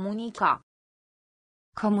 Comunica.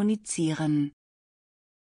 Kommunizieren.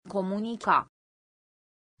 Comunica.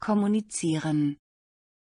 Kommunizieren.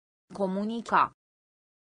 Comunica.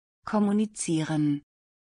 Kommunizieren.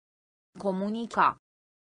 Comunica.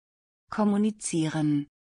 Kommunizieren.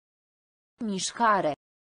 Mișcare.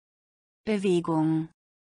 Bewegung.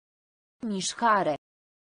 Mișcare.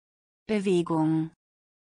 Bewegung.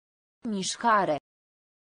 Mișcare.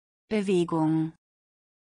 Bewegung.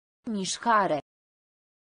 Mișcare.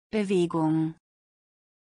 Bewegung.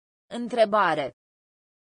 Întrebare.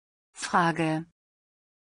 Frage.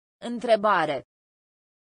 Întrebare.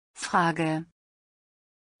 Frage.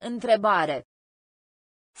 Întrebare.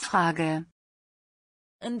 Frage.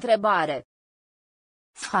 Întrebare.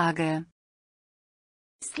 Frage.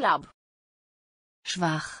 Slab.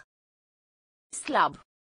 Schwach. Slab.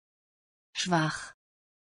 Schwach.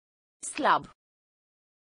 Slab.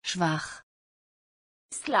 Schwach.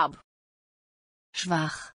 Slab.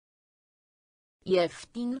 Schwach.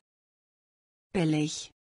 Ieftin.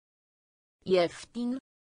 Billig. Ieftin.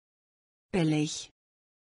 Billig.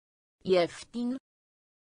 Ieftin.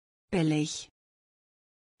 Billig.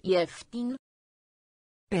 Ieftin.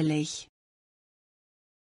 Billig.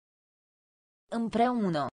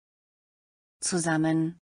 Împreună.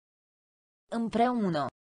 Zusammen. Împreună.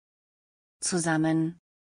 Zusammen.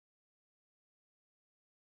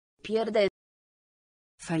 Pierde.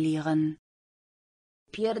 Verlieren.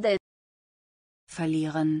 Pierde.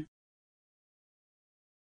 Verlieren.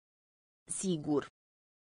 Sigur.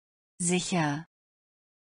 Sicher.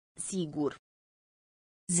 Sigur.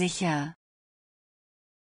 Sicher.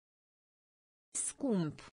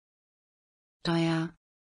 Scump. Teuer.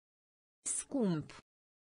 Scump.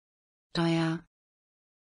 Teuer.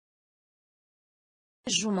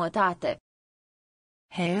 Jumătate.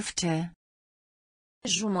 Hälfte.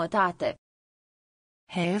 Jumătate.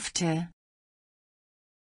 Hälfte.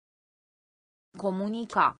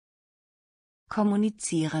 Comunica.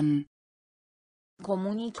 Kommunizieren.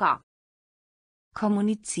 Comunica.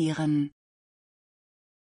 Kommunizieren.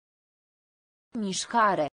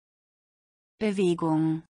 Mișcare.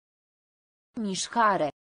 Bewegung, Mișcare.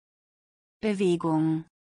 Bewegung,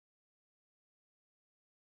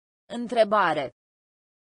 Întrebare.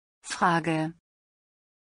 Frage,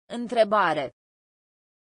 Întrebare.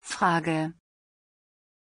 Frage,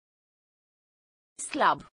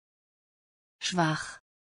 Slab. schwach,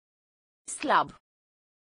 Slab.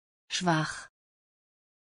 schwach,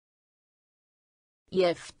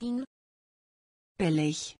 Ieftin.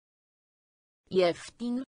 billig,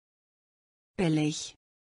 Ieftin. billig,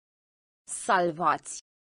 Salvați.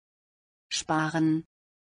 sparen,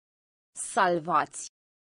 Salvați.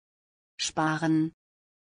 sparen,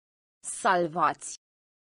 Salvați.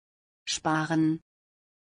 sparen,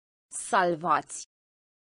 Salvați.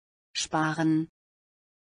 sparen,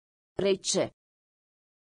 Rece.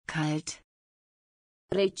 kalt,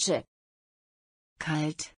 Rece.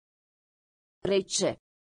 kalt, Rece.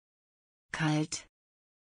 kalt,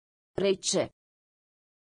 Rece.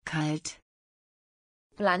 kalt,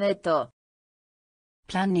 Planetă.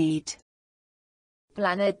 Planet,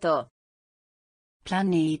 Planetă.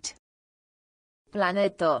 Planet,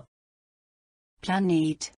 Planetă.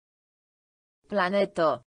 Planet, Planetă.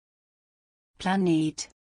 Planet,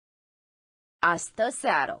 Astă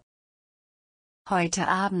seară. heute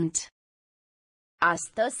Abend,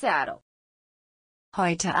 Astă seară.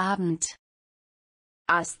 heute Abend,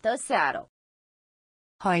 Astă seară.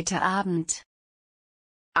 heute Abend,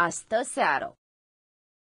 Astă seară.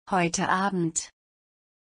 heute Abend,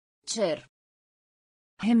 Cer.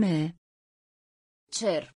 Himmel,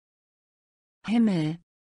 Cer. Himmel,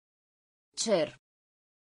 Cer.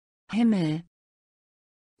 Himmel,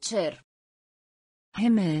 Cer.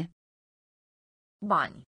 Himmel,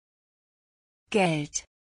 Bani. Geld,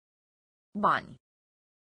 Bani.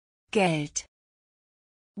 Geld,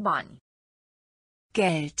 Bani.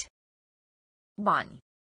 Geld, Bani.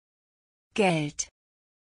 Geld,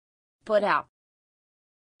 Părea.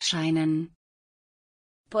 scheinen,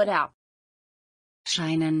 Părea.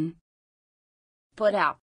 scheinen,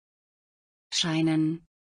 Părea. scheinen,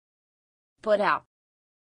 Părea.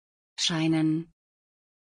 scheinen,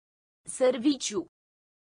 Serviciu.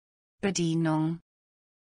 Bedienung,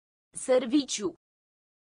 Serviciu.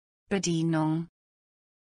 Bedienung,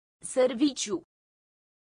 Serviciu.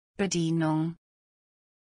 Bedienung,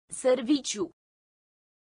 Serviciu.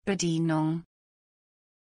 Bedienung,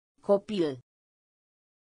 Copil.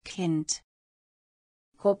 Kind,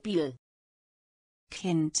 Copil.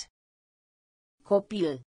 Kind,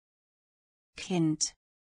 Copil. Kind,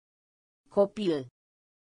 Copil.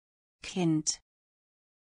 Kind,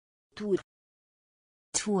 Tur.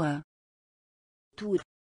 Tour, Tur.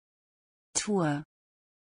 Tour,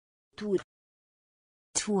 Tur.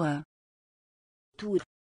 Tour, Tur.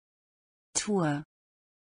 Tour,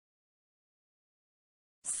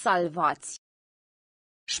 Salvați.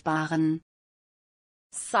 sparen,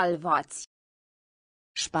 Salvați.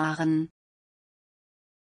 sparen,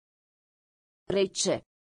 Rece.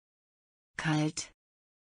 kalt,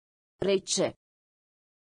 Rece.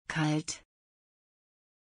 kalt,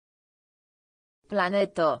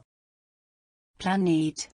 Planetă.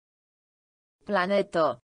 Planet, Planetă.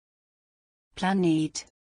 Planet,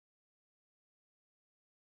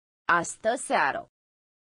 Astă seară.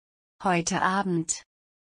 heute Abend,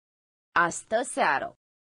 Astă seară.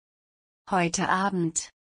 heute Abend,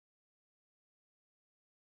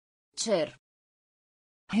 Cer.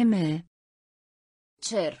 Himmel,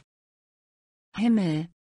 Cer. Himmel,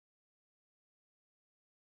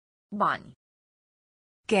 Bani.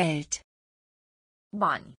 Geld,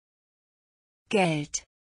 Bani. Geld,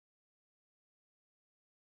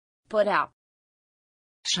 Părea.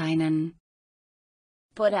 scheinen,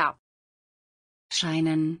 Părea.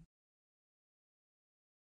 scheinen,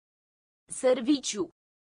 Serviciu.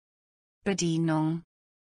 Bedienung,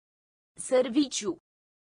 Serviciu.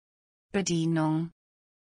 Bedienung,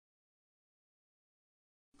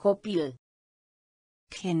 Copil.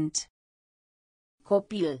 Kind,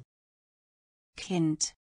 Copil. Kind,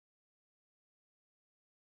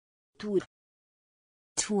 Tur.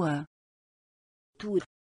 Tour, Tur.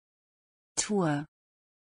 Tour,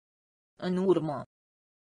 În urmă.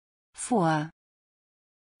 vor,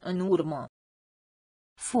 În urmă.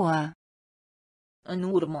 vor, În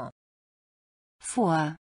urmă.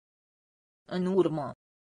 vor, În urmă.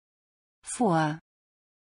 vor,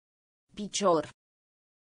 Picior.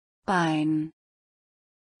 Bein,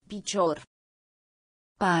 Picior.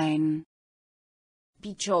 Bein,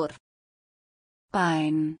 Picior.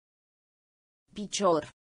 Bein, Picior.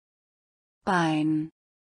 Bein,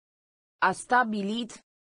 A stabilit.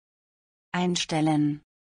 einstellen,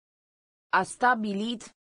 A stabilit.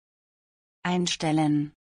 einstellen,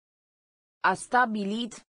 A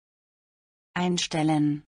stabilit.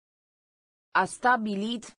 Einstellen. A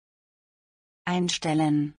stabilit.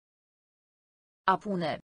 Einstellen. A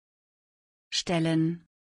pune. Stellen.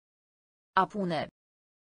 A pune.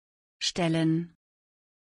 Stellen.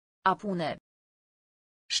 A pune.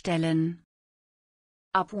 Stellen.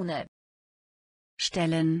 A pune.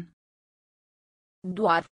 Stellen.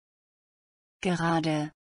 Doar.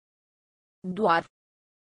 Gerade. Doar.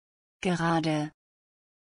 Gerade.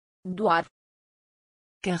 Doar.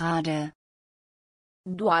 Gerade.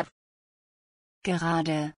 Doar.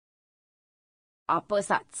 Gerade.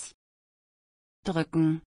 Apăsați.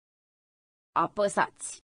 Drücken.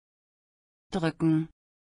 Apăsați. Drücken.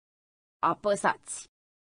 Apăsați.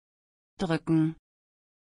 Drücken.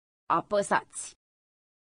 Apăsați.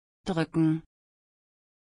 Drücken.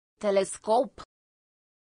 Telescop.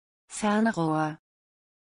 Fernrohr.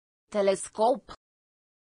 Telescop.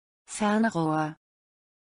 Fernrohr.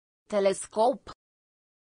 Telescop.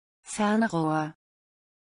 Fernrohr.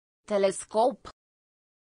 Telescop.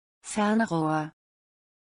 Fernrohr.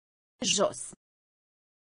 Jos.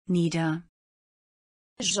 Nieder.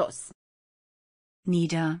 Jos.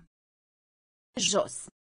 Nieder. Jos.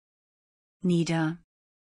 Nieder.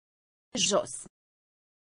 Jos.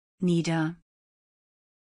 Nieder.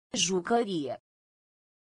 Jucărie.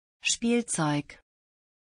 Spielzeug.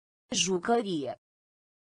 Jucărie.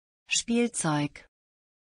 Spielzeug.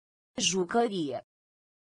 Jucărie.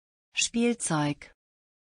 Spielzeug.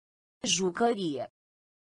 Jucărie.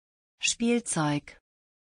 Spielzeug.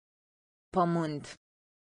 Pământ.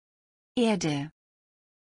 Erde.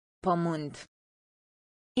 Pământ.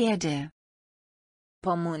 Erde.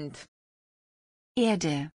 Pământ.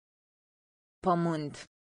 Erde. Pământ.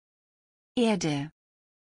 Erde.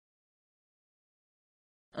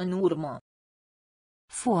 În urmă.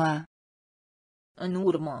 Vor. În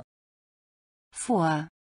urmă. Vor.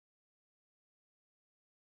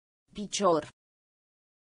 Picior.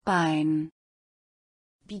 Bein.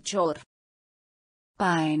 Picior.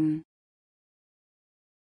 Bein.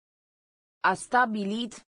 A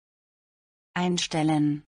stabilit.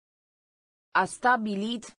 Einstellen. A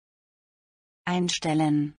stabilit.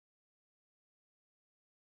 Einstellen.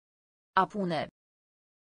 A pune.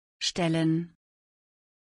 Stellen.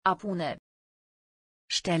 A pune.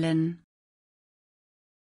 Stellen.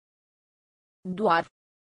 Doar.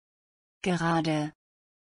 Gerade.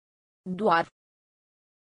 Doar.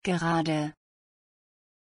 Gerade.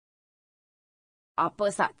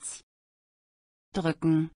 Apăsați.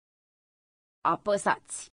 Drücken.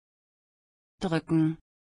 Apăsați. Drücken.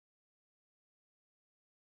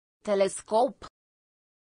 Telescop.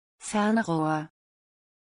 Fernrohr.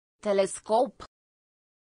 Telescop.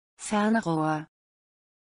 Fernrohr.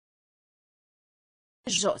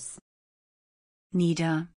 Jos.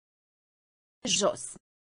 Nieder. Jos.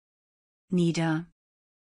 Nieder.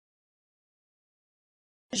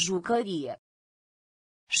 Jucărie.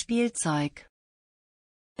 Spielzeug.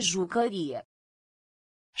 Jucărie.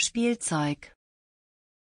 Spielzeug.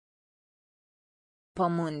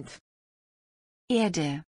 Pământ.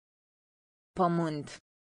 Erde. Pământ.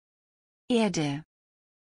 Erde.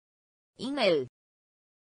 Inel.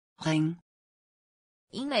 Ring.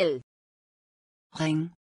 Inel.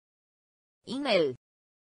 Ring. Inel.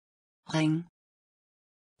 Ring.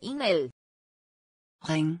 Inel.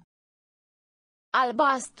 Ring.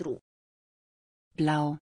 Albastru.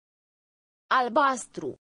 Blau.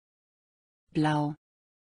 Albastru. Blau.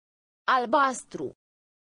 Albastru.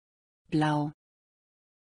 Blau.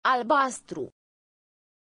 Albastru.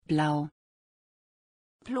 Blau.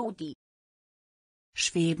 Pluti.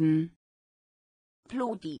 Schweben.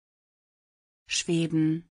 Pluti.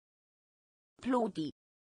 Schweben. Pluti.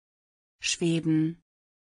 Schweben.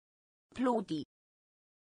 Pluti.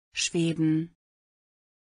 Schweben.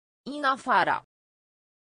 In afara.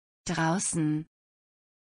 Draußen.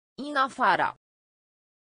 In afara.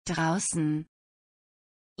 Draußen.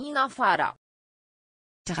 In afara.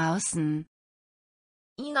 Draußen.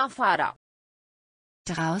 In afara.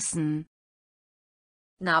 Draußen.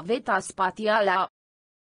 Naveta spațială.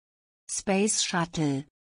 Space Shuttle.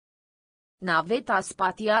 Naveta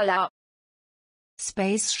spațială.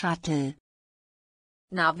 Space Shuttle.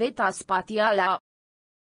 Naveta spațială.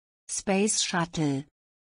 Space Shuttle.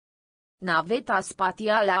 Naveta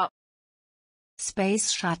spațială. Space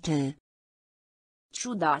Shuttle.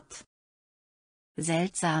 Ciudat.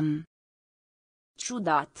 Seltsam.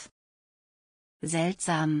 Ciudat.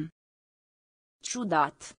 Seltsam.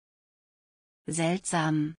 Ciudat.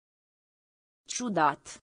 Seltsam. Ciudat.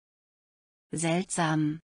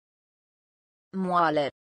 Seltsam.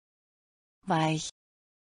 Moale. Weich.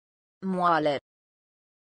 Moale.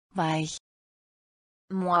 Weich.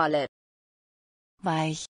 Moale.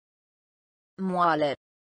 Weich. Moale.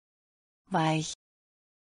 weich,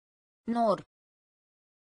 Nor.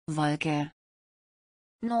 Wolke,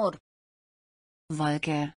 Nor.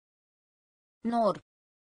 Wolke, Nor.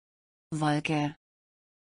 Wolke,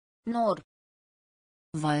 Nor.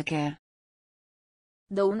 Wolke,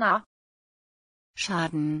 Dăuna.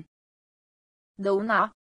 Schaden,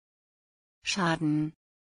 Dăuna. Schaden,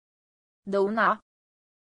 Dăuna.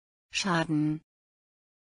 Schaden,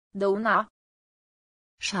 Dăuna.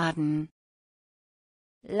 Schaden,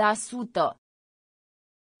 La sută.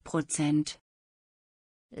 Prozent,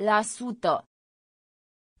 La sută.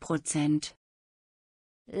 Prozent,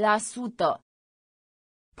 La sută.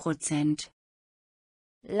 Prozent,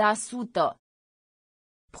 La sută.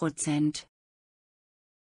 Prozent,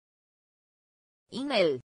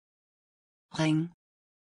 Inel. Ring,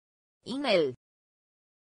 Inel.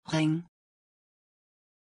 Ring,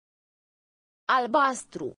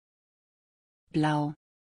 Albastru. Blau,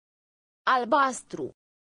 Albastru.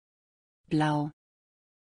 Blau,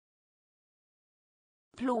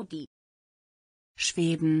 Pluti.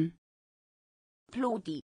 Schweben,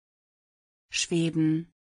 Pluti.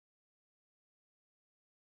 Schweben,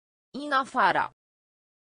 In afara.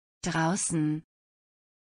 draußen,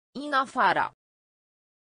 In afara.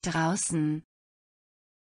 draußen,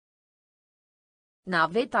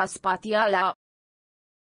 Naveta spațială.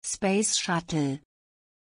 Space Shuttle,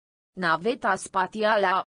 Naveta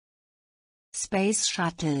spațială. Space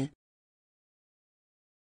Shuttle,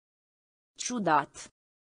 Ciudat.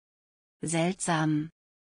 seltsam,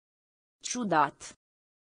 Ciudat.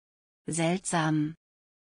 seltsam,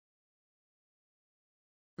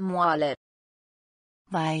 Moale.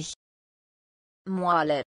 weich,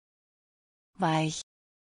 Moale. weich,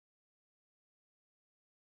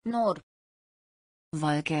 Nor.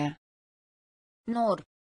 Wolke, Nor.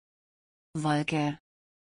 Wolke,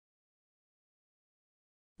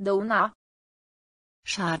 Dăuna.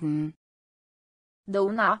 Schaden,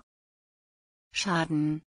 Dăuna.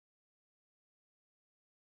 Schaden,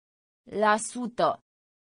 La sută.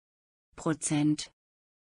 Prozent,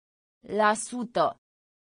 La sută.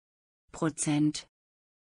 Prozent,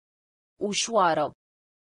 Ușoară.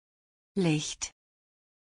 Licht,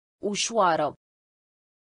 Ușoară.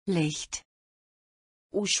 Licht,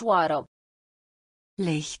 Ușoară.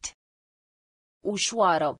 Licht,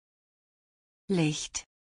 Ușoară. Licht,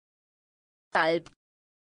 Talb.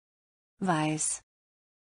 weiß,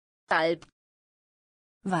 Talb.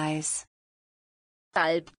 weiß,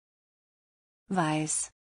 Talb. weiß,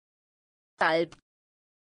 Talb.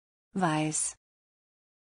 weiß,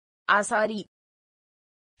 Asari.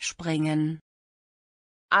 springen,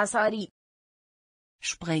 Asari.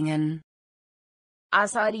 springen,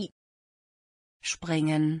 Asari.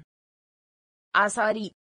 springen, Asari.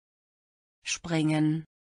 springen,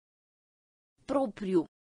 Propriu.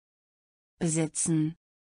 besitzen,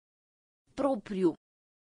 Propriu.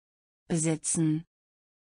 besitzen,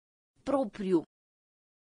 Propriu.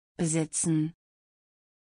 besitzen,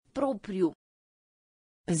 Propriu.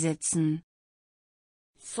 besitzen,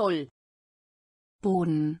 Sol.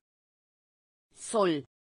 Boden, Sol.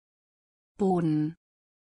 Boden,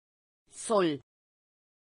 Sol.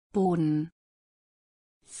 Boden,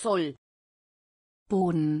 Sol.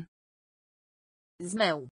 Boden,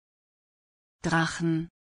 Zmeu. Drachen,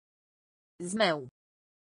 Zmeu.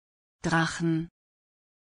 Drachen,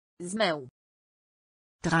 Zmeu.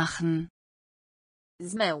 Drachen,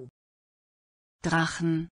 Zmeu.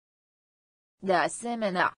 Drachen, De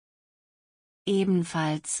asemenea.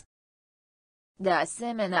 ebenfalls, De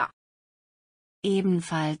asemenea.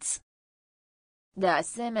 ebenfalls, De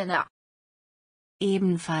asemenea.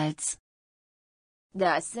 ebenfalls, De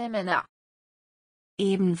asemenea.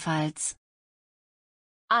 ebenfalls,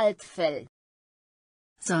 Altfel.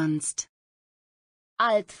 sonst,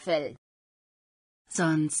 Altfel.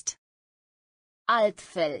 sonst,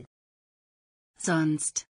 Altfel.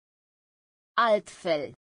 sonst,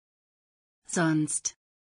 Altfel. sonst,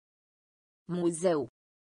 Muzeu.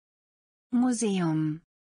 Museum,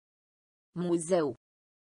 Muzeu.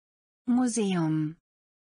 Museum,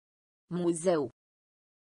 Muzeu.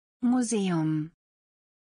 Museum,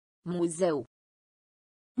 Muzeu.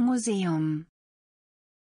 Museum,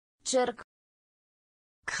 Cerc.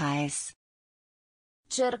 Kreis,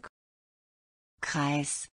 Cerc.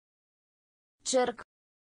 Kreis, Cerc.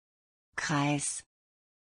 Kreis,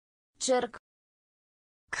 Cerc.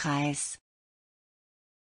 Kreis,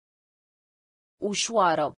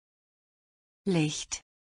 Ușoară. Licht,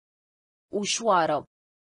 Ușoară.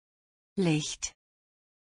 Licht,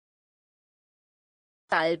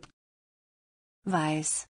 Talb.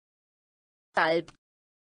 weiß, Talb.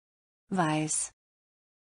 weiß,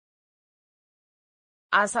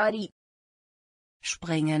 Asari.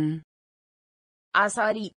 Springen. A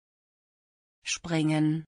sări.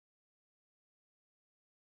 Springen.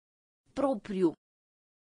 Propriu.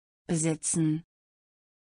 Besitzen.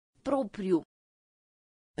 Propriu.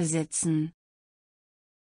 Besitzen.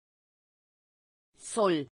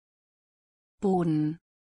 Sol. Boden.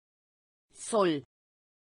 Sol.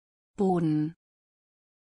 Boden.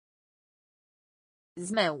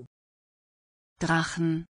 Zmeu.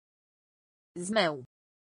 Drachen. Zmeu.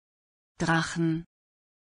 Drachen.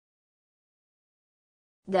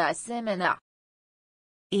 De asemenea.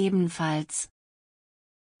 Ebenfalls.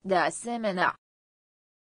 De asemenea.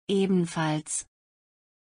 Ebenfalls.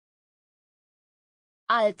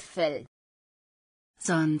 Altfel.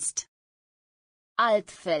 Sonst.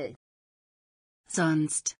 Altfel.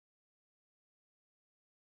 Sonst.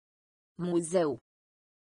 Muzeu.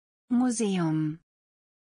 Museum.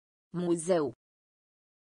 Muzeu.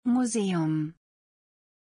 Museum.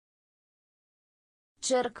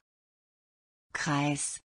 Cerc.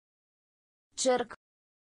 Kreis. Cerc.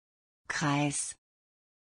 Kreis.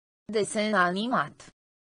 Desen animat.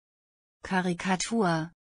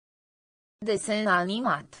 Karikatur. Desen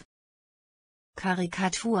animat.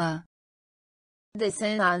 Karikatur.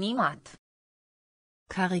 Desen animat.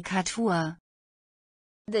 Karikatur.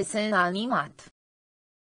 Desen animat.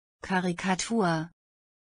 Karikatur.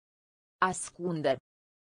 Ascunde.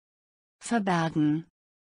 Verbergen.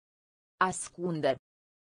 Ascunde.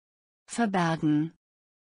 Verbergen.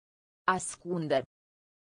 Ascunde.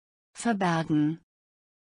 Verbergen.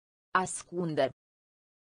 Ascunde.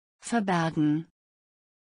 Verbergen.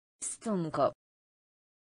 Stâncă.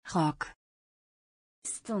 Rock.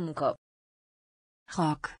 Stâncă.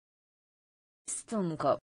 Rock.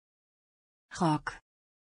 Stâncă. Rock.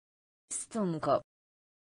 Stâncă.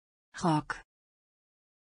 Rock.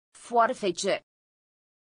 Foarfece.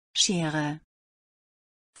 Schere.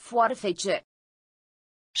 Foarfece.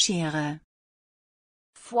 Schere.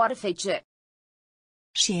 Foarfece.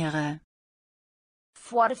 Schere.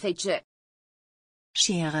 Foarfece.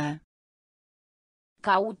 Schere.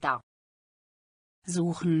 Cauta.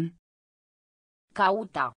 Suchen.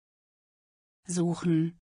 Cauta.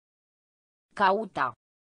 Suchen. Cauta.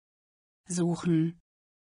 Suchen.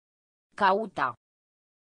 Cauta.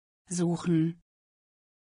 Suchen.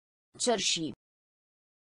 Cerși.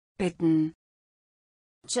 Bitten.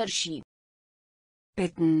 Cerși.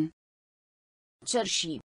 Bitten.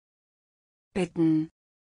 Cerși. Bitten.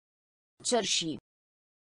 Cerși.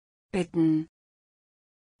 Bitten.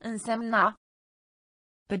 Însemna.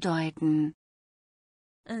 Bedeuten.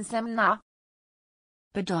 Însemna.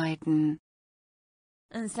 Bedeuten.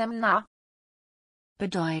 Însemna.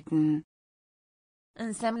 Bedeuten.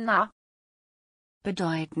 Însemna.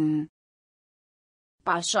 Bedeuten.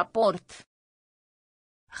 Pașaport.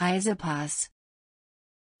 Reisepass.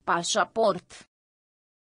 Pașaport.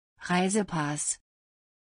 Reisepass.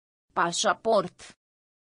 Pașaport.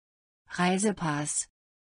 Reisepass.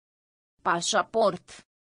 Pașaport.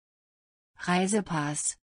 Reisepass.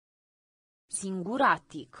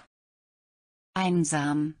 Singuratic.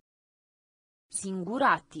 Einsam.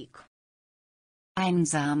 Singuratic.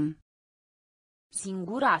 Einsam.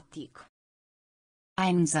 Singuratic.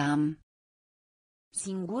 Einsam.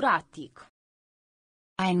 Singuratic.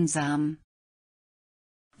 Einsam.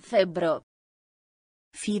 Febră.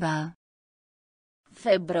 Fieber.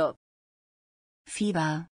 Febră.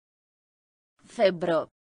 Fieber. Febră.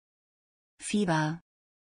 Fieber.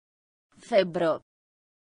 Febră.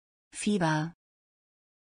 Fieber.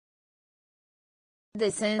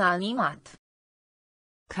 Desen animat.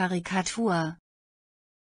 Karikatur.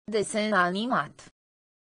 Desen animat.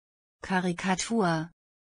 Karikatur.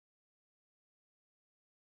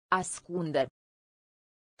 Ascunde.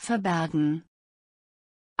 Verbergen.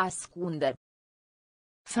 Ascunde.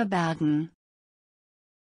 Verbergen.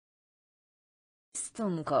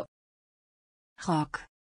 Stâncă. Rock.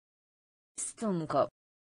 Stâncă.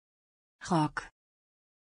 Rock.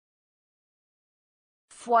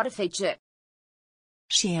 Foarfece.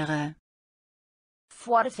 Schere.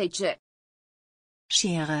 Foarfece.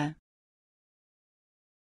 Schere.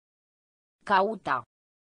 Cauta.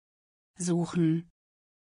 Suchen.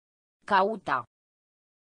 Cauta.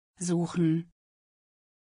 Suchen.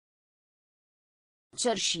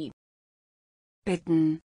 Cerși. Bitten.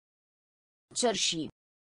 Cerși.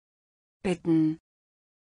 Bitten.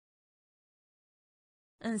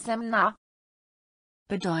 Însemna.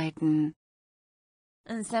 Bedeuten.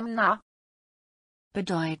 Însemna.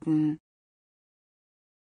 Bedeuten.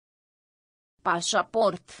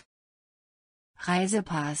 Pașaport.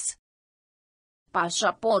 Reisepass.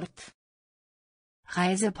 Pașaport.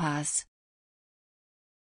 Reisepass.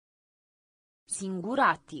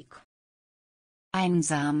 Singuratic.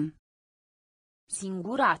 Einsam.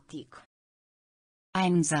 Singuratic.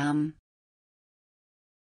 Einsam.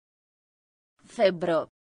 Febră.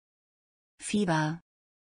 Fieber.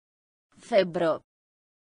 Febră.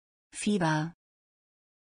 Fieber.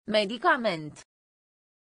 Medicament.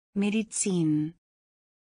 Medizin.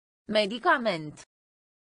 Medicament.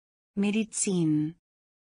 Medizin.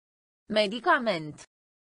 Medicament.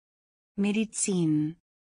 Medizin.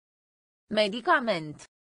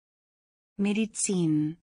 Medicament.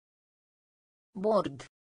 Medizin. Bord.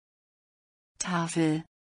 Tafel.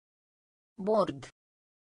 Bord.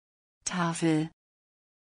 Tafel.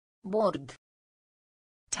 Bord.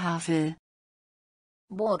 Tafel.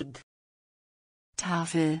 Bord.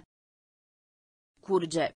 Tafel.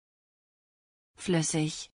 Curge.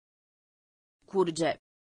 Flüssig. Curge.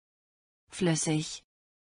 Flüssig.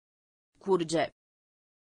 Curge.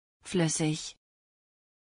 Flüssig.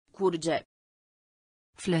 Curge.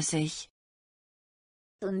 Flüssig.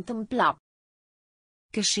 Întâmpla.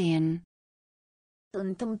 Geschehen.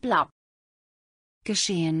 Întâmpla.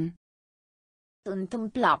 Geschehen.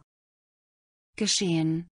 Întâmpla.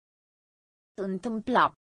 Geschehen.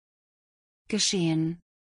 Întâmpla. Geschehen.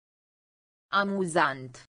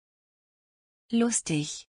 Amuzant. Lustig.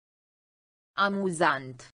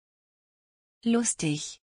 Amuzant.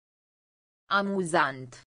 Lustig.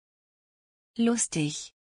 Amuzant.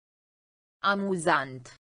 Lustig. Amuzant.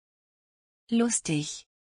 Lustig.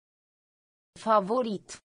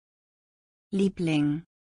 Favorit. Liebling.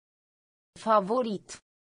 Favorit.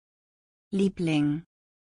 Liebling.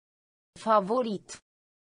 Favorit.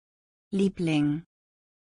 Liebling.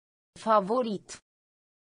 Favorit.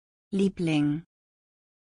 Liebling.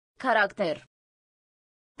 Caracter.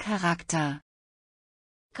 Charakter.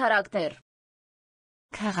 Caracter.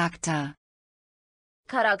 Charakter.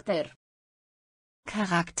 Caracter.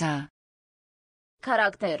 Charakter.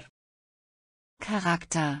 Caracter.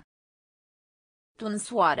 Charakter.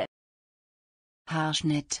 Tunsoare.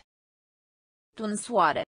 Haarschnitt.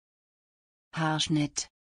 Tunsoare. Haarschnitt.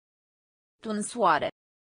 Tunsoare.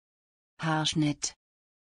 Haarschnitt.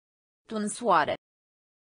 Tunsoare.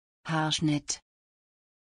 Haarschnitt.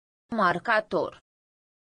 Marcator.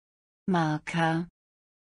 Marker.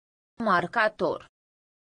 Marcator.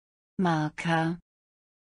 Marker.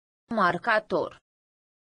 Marcator.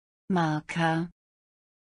 Marker.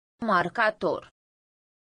 Marcator.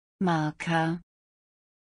 Marker.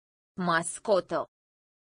 Mascotă.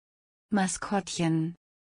 Maskottchen.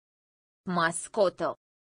 Mascotă.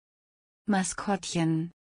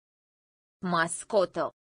 Maskottchen.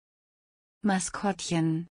 Mascotă.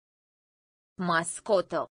 Maskottchen.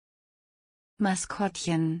 Mascotă.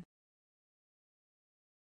 Maskottchen.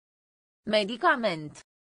 Medicament.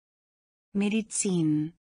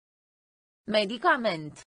 Medizin.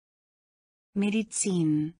 Medicament.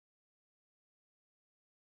 Medizin.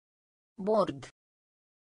 Bord.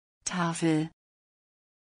 Tafel.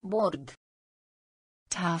 Bord.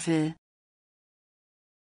 Tafel.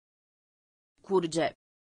 Curge.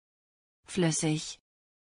 Flüssig.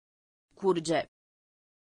 Curge.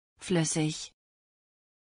 Flüssig.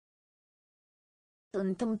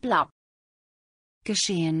 Întâmpla.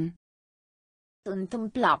 Geschehen.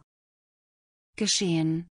 Întâmpla.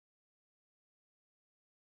 Geschehen.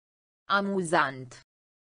 Amuzant.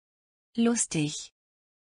 Lustig.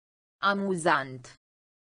 Amuzant.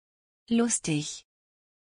 Lustig.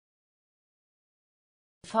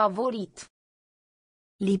 Favorit.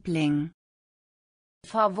 Liebling.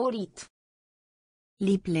 Favorit.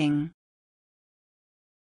 Liebling.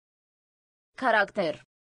 Caracter.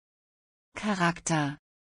 Charakter.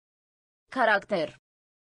 Caracter.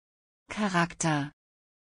 Charakter.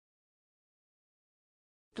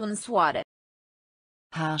 Tunsoare.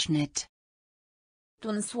 Haarschnitt.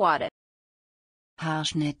 Tunsoare.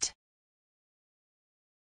 Haarschnitt.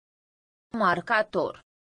 Marcator.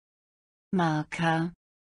 Marker.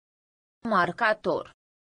 Marcator.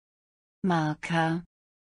 Marker.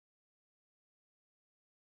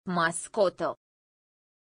 Mascotă.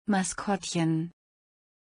 Maskottchen.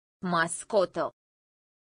 Mascotă.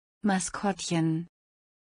 Maskottchen.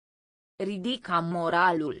 Ridica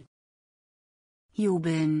moralul.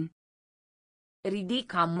 Jubeln.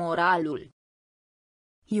 Ridica moralul.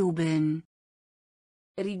 Jubeln.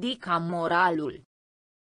 Ridica moralul.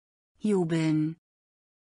 Jubeln.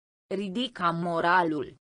 Ridica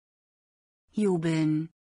moralul. Jubeln.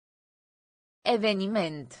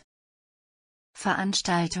 Eveniment.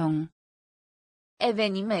 Veranstaltung.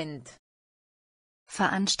 Eveniment.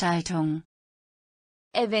 Veranstaltung.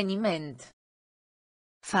 Eveniment.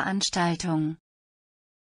 Veranstaltung.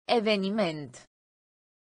 Eveniment.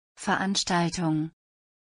 Veranstaltung.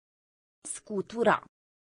 Scutura.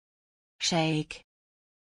 Shake.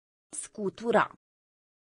 Scutura.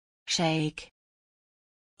 Shake.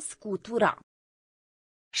 Scutura.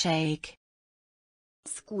 Shake.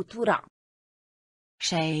 Scutura.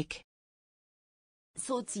 Shake.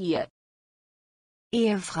 Soție.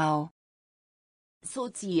 Ehefrau.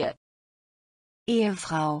 Soție.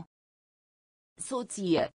 Ehefrau.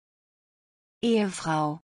 Soție.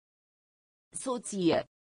 Ehefrau. Soție.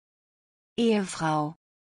 Ehefrau.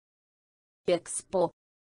 Expo.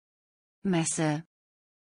 Messe.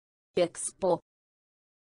 Expo.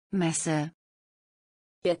 Messe.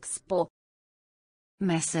 Expo.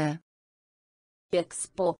 Messe.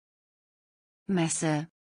 Expo. Messe.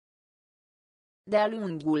 De-a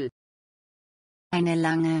lungul. Eine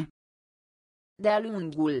lange. De-a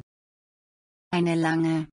lungul. Eine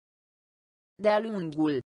lange. De-a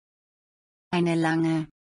lungul. Eine lange.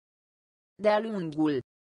 De-a lungul.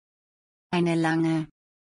 Eine lange.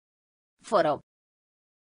 Fără.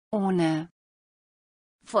 Ohne.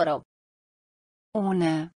 Fără.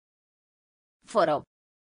 Ohne. Fără.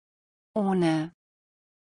 Ohne.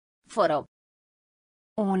 Fără.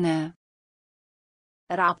 Ohne.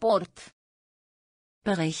 Raport.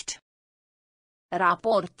 Bericht.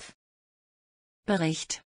 Raport.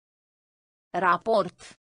 Bericht. Raport.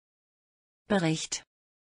 Bericht.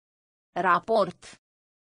 Raport.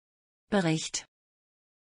 Bericht.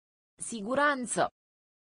 Siguranță.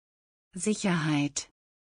 Sicherheit.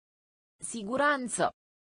 Siguranță.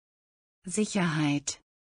 Sicherheit.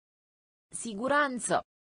 Siguranță.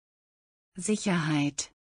 Sicherheit.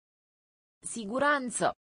 Siguranță.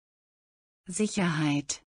 Sicherheit.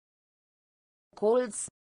 Colț.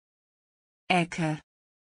 Ecke.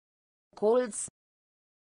 Colț.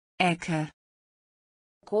 Ecke.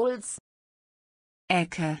 Colț.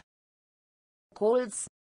 Ecke. Colț.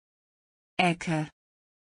 Ecke.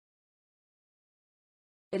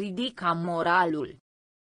 Ridica moralul.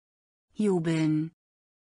 Jubeln.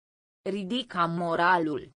 Ridica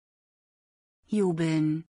moralul.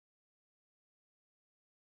 Jubeln.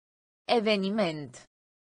 Eveniment.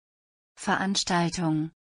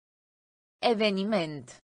 Veranstaltung. Eveniment.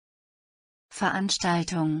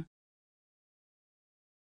 Veranstaltung.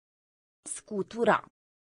 Scutura.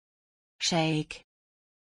 Shake.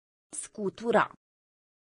 Scutura.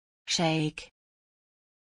 Shake.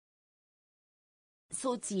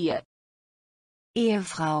 Soție.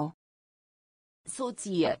 Ehefrau.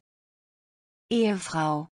 Soție.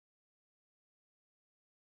 Ehefrau.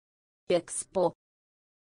 Expo.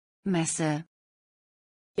 Messe.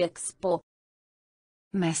 Expo.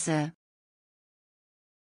 Messe.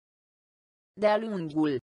 De-a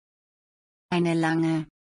lungul. Eine lange.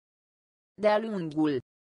 De-a lungul.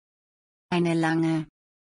 Eine lange.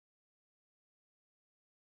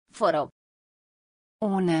 Fără.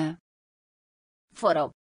 Ohne. Fără.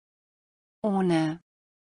 Ohne.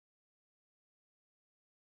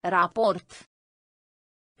 Raport.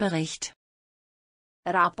 Bericht.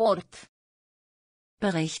 Raport.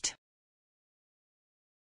 Bericht.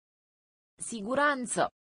 Siguranță.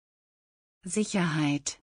 Sicherheit.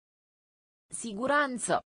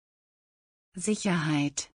 Siguranță.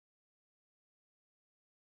 Sicherheit.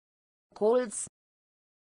 Colț.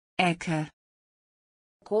 Ecke.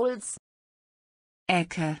 Colț.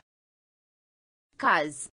 Ecke.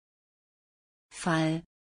 Caz. Fall.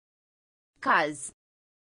 Caz.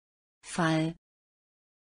 Fall.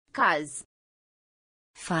 Caz.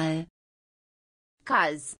 Fall.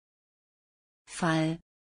 Caz. Fall.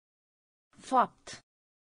 Fapt.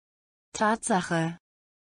 Tatsache.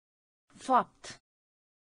 Fapt.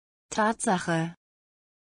 Tatsache.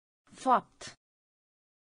 Fapt.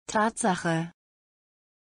 Tatsache.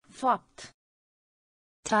 Fapt.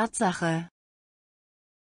 Tatsache.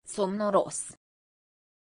 Somnoros.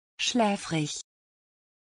 Schläfrig.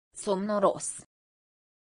 Somnoros.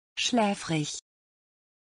 Schläfrig.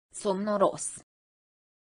 Somnoros.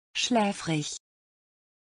 Schläfrig.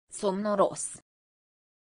 Somnoros.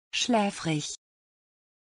 Schläfrig.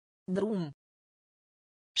 Drum.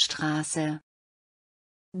 Straße.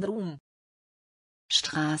 Drum.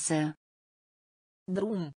 Straße.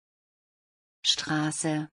 Drum.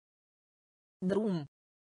 Straße. Drum.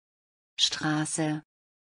 Straße.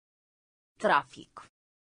 Trafic.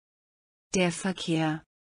 Der Verkehr.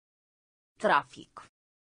 Trafic.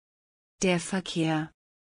 Der Verkehr.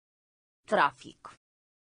 Trafic.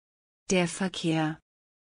 Der Verkehr.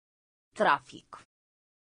 Trafic.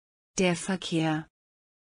 Der Verkehr.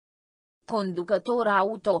 Conducător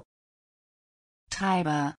auto.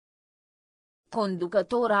 Treiber.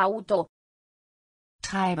 Conducător auto.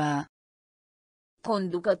 Treiber.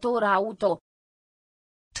 Conducător auto.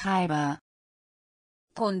 Treiber.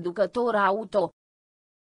 Conducător auto.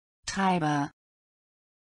 Treiber.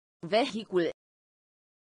 Vehicul.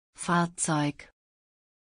 Fahrzeug,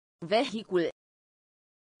 Vehicul.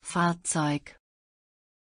 Fahrzeug,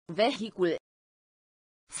 Vehicul.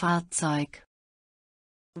 Fahrzeug,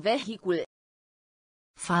 Vehicul.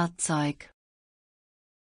 Fahrzeug,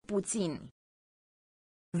 Puțin.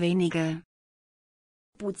 wenige,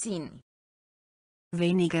 Puțin.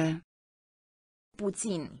 wenige,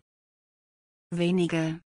 Puțin. wenige,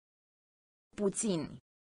 Puțin.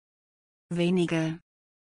 wenige,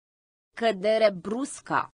 Cădere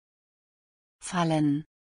brusca. fallen,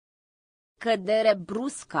 Cădere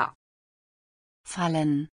brusca.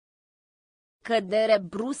 fallen, Cădere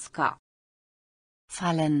brusca.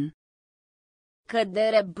 fallen,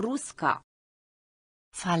 Cădere brusca.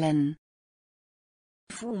 fallen,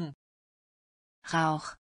 Fum. Rauch,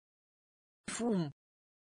 Fum.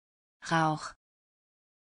 Rauch,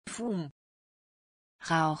 Fum.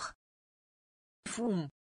 Rauch, Fum.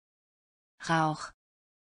 Rauch,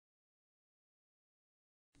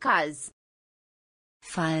 Caz.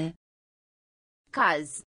 Fall,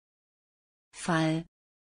 Caz. Fall,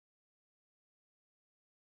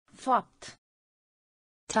 Fapt.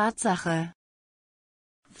 Tatsache,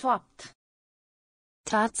 Fapt.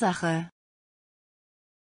 Tatsache,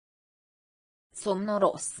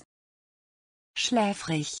 Somnoros.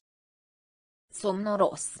 schläfrig,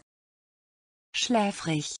 Somnoros.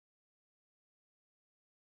 schläfrig,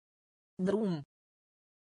 Drum.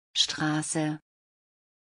 Straße,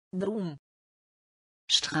 Drum.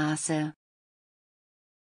 Straße,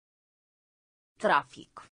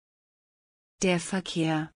 Trafic. der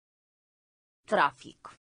Verkehr, Trafic.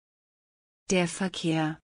 der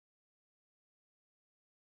Verkehr,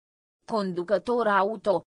 Conducător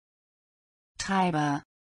auto. Treiber,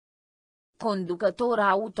 Conducător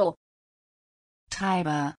auto.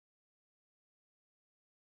 Treiber,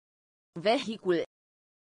 Vehicul.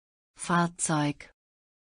 Fahrzeug,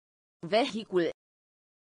 Vehicul.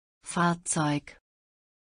 Fahrzeug,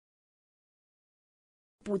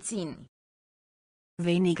 Puțin.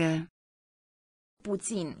 wenige,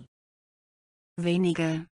 Puțin.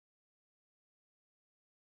 wenige,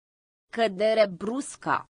 Cădere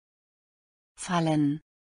brusca. fallen,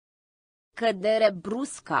 Cădere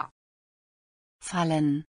brusca. fallen,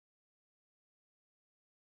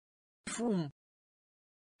 Fum.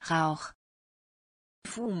 Rauch,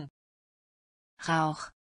 Fum. Rauch,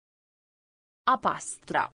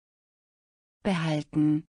 Apastra. behalten,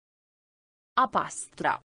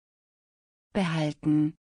 Apastra. behalten,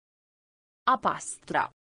 Apastra.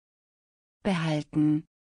 behalten,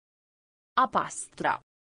 Apastra.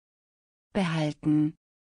 behalten,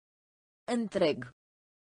 Întreg.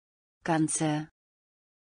 ganze,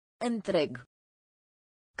 Întreg.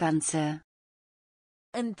 ganze,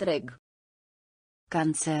 Întreg.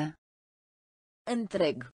 ganze,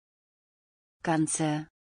 Întreg. ganze,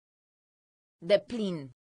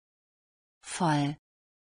 Deplin. voll,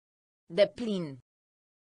 Deplin.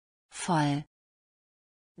 voll,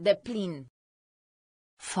 Deplin.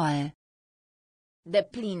 voll,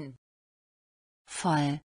 Deplin.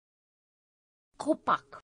 voll,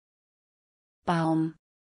 Copac. Baum,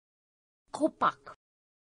 Copac.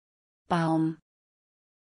 Baum,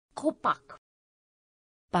 Copac.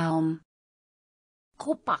 Baum,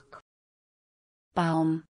 Copac.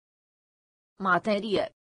 Baum, Materie.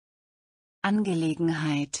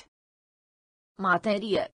 Angelegenheit,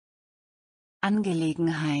 Materie.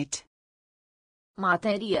 Angelegenheit,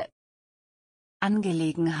 Materie.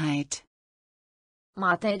 Angelegenheit,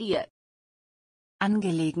 Materie.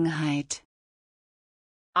 Angelegenheit,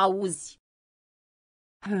 Auzi.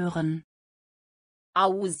 hören,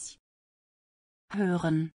 Auzi.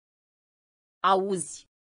 hören, Auzi.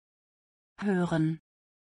 hören,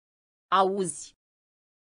 Auzi.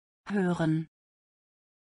 hören,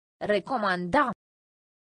 Recomanda.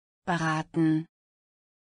 beraten,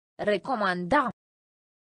 Recomanda.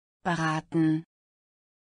 beraten,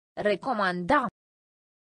 Recomanda.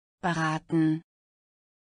 beraten,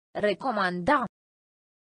 Recomanda.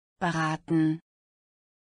 beraten,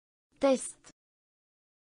 Test.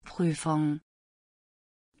 Prüfung,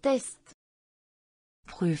 Test.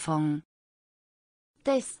 Prüfung,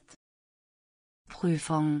 Test.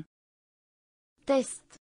 Prüfung,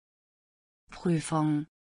 Test. Prüfung,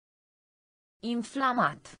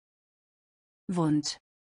 Inflamat. Wund,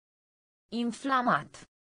 Inflamat.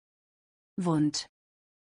 Wund,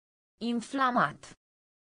 Inflamat.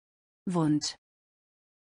 Wund,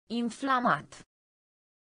 Inflamat.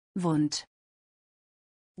 Wund,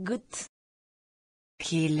 Gât.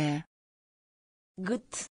 Kehle,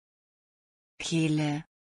 Gât. Kehle,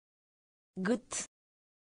 Gât.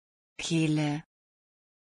 Kehle,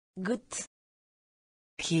 Gât.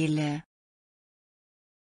 Kehle,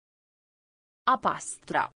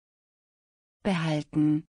 Apastra.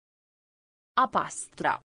 behalten, A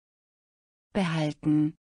pastra.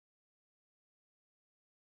 behalten,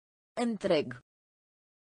 Întreg.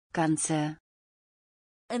 ganze,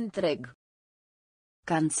 Întreg.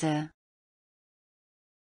 ganze,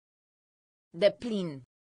 Deplin.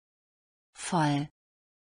 voll,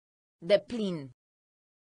 Deplin.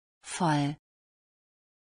 voll,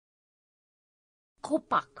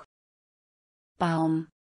 Copac. Baum,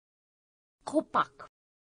 Copac.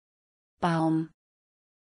 Baum,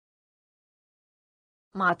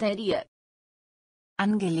 Materie.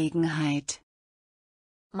 Angelegenheit,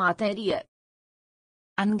 Materie.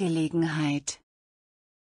 Angelegenheit,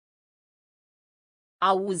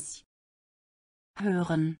 Auzi.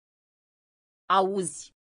 hören,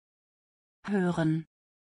 Auzi. hören,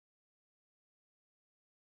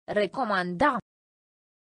 Recomanda.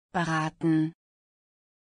 beraten,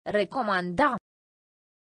 Recomanda.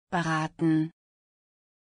 beraten,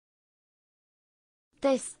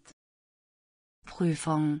 Test.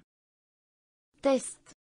 Prüfung, Test.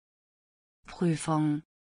 Prüfung,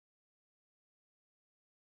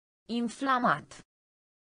 Inflamat.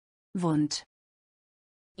 Wund,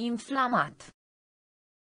 Inflamat.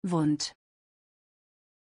 Wund,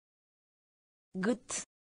 Gât.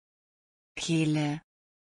 Kehle,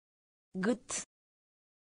 Gât.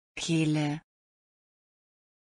 Kehle,